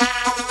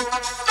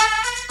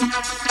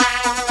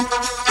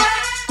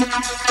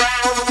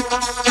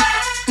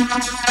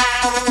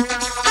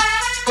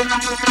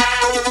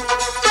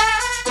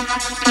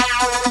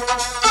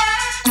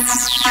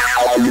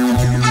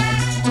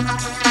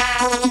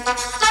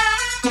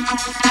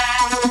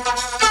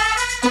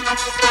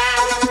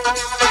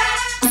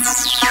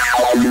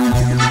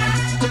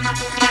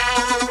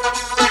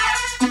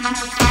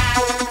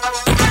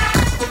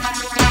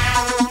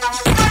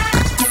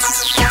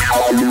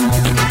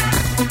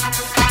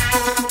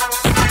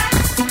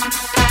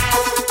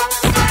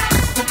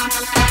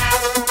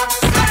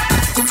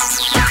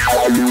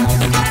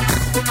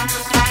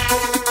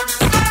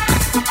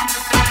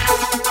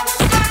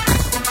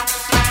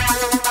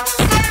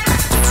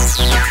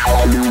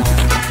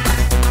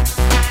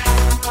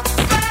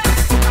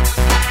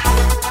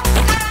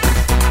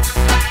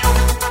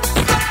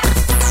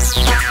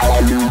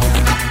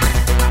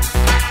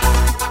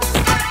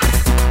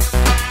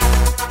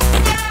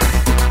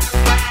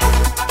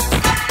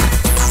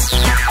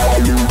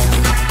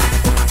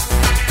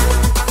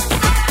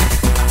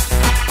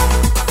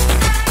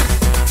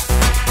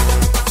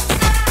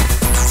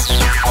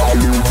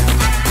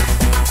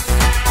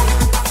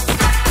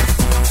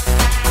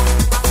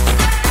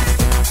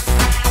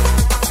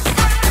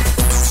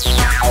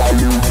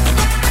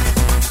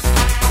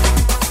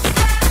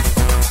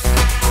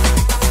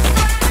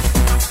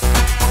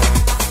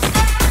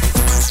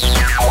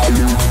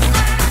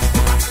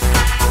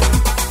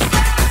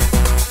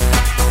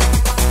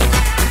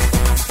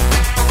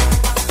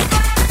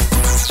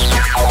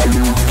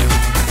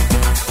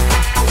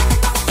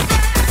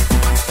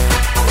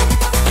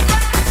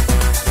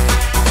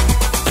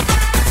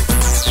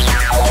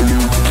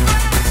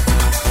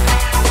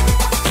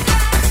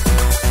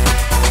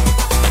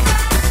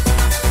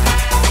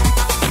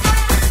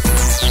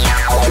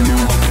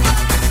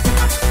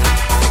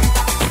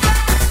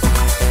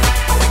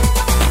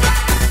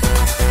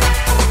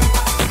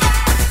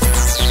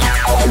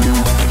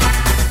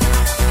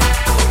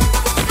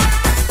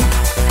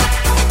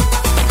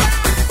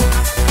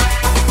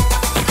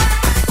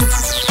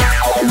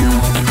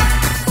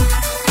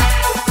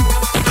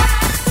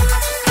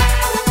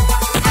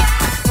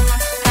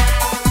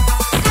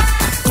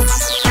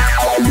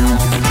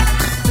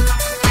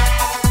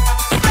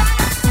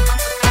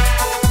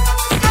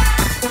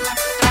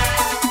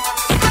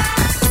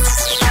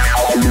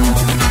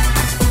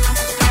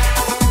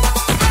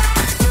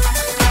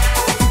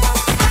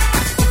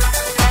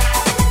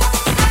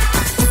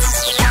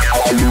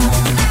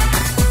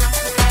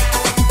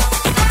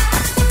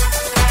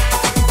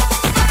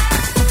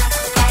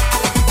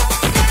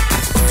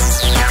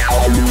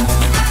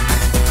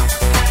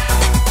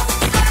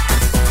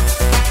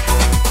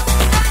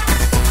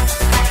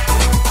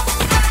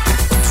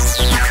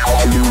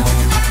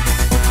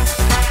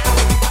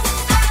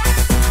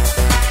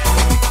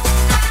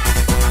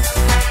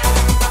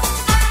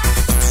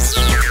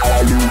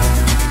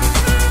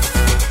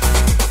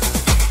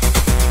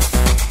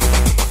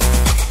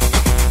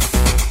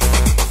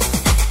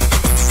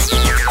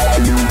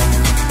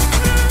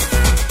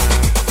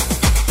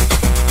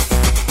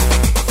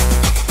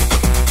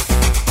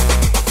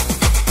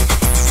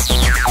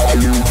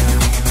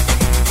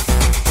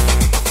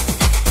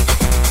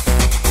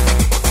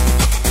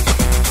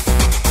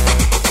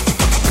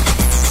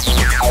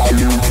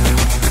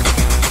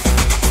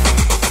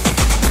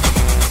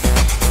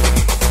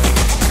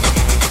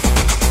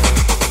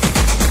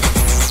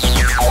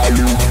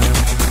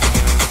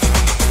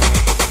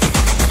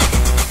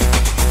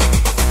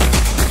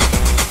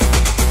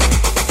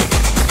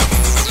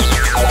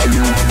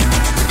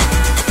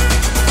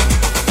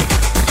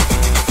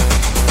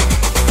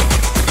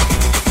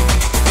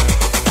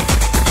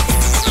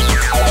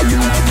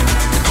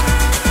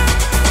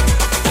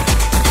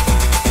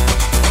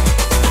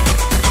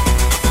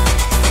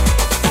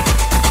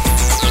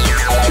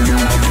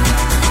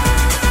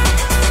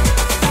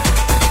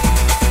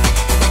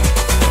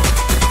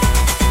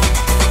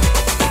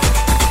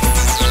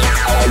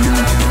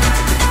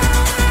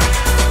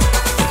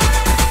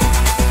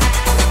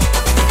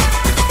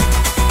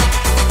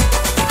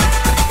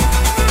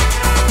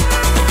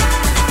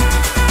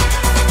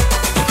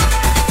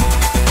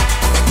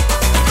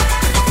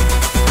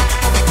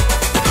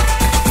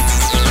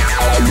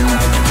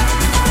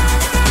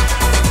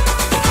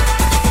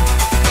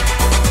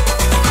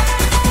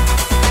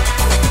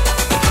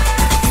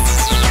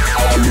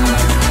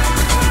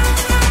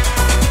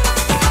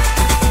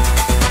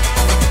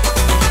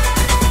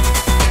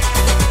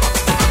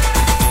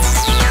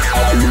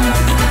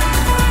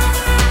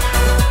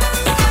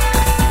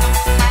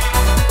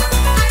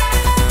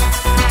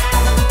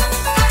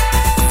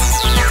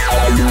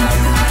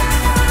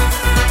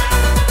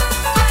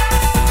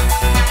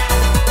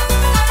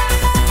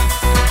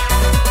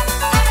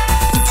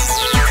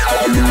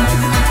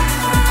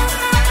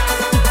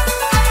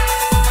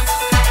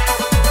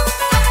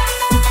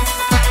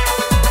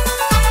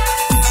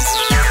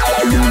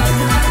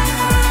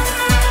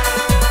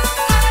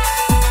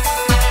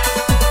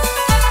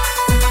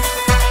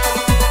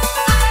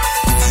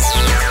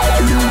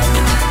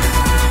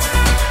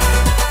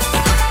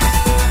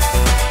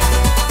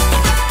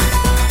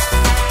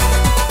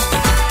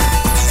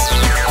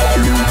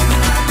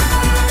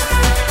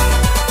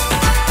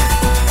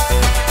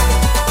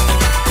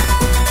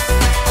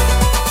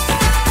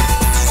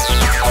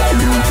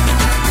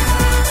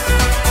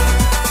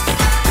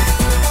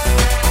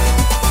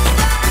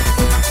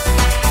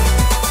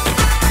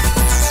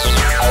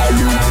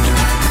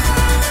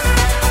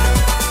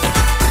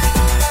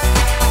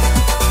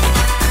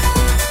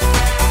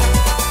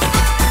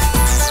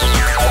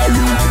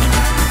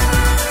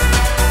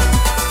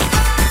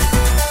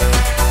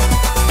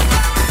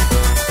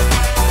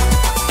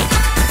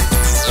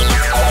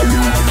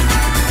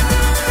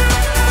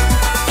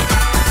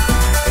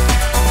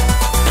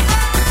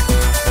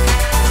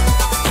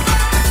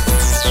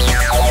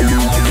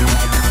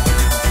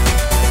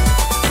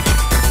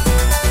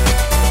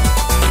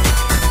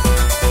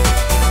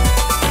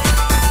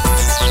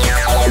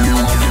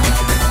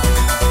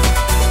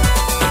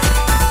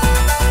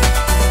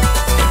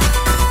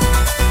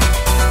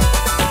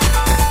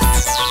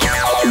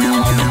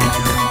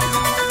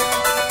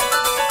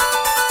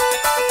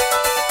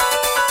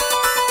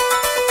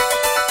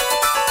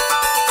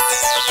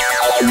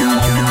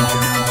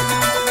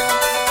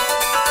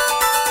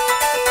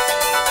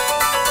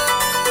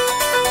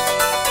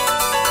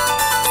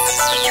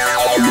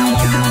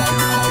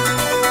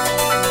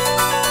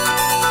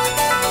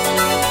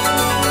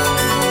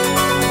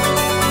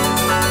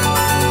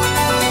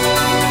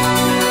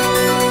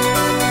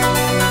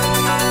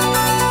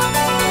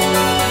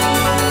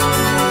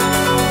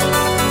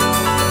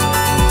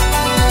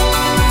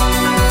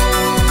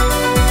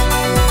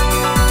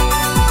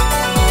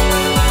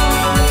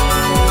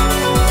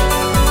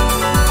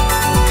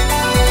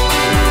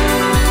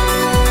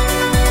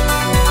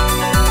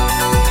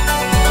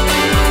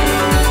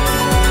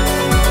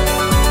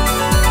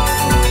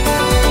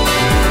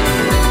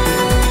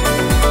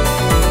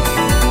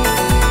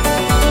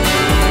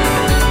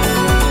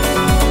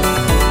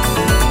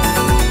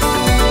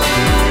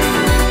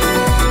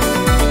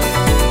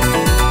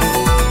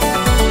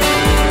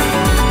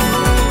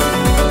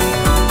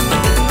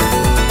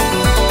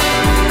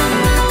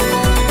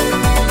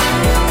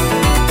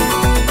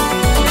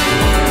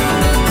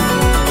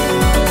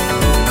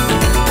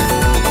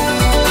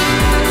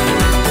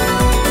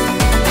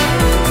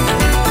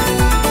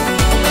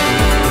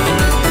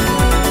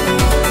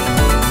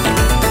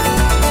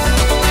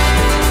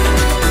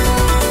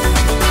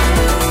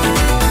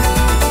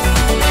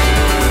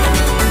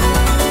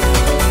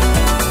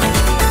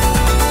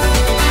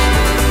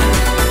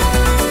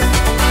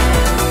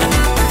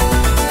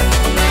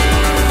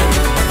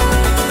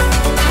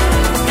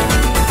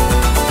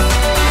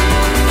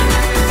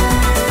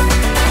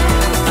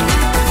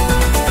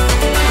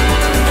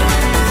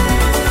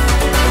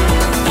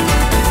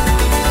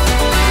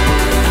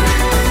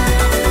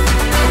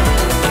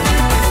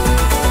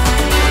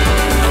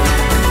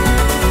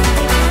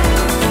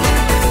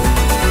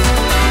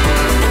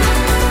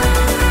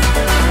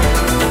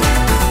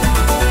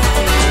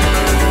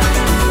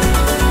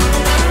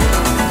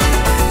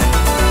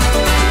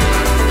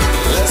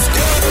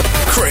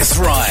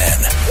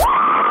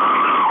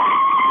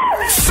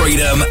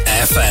 Freedom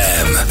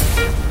FM.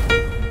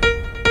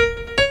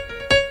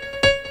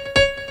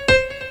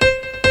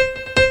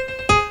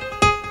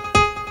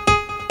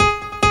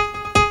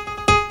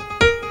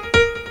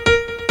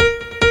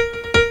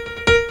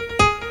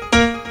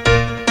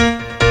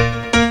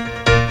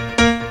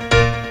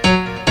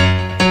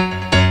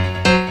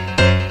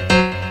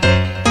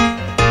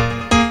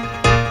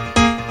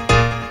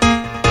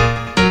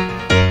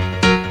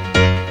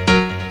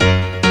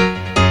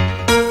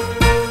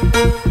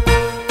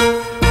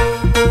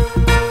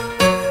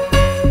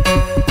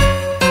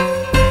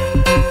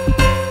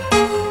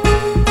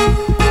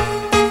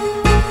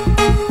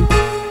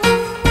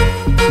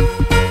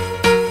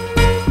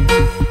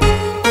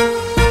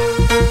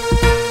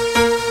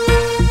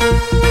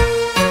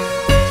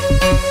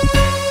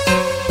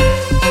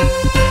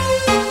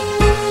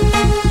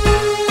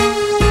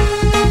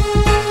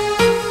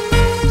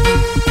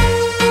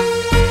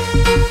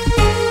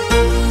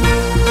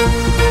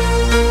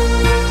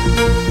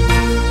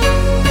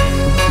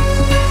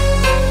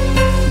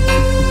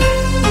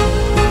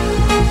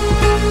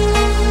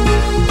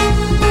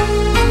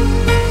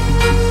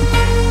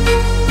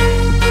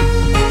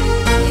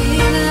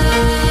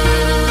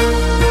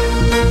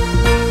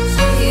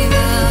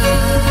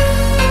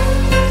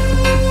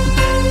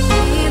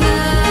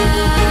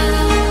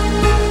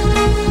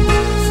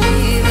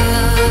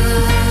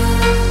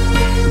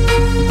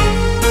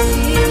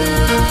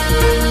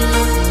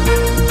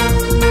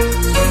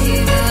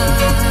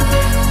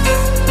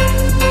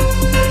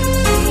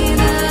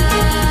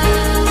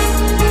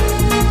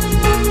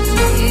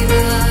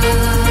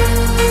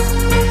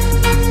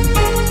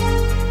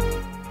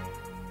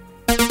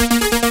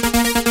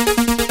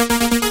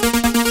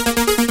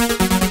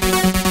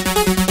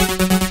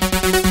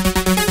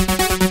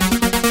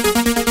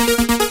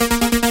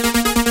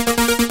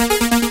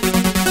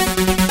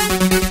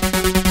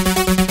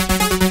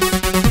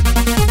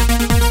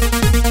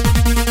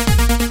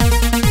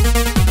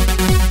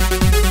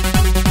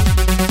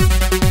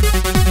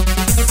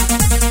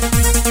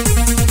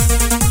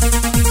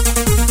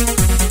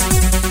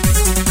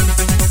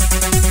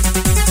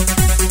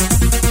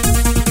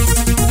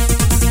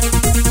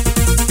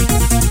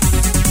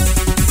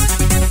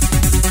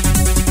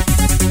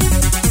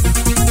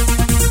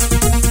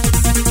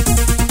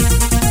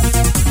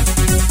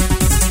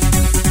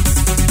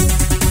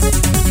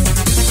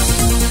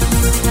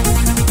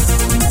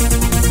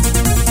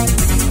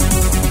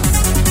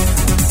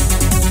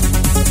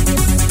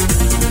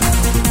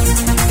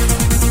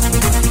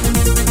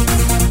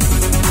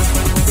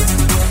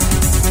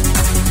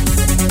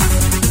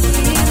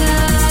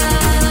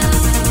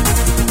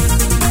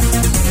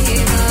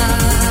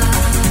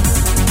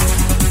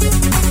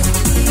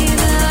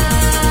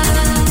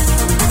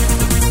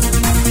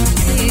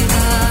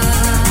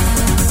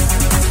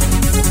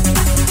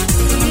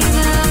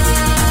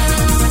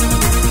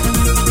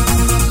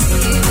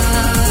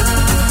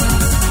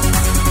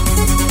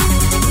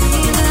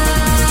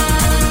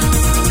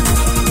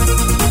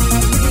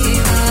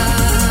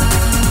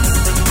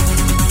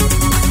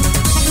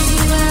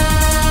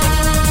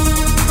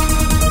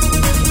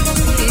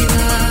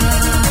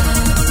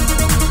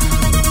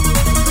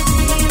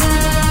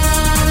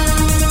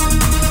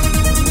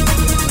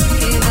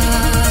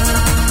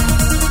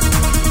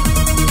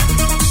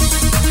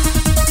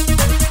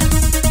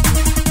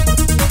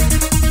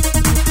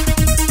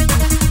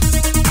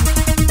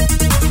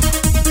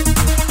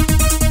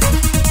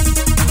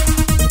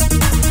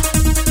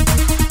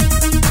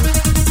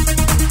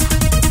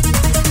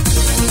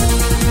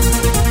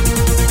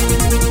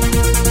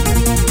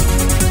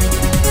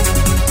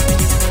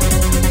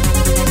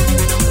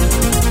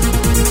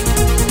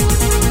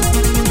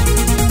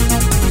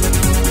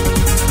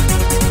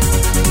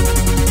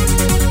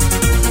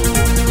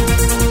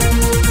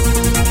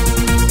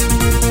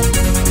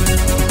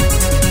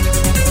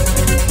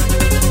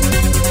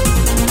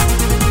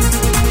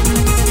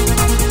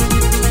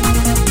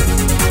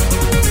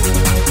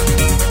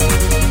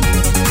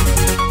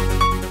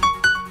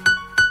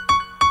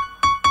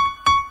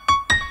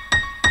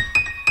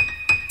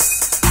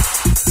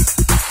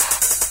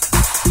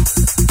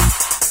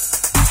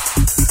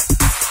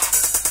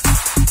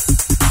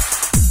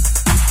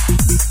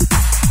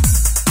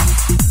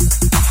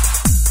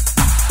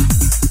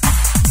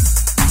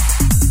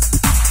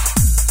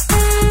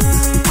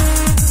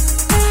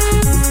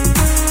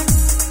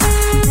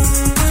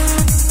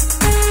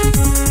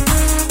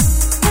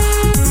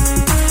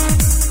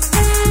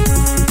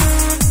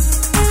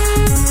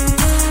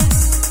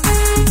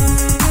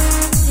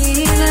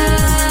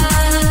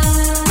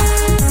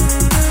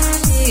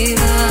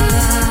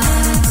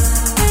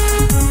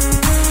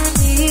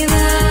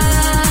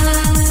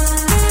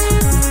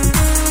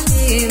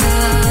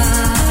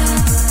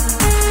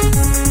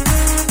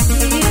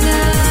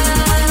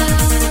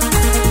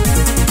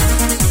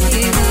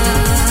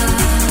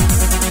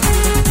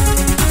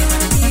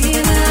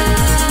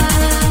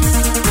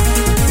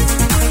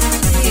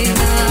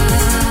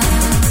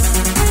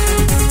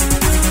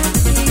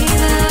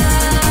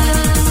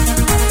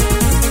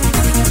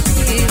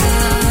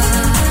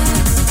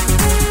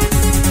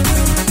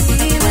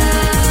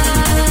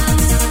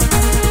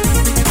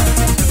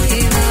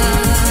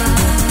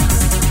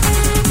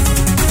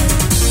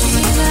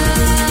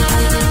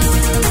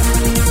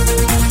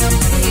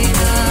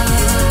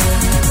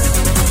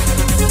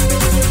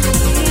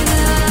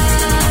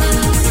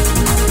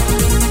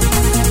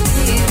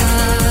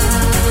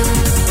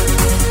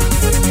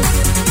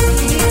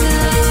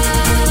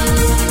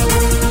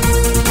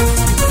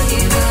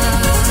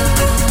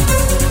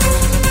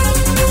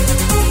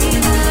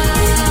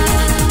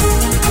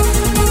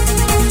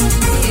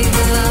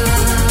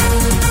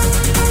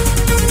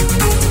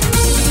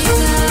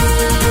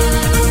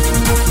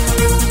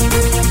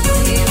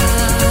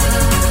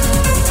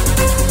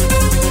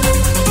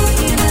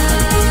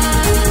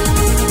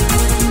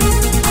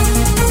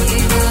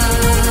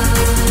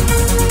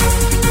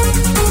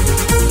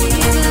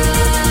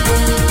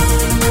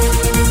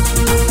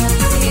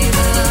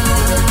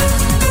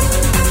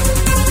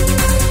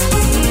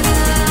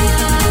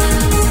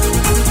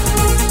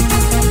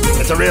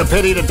 a real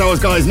pity that those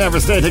guys never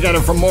stayed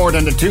together for more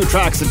than the 2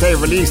 tracks that they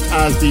released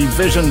as the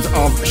Visions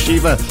of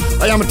Shiva.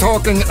 I am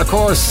talking, of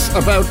course,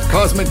 about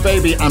Cosmic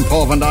Baby and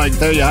Paul van Dyk.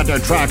 There you had their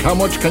track, How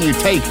Much Can You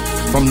Take,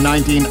 from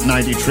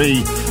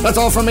 1993. That's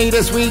all from me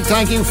this week.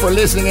 Thank you for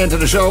listening into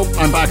the show.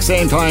 I'm back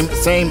same time,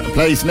 same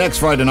place next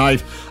Friday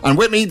night. And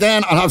with me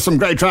then, I'll have some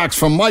great tracks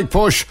from Mike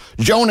Push,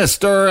 Jonas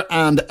Stir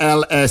and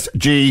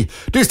LSG.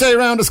 Do stay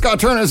around. Scott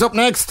Turner's up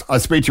next. I'll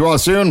speak to you all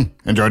soon.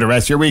 Enjoy the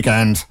rest of your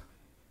weekend.